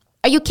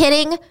 Are you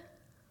kidding?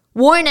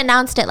 Warren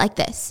announced it like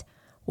this.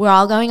 We're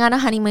all going on a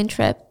honeymoon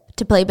trip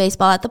to play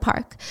baseball at the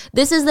park.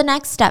 This is the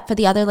next step for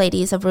the other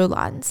ladies of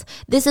Rulon's.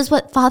 This is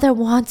what Father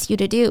wants you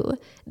to do.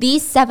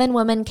 These 7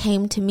 women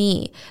came to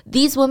me.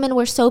 These women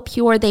were so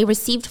pure, they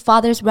received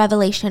Father's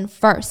revelation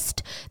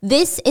first.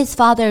 This is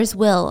Father's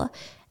will.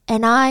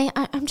 And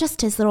I'm just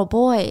his little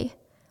boy.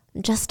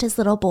 Just his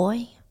little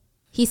boy.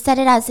 He said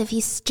it as if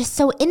he's just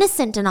so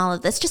innocent in all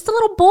of this. Just a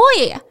little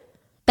boy.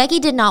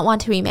 Becky did not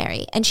want to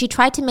remarry, and she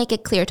tried to make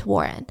it clear to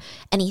Warren.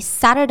 And he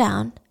sat her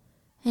down,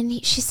 and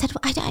she said,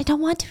 I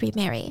don't want to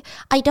remarry.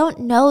 I don't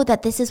know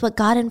that this is what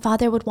God and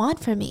Father would want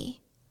for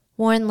me.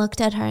 Warren looked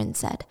at her and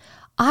said,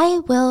 I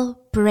will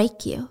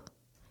break you.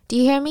 Do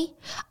you hear me?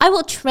 I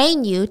will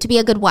train you to be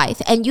a good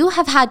wife, and you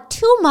have had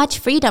too much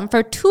freedom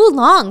for too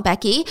long,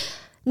 Becky.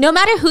 No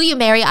matter who you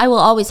marry, I will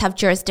always have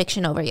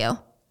jurisdiction over you.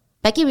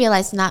 Becky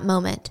realized in that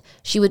moment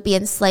she would be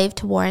enslaved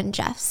to Warren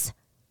Jeffs.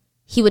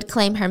 He would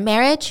claim her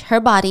marriage, her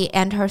body,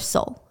 and her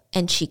soul,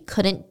 and she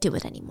couldn't do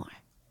it anymore.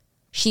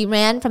 She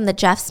ran from the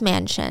Jeffs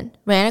mansion,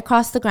 ran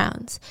across the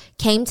grounds,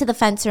 came to the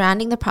fence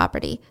surrounding the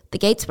property. The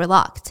gates were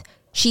locked.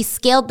 She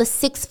scaled the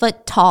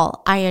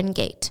 6-foot-tall iron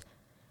gate,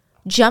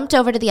 jumped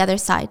over to the other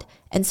side,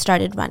 and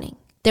started running.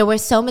 There were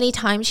so many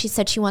times she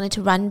said she wanted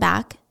to run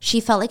back. She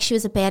felt like she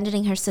was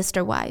abandoning her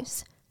sister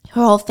wives,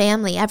 her whole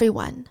family,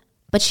 everyone.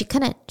 But she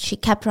couldn't. She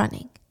kept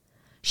running.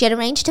 She had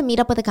arranged to meet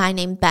up with a guy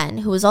named Ben,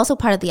 who was also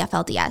part of the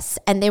FLDS,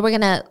 and they were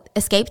going to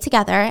escape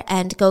together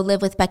and go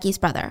live with Becky's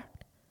brother.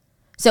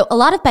 So a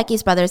lot of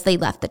Becky's brothers, they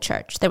left the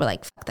church. They were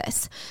like, fuck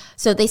this.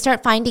 So they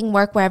start finding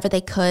work wherever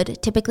they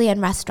could, typically in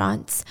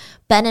restaurants.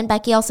 Ben and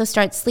Becky also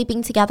start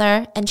sleeping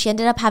together, and she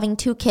ended up having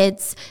 2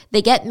 kids.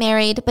 They get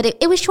married, but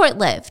it was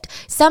short-lived.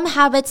 Some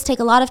habits take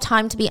a lot of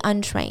time to be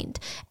untrained.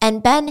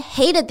 And Ben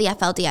hated the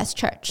FLDS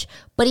church,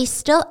 but he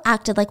still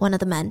acted like one of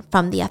the men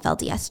from the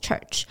FLDS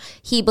church.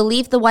 He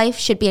believed the wife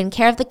should be in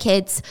care of the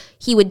kids.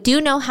 He would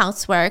do no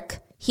housework.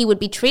 He would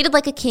be treated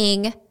like a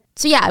king.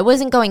 So yeah, it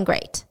wasn't going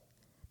great.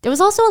 There was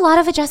also a lot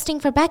of adjusting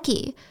for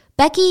Becky.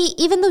 Becky,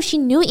 even though she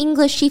knew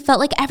English, she felt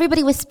like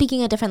everybody was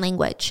speaking a different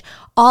language.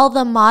 All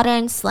the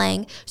modern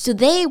slang. So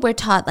they were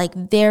taught like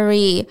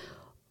very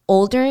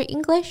older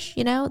English,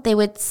 you know? They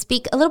would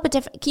speak a little bit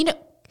different, you know?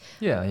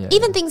 Yeah.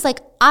 Even things like,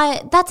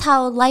 that's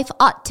how life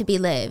ought to be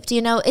lived,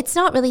 you know? It's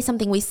not really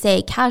something we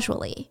say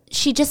casually.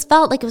 She just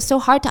felt like it was so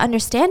hard to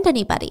understand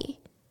anybody.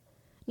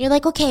 You're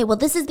like, okay, well,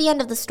 this is the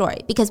end of the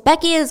story because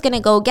Becky is going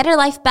to go get her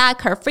life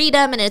back, her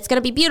freedom, and it's going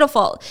to be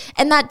beautiful.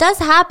 And that does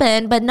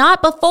happen, but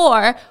not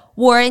before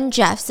Warren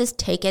Jeffs is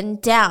taken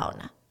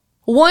down.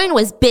 Warren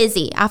was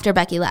busy after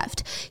Becky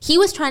left. He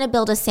was trying to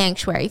build a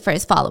sanctuary for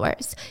his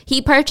followers.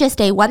 He purchased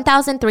a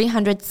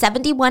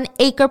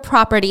 1,371-acre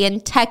property in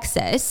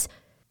Texas,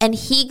 and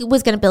he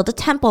was going to build a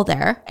temple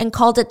there and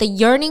called it the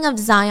Yearning of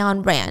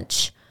Zion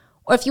Ranch.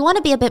 Or if you want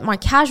to be a bit more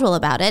casual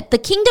about it, the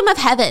Kingdom of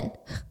Heaven.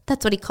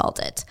 That's what he called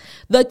it.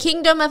 The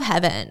Kingdom of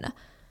Heaven.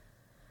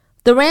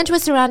 The ranch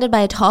was surrounded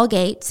by a tall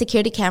gate,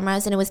 security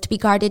cameras, and it was to be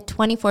guarded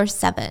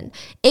 24/7.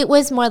 It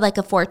was more like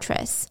a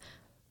fortress.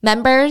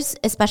 Members,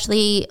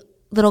 especially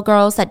little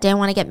girls that didn't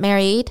want to get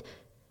married,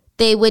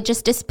 They would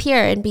just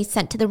disappear and be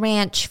sent to the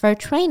ranch for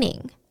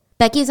training.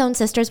 Becky's own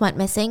sisters went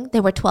missing. They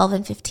were 12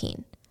 and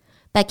 15.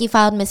 Becky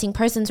filed a missing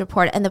persons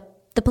report, and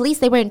the police,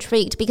 they were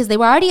intrigued because they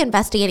were already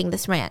investigating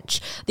this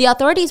ranch. The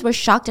authorities were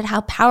shocked at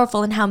how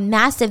powerful and how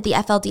massive the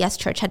FLDS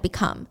church had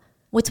become.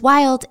 What's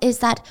wild is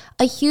that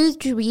a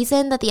huge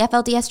reason that the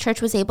FLDS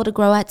church was able to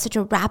grow at such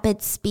a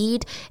rapid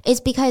speed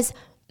is because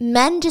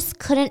men just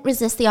couldn't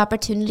resist the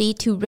opportunity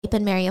to rape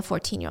and marry a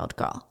 14-year-old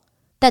girl.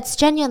 That's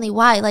genuinely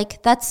why.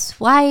 That's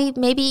why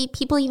maybe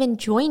people even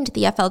joined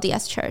the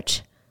FLDS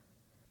church.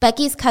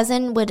 Becky's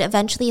cousin would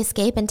eventually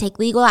escape and take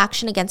legal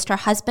action against her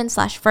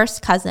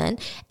husband/first cousin,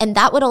 and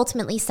that would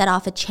ultimately set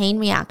off a chain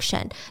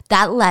reaction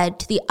that led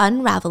to the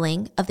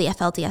unraveling of the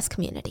FLDS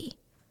community.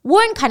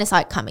 Warren kind of saw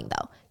it coming,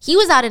 though. He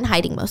was out in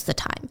hiding most of the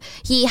time.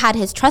 He had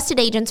his trusted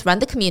agents run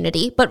the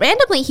community, but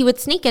randomly he would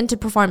sneak in to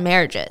perform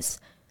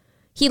marriages.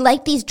 He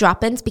liked these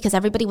drop-ins because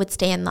everybody would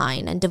stay in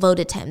line and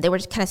devoted to him. They were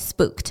kind of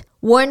spooked.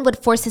 Warren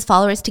would force his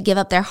followers to give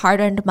up their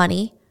hard-earned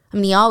money. I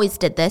mean, he always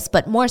did this,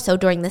 but more so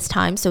during this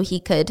time so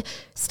he could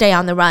stay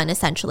on the run,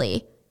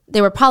 essentially.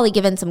 They were probably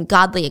given some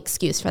godly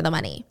excuse for the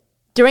money.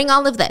 During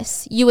all of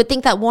this, you would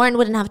think that Warren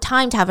wouldn't have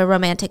time to have a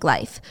romantic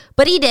life,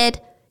 but he did.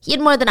 He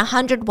had more than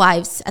 100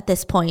 wives at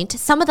this point.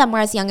 Some of them were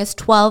as young as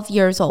 12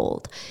 years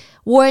old.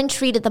 Warren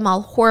treated them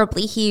all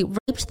horribly. He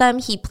raped them.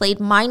 He played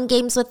mind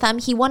games with them.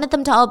 He wanted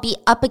them to all be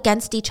up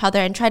against each other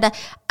and try to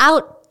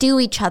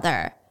outdo each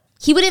other.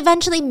 He would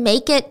eventually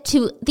make it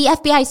to the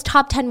FBI's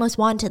top 10 most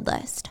wanted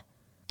list.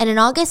 And in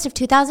August of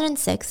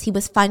 2006, he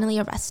was finally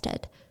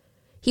arrested.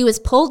 He was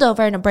pulled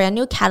over in a brand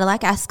new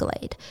Cadillac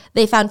Escalade.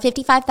 They found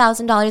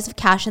 $55,000 of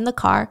cash in the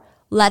car,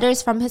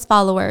 letters from his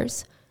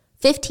followers,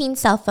 15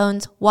 cell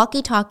phones,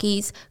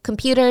 walkie-talkies,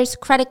 computers,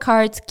 credit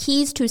cards,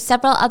 keys to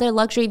several other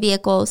luxury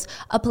vehicles,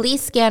 a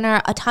police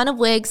scanner, a ton of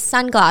wigs,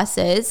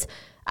 sunglasses.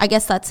 I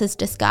guess that's his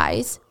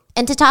disguise.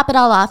 And to top it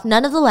all off,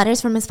 none of the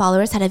letters from his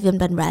followers had even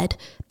been read.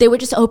 They were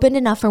just opened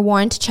enough for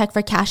Warren to check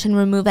for cash and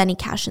remove any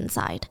cash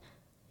inside.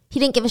 He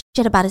didn't give a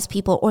shit about his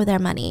people or their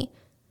money.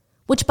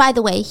 Which, by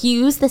the way, he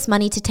used this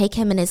money to take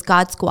him and his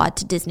God Squad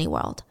to Disney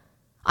World.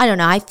 I don't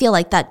know, I feel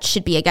like that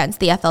should be against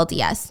the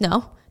FLDS,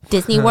 no?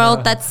 Disney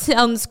World, that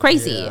sounds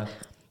crazy. Yeah.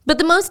 But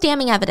the most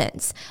damning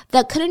evidence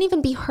that couldn't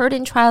even be heard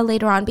in trial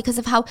later on because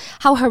of how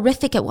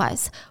horrific it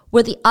was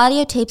were the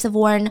audio tapes of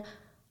Warren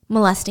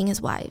molesting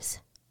his wives.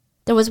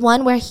 There was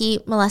one where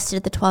he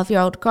molested the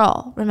 12-year-old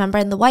girl, remember,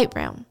 in the White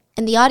Room.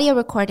 In the audio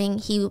recording,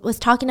 he was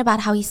talking about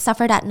how he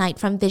suffered at night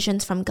from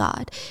visions from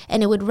God,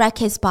 and it would wreck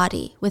his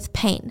body with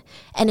pain,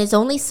 and his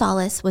only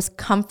solace was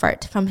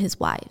comfort from his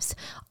wives,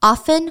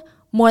 often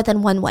more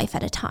than one wife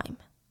at a time.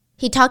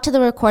 He talked to the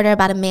recorder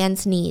about a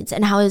man's needs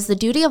and how it was the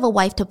duty of a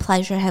wife to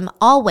pleasure him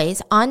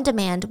always, on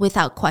demand,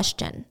 without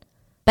question.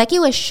 Becky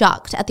was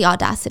shocked at the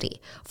audacity.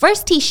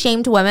 First, he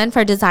shamed women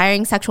for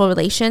desiring sexual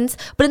relations,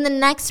 but in the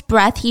next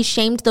breath, he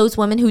shamed those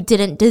women who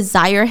didn't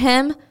desire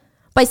him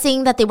by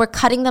saying that they were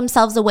cutting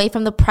themselves away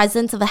from the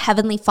presence of a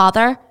heavenly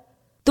Father.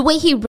 The way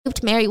he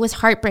raped Mary was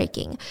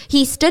heartbreaking.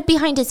 He stood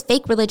behind his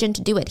fake religion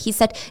to do it. He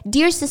said,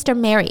 "Dear Sister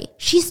Mary,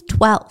 she's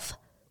 12.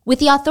 With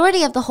the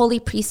authority of the holy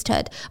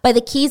priesthood, by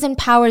the keys and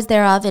powers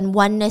thereof in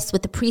oneness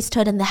with the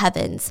priesthood in the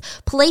heavens,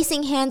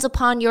 placing hands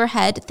upon your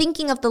head,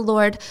 thinking of the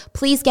Lord,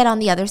 please get on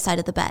the other side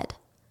of the bed.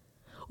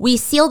 We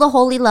seal the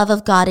holy love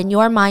of God in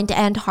your mind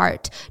and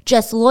heart,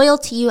 just loyal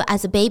to you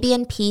as a baby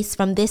in peace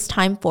from this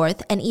time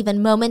forth, and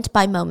even moment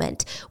by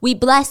moment. We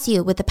bless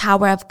you with the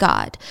power of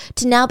God.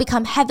 To now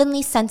become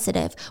heavenly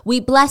sensitive, we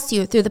bless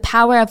you through the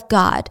power of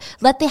God.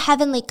 Let the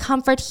heavenly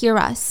comfort hear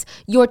us,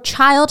 your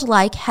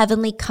childlike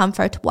heavenly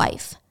comfort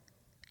wife."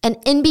 And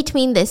in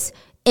between this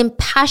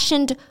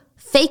impassioned,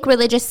 fake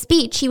religious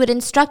speech, he would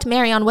instruct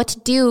Mary on what to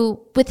do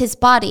with his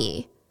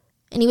body.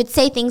 And he would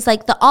say things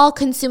like, "the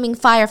all-consuming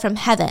fire from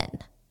heaven."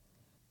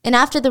 And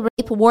after the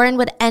rape, Warren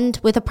would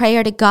end with a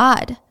prayer to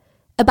God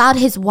about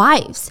his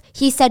wives.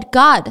 He said,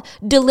 "God,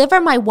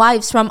 deliver my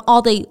wives from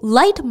all the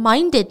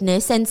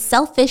light-mindedness and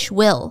selfish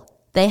will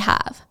they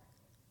have."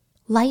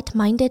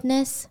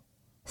 Light-mindedness,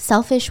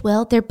 selfish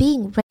will, they're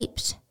being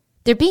raped.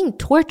 They're being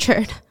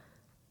tortured.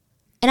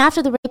 And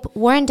after the rape,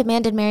 Warren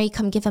demanded Mary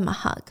come give him a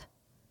hug.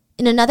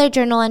 In another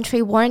journal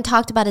entry, Warren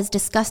talked about his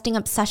disgusting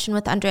obsession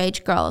with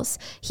underage girls.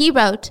 He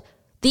wrote,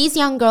 "These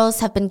young girls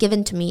have been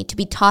given to me to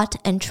be taught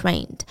and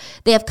trained.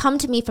 They have come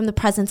to me from the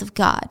presence of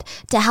God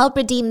to help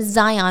redeem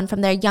Zion from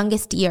their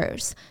youngest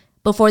years.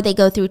 Before they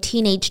go through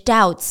teenage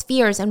doubts,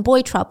 fears, and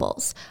boy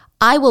troubles,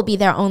 I will be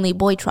their only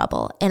boy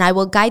trouble, and I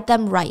will guide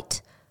them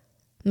right.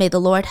 May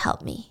the Lord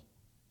help me."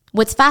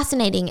 What's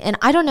fascinating, and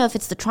I don't know if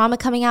it's the trauma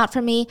coming out for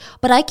me,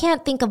 but I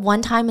can't think of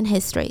one time in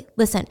history.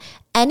 Listen,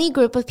 any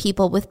group of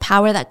people with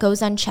power that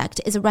goes unchecked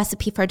is a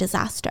recipe for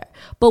disaster.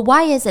 But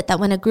why is it that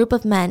when a group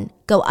of men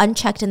go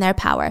unchecked in their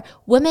power,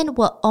 women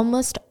will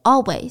almost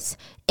always,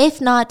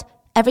 if not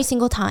every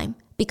single time,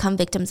 become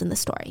victims in the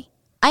story?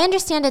 I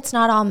understand it's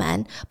not all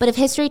men, but if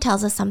history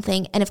tells us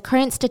something, and if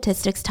current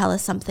statistics tell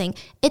us something,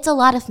 it's a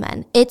lot of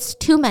men. It's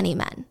too many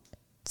men.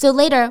 So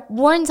later,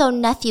 Warren's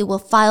own nephew will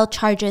file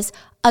charges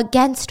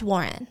against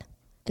Warren.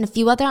 and a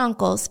few other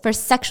uncles for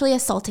sexually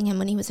assaulting him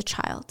when he was a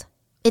child.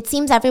 It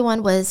seems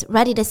everyone was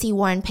ready to see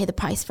Warren pay the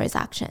price for his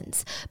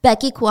actions.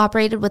 Becky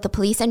cooperated with the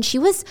police, and she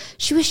was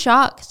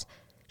shocked.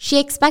 She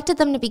expected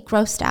them to be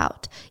grossed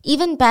out.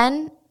 Even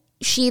Ben,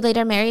 she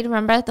later married,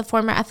 remember, the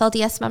former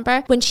FLDS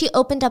member? When she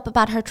opened up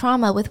about her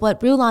trauma with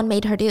what Rulon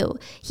made her do,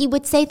 he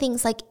would say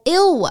things like,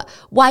 "Ew,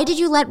 why did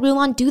you let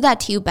Rulon do that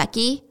to you,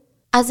 Becky?"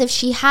 As if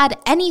she had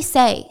any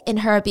say in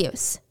her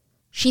abuse.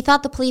 She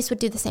thought the police would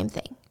do the same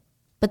thing.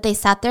 But they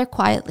sat there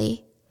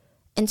quietly.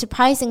 And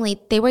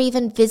surprisingly, they were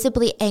even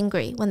visibly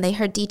angry when they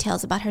heard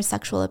details about her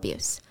sexual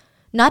abuse.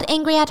 Not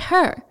angry at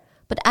her,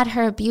 but at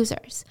her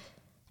abusers.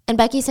 And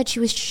Becky said she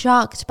was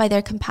shocked by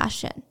their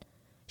compassion.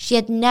 She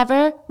had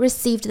never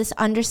received this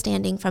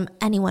understanding from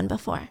anyone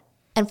before.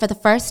 And for the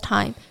first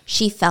time,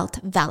 she felt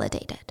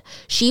validated.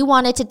 She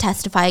wanted to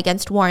testify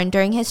against Warren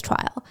during his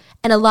trial,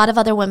 and a lot of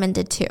other women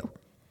did too.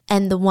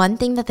 And the one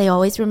thing that they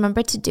always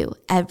remembered to do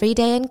every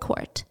day in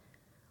court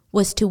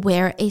was to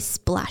wear a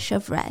splash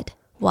of red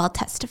while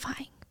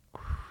testifying.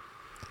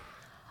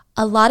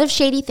 A lot of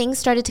shady things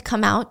started to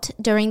come out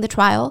during the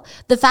trial.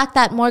 The fact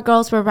that more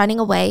girls were running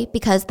away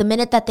because the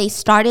minute that they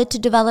started to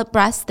develop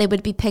breasts, they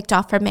would be picked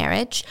off for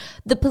marriage.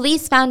 The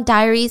police found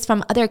diaries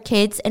from other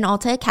kids in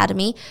Alta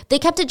Academy. They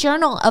kept a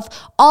journal of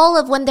all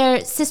of when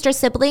their sister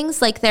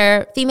siblings, like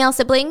their female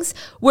siblings,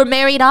 were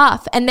married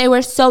off and they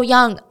were so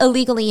young,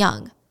 illegally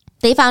young.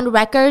 They found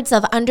records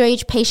of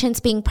underage patients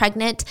being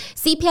pregnant.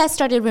 CPS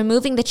started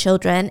removing the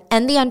children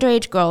and the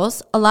underage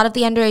girls, a lot of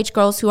the underage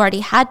girls who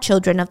already had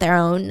children of their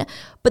own.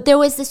 But there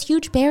was this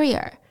huge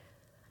barrier.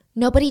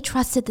 Nobody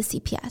trusted the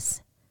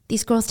CPS.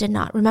 These girls did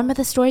not. Remember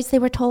the stories they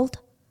were told?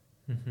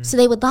 Mm-hmm. So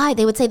they would lie.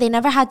 They would say they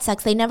never had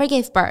sex. They never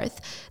gave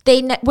birth.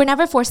 They were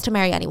never forced to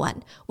marry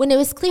anyone, when it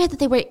was clear that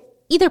they were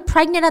either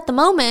pregnant at the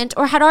moment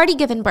or had already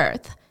given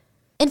birth.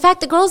 In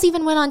fact, the girls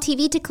even went on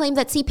TV to claim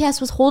that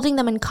CPS was holding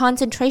them in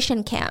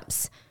concentration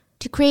camps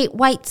to create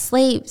white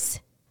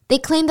slaves. They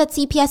claimed that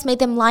CPS made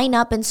them line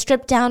up and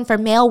strip down for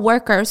male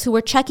workers who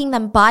were checking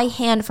them by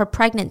hand for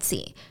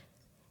pregnancy.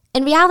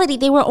 In reality,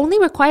 they were only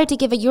required to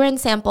give a urine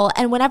sample,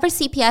 and whenever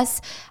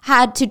CPS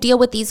had to deal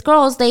with these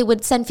girls, they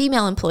would send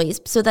female employees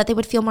so that they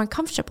would feel more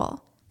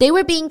comfortable. They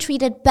were being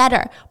treated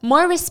better,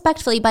 more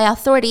respectfully by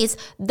authorities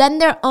than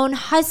their own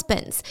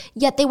husbands,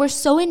 yet they were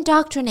so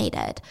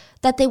indoctrinated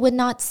that they would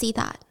not see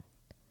that.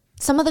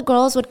 Some of the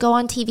girls would go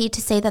on TV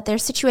to say that their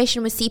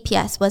situation with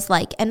CPS was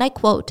like, and I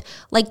quote,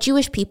 like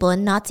Jewish people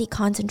in Nazi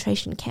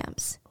concentration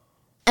camps.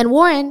 And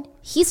Warren,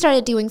 he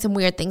started doing some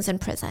weird things in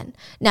prison.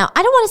 Now,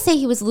 I don't want to say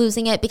he was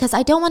losing it because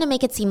I don't want to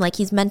make it seem like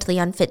he's mentally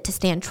unfit to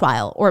stand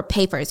trial or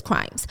pay for his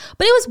crimes.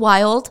 But it was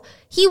wild.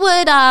 He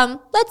would,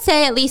 let's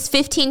say at least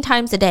 15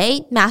 times a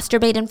day,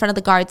 masturbate in front of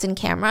the guards and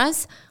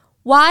cameras.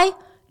 Why?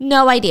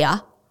 No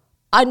idea.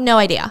 No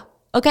idea.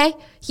 Okay?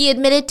 He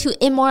admitted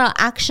to immoral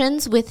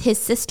actions with his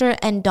sister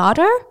and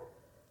daughter.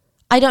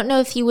 I don't know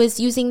if he was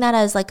using that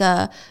as like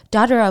a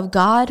daughter of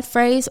God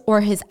phrase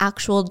or his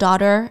actual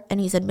daughter and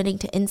he's admitting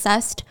to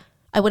incest.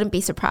 I wouldn't be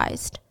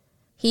surprised.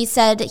 It's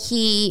said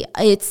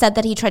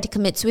that he tried to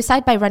commit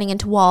suicide by running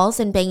into walls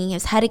and banging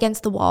his head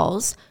against the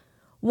walls.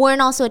 Warren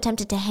also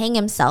attempted to hang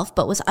himself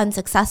but was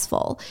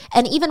unsuccessful.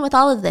 And even with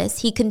all of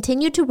this, he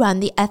continued to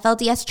run the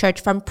FLDS church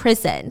from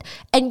prison.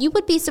 And you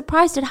would be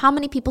surprised at how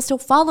many people still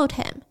followed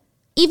him.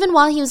 Even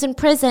while he was in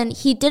prison,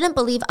 he didn't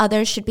believe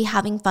others should be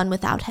having fun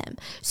without him.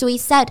 So he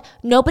said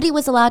nobody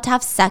was allowed to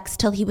have sex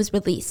till he was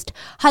released.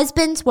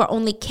 Husbands were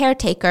only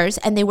caretakers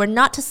and they were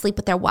not to sleep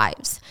with their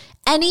wives.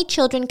 Any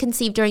children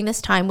conceived during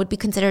this time would be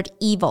considered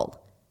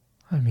evil.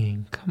 I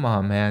mean, come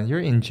on, man. You're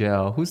in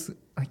jail.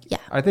 Yeah.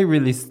 Are they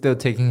really still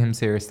taking him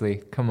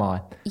seriously? Come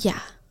on. Yeah.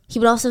 He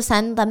would also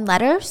send them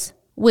letters,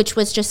 which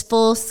was just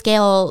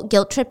full-scale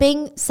guilt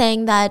tripping,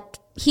 saying that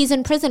he's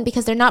in prison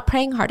because they're not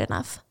praying hard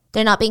enough.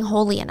 They're not being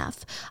holy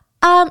enough.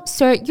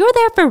 Sir, you're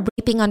there for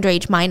raping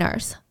underage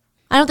minors.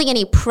 I don't think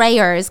any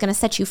prayer is going to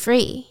set you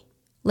free.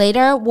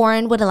 Later,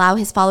 Warren would allow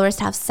his followers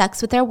to have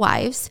sex with their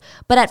wives,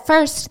 but at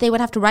first, they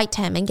would have to write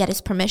to him and get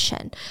his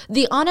permission.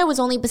 The honor was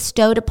only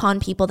bestowed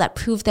upon people that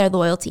proved their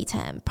loyalty to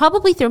him,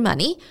 probably through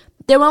money.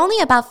 There were only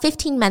about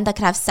 15 men that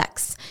could have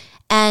sex.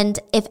 And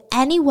if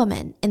any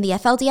woman in the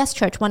FLDS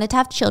church wanted to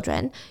have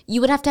children,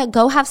 you would have to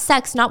go have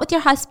sex, not with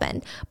your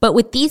husband, but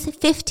with these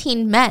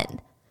 15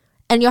 men.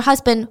 And your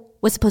husband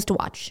was supposed to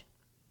watch.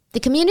 The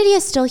community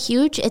is still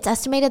huge. It's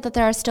estimated that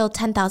there are still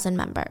 10,000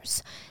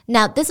 members.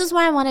 Now, this is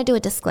where I want to do a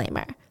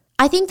disclaimer.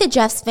 I think the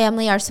Jeffs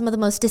family are some of the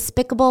most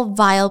despicable,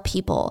 vile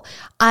people.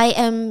 I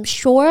am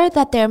sure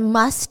that there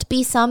must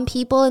be some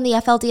people in the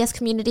FLDS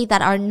community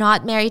that are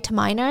not married to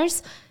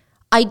minors.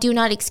 I do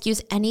not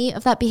excuse any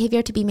of that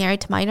behavior to be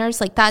married to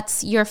minors. Like,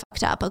 you're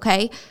fucked up,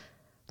 okay?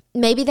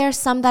 Maybe there's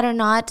some that are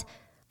not,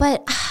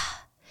 but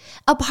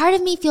a part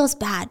of me feels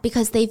bad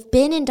because they've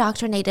been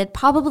indoctrinated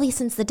probably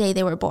since the day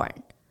they were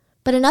born.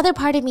 But another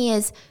part of me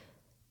is,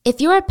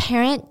 if you're a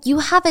parent, you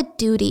have a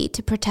duty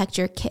to protect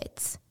your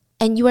kids.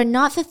 And you are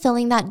not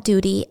fulfilling that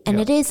duty,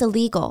 and It is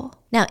illegal.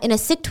 Now, in a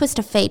sick twist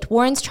of fate,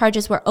 Warren's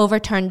charges were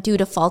overturned due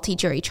to faulty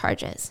jury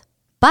charges.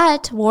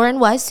 But Warren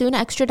was soon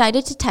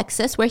extradited to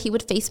Texas, where he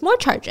would face more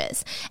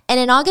charges. And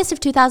in August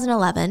of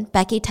 2011,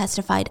 Becky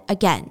testified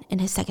again in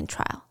his second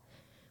trial.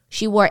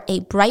 She wore a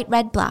bright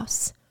red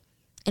blouse,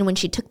 and when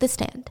she took the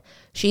stand,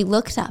 she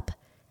looked up,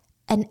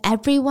 and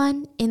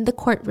everyone in the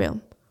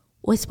courtroom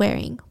was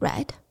wearing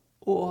red.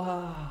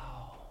 Wow.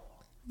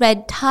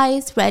 Red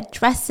ties, red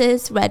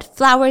dresses, red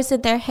flowers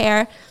in their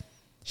hair.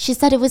 She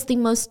said it was the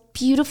most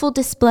beautiful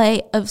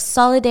display of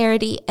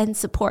solidarity and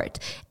support,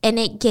 and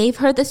it gave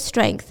her the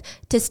strength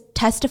to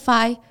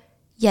testify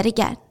yet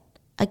again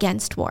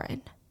against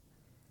Warren.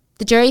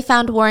 The jury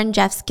found Warren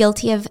Jeffs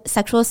guilty of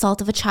sexual assault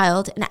of a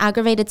child and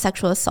aggravated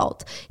sexual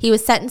assault. He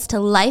was sentenced to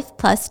life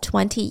plus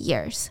 20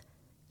 years.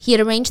 He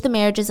had arranged the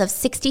marriages of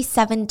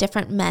 67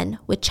 different men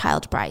with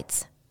child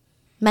brides.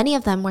 Many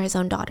of them were his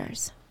own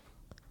daughters.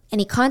 And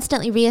he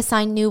constantly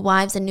reassigned new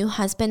wives and new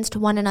husbands to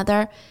one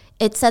another.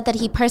 It said that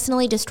he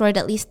personally destroyed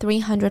at least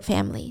 300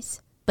 families.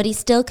 But he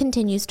still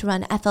continues to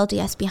run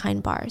FLDS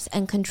behind bars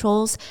and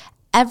controls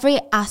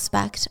every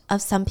aspect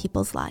of some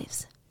people's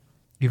lives.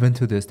 Even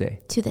to this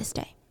day? To this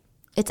day.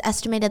 It's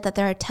estimated that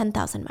there are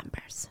 10,000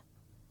 members.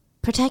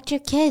 Protect your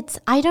kids.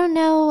 I don't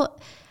know.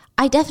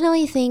 I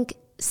definitely think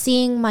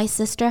seeing my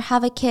sister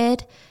have a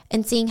kid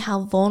and seeing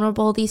how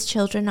vulnerable these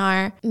children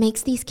are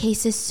makes these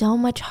cases so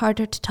much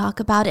harder to talk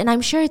about. And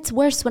I'm sure it's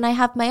worse when I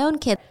have my own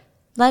kid.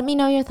 Let me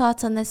know your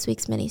thoughts on this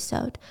week's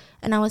mini-sode.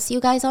 And I will see you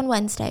guys on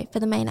Wednesday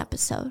for the main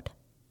episode.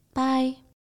 Bye.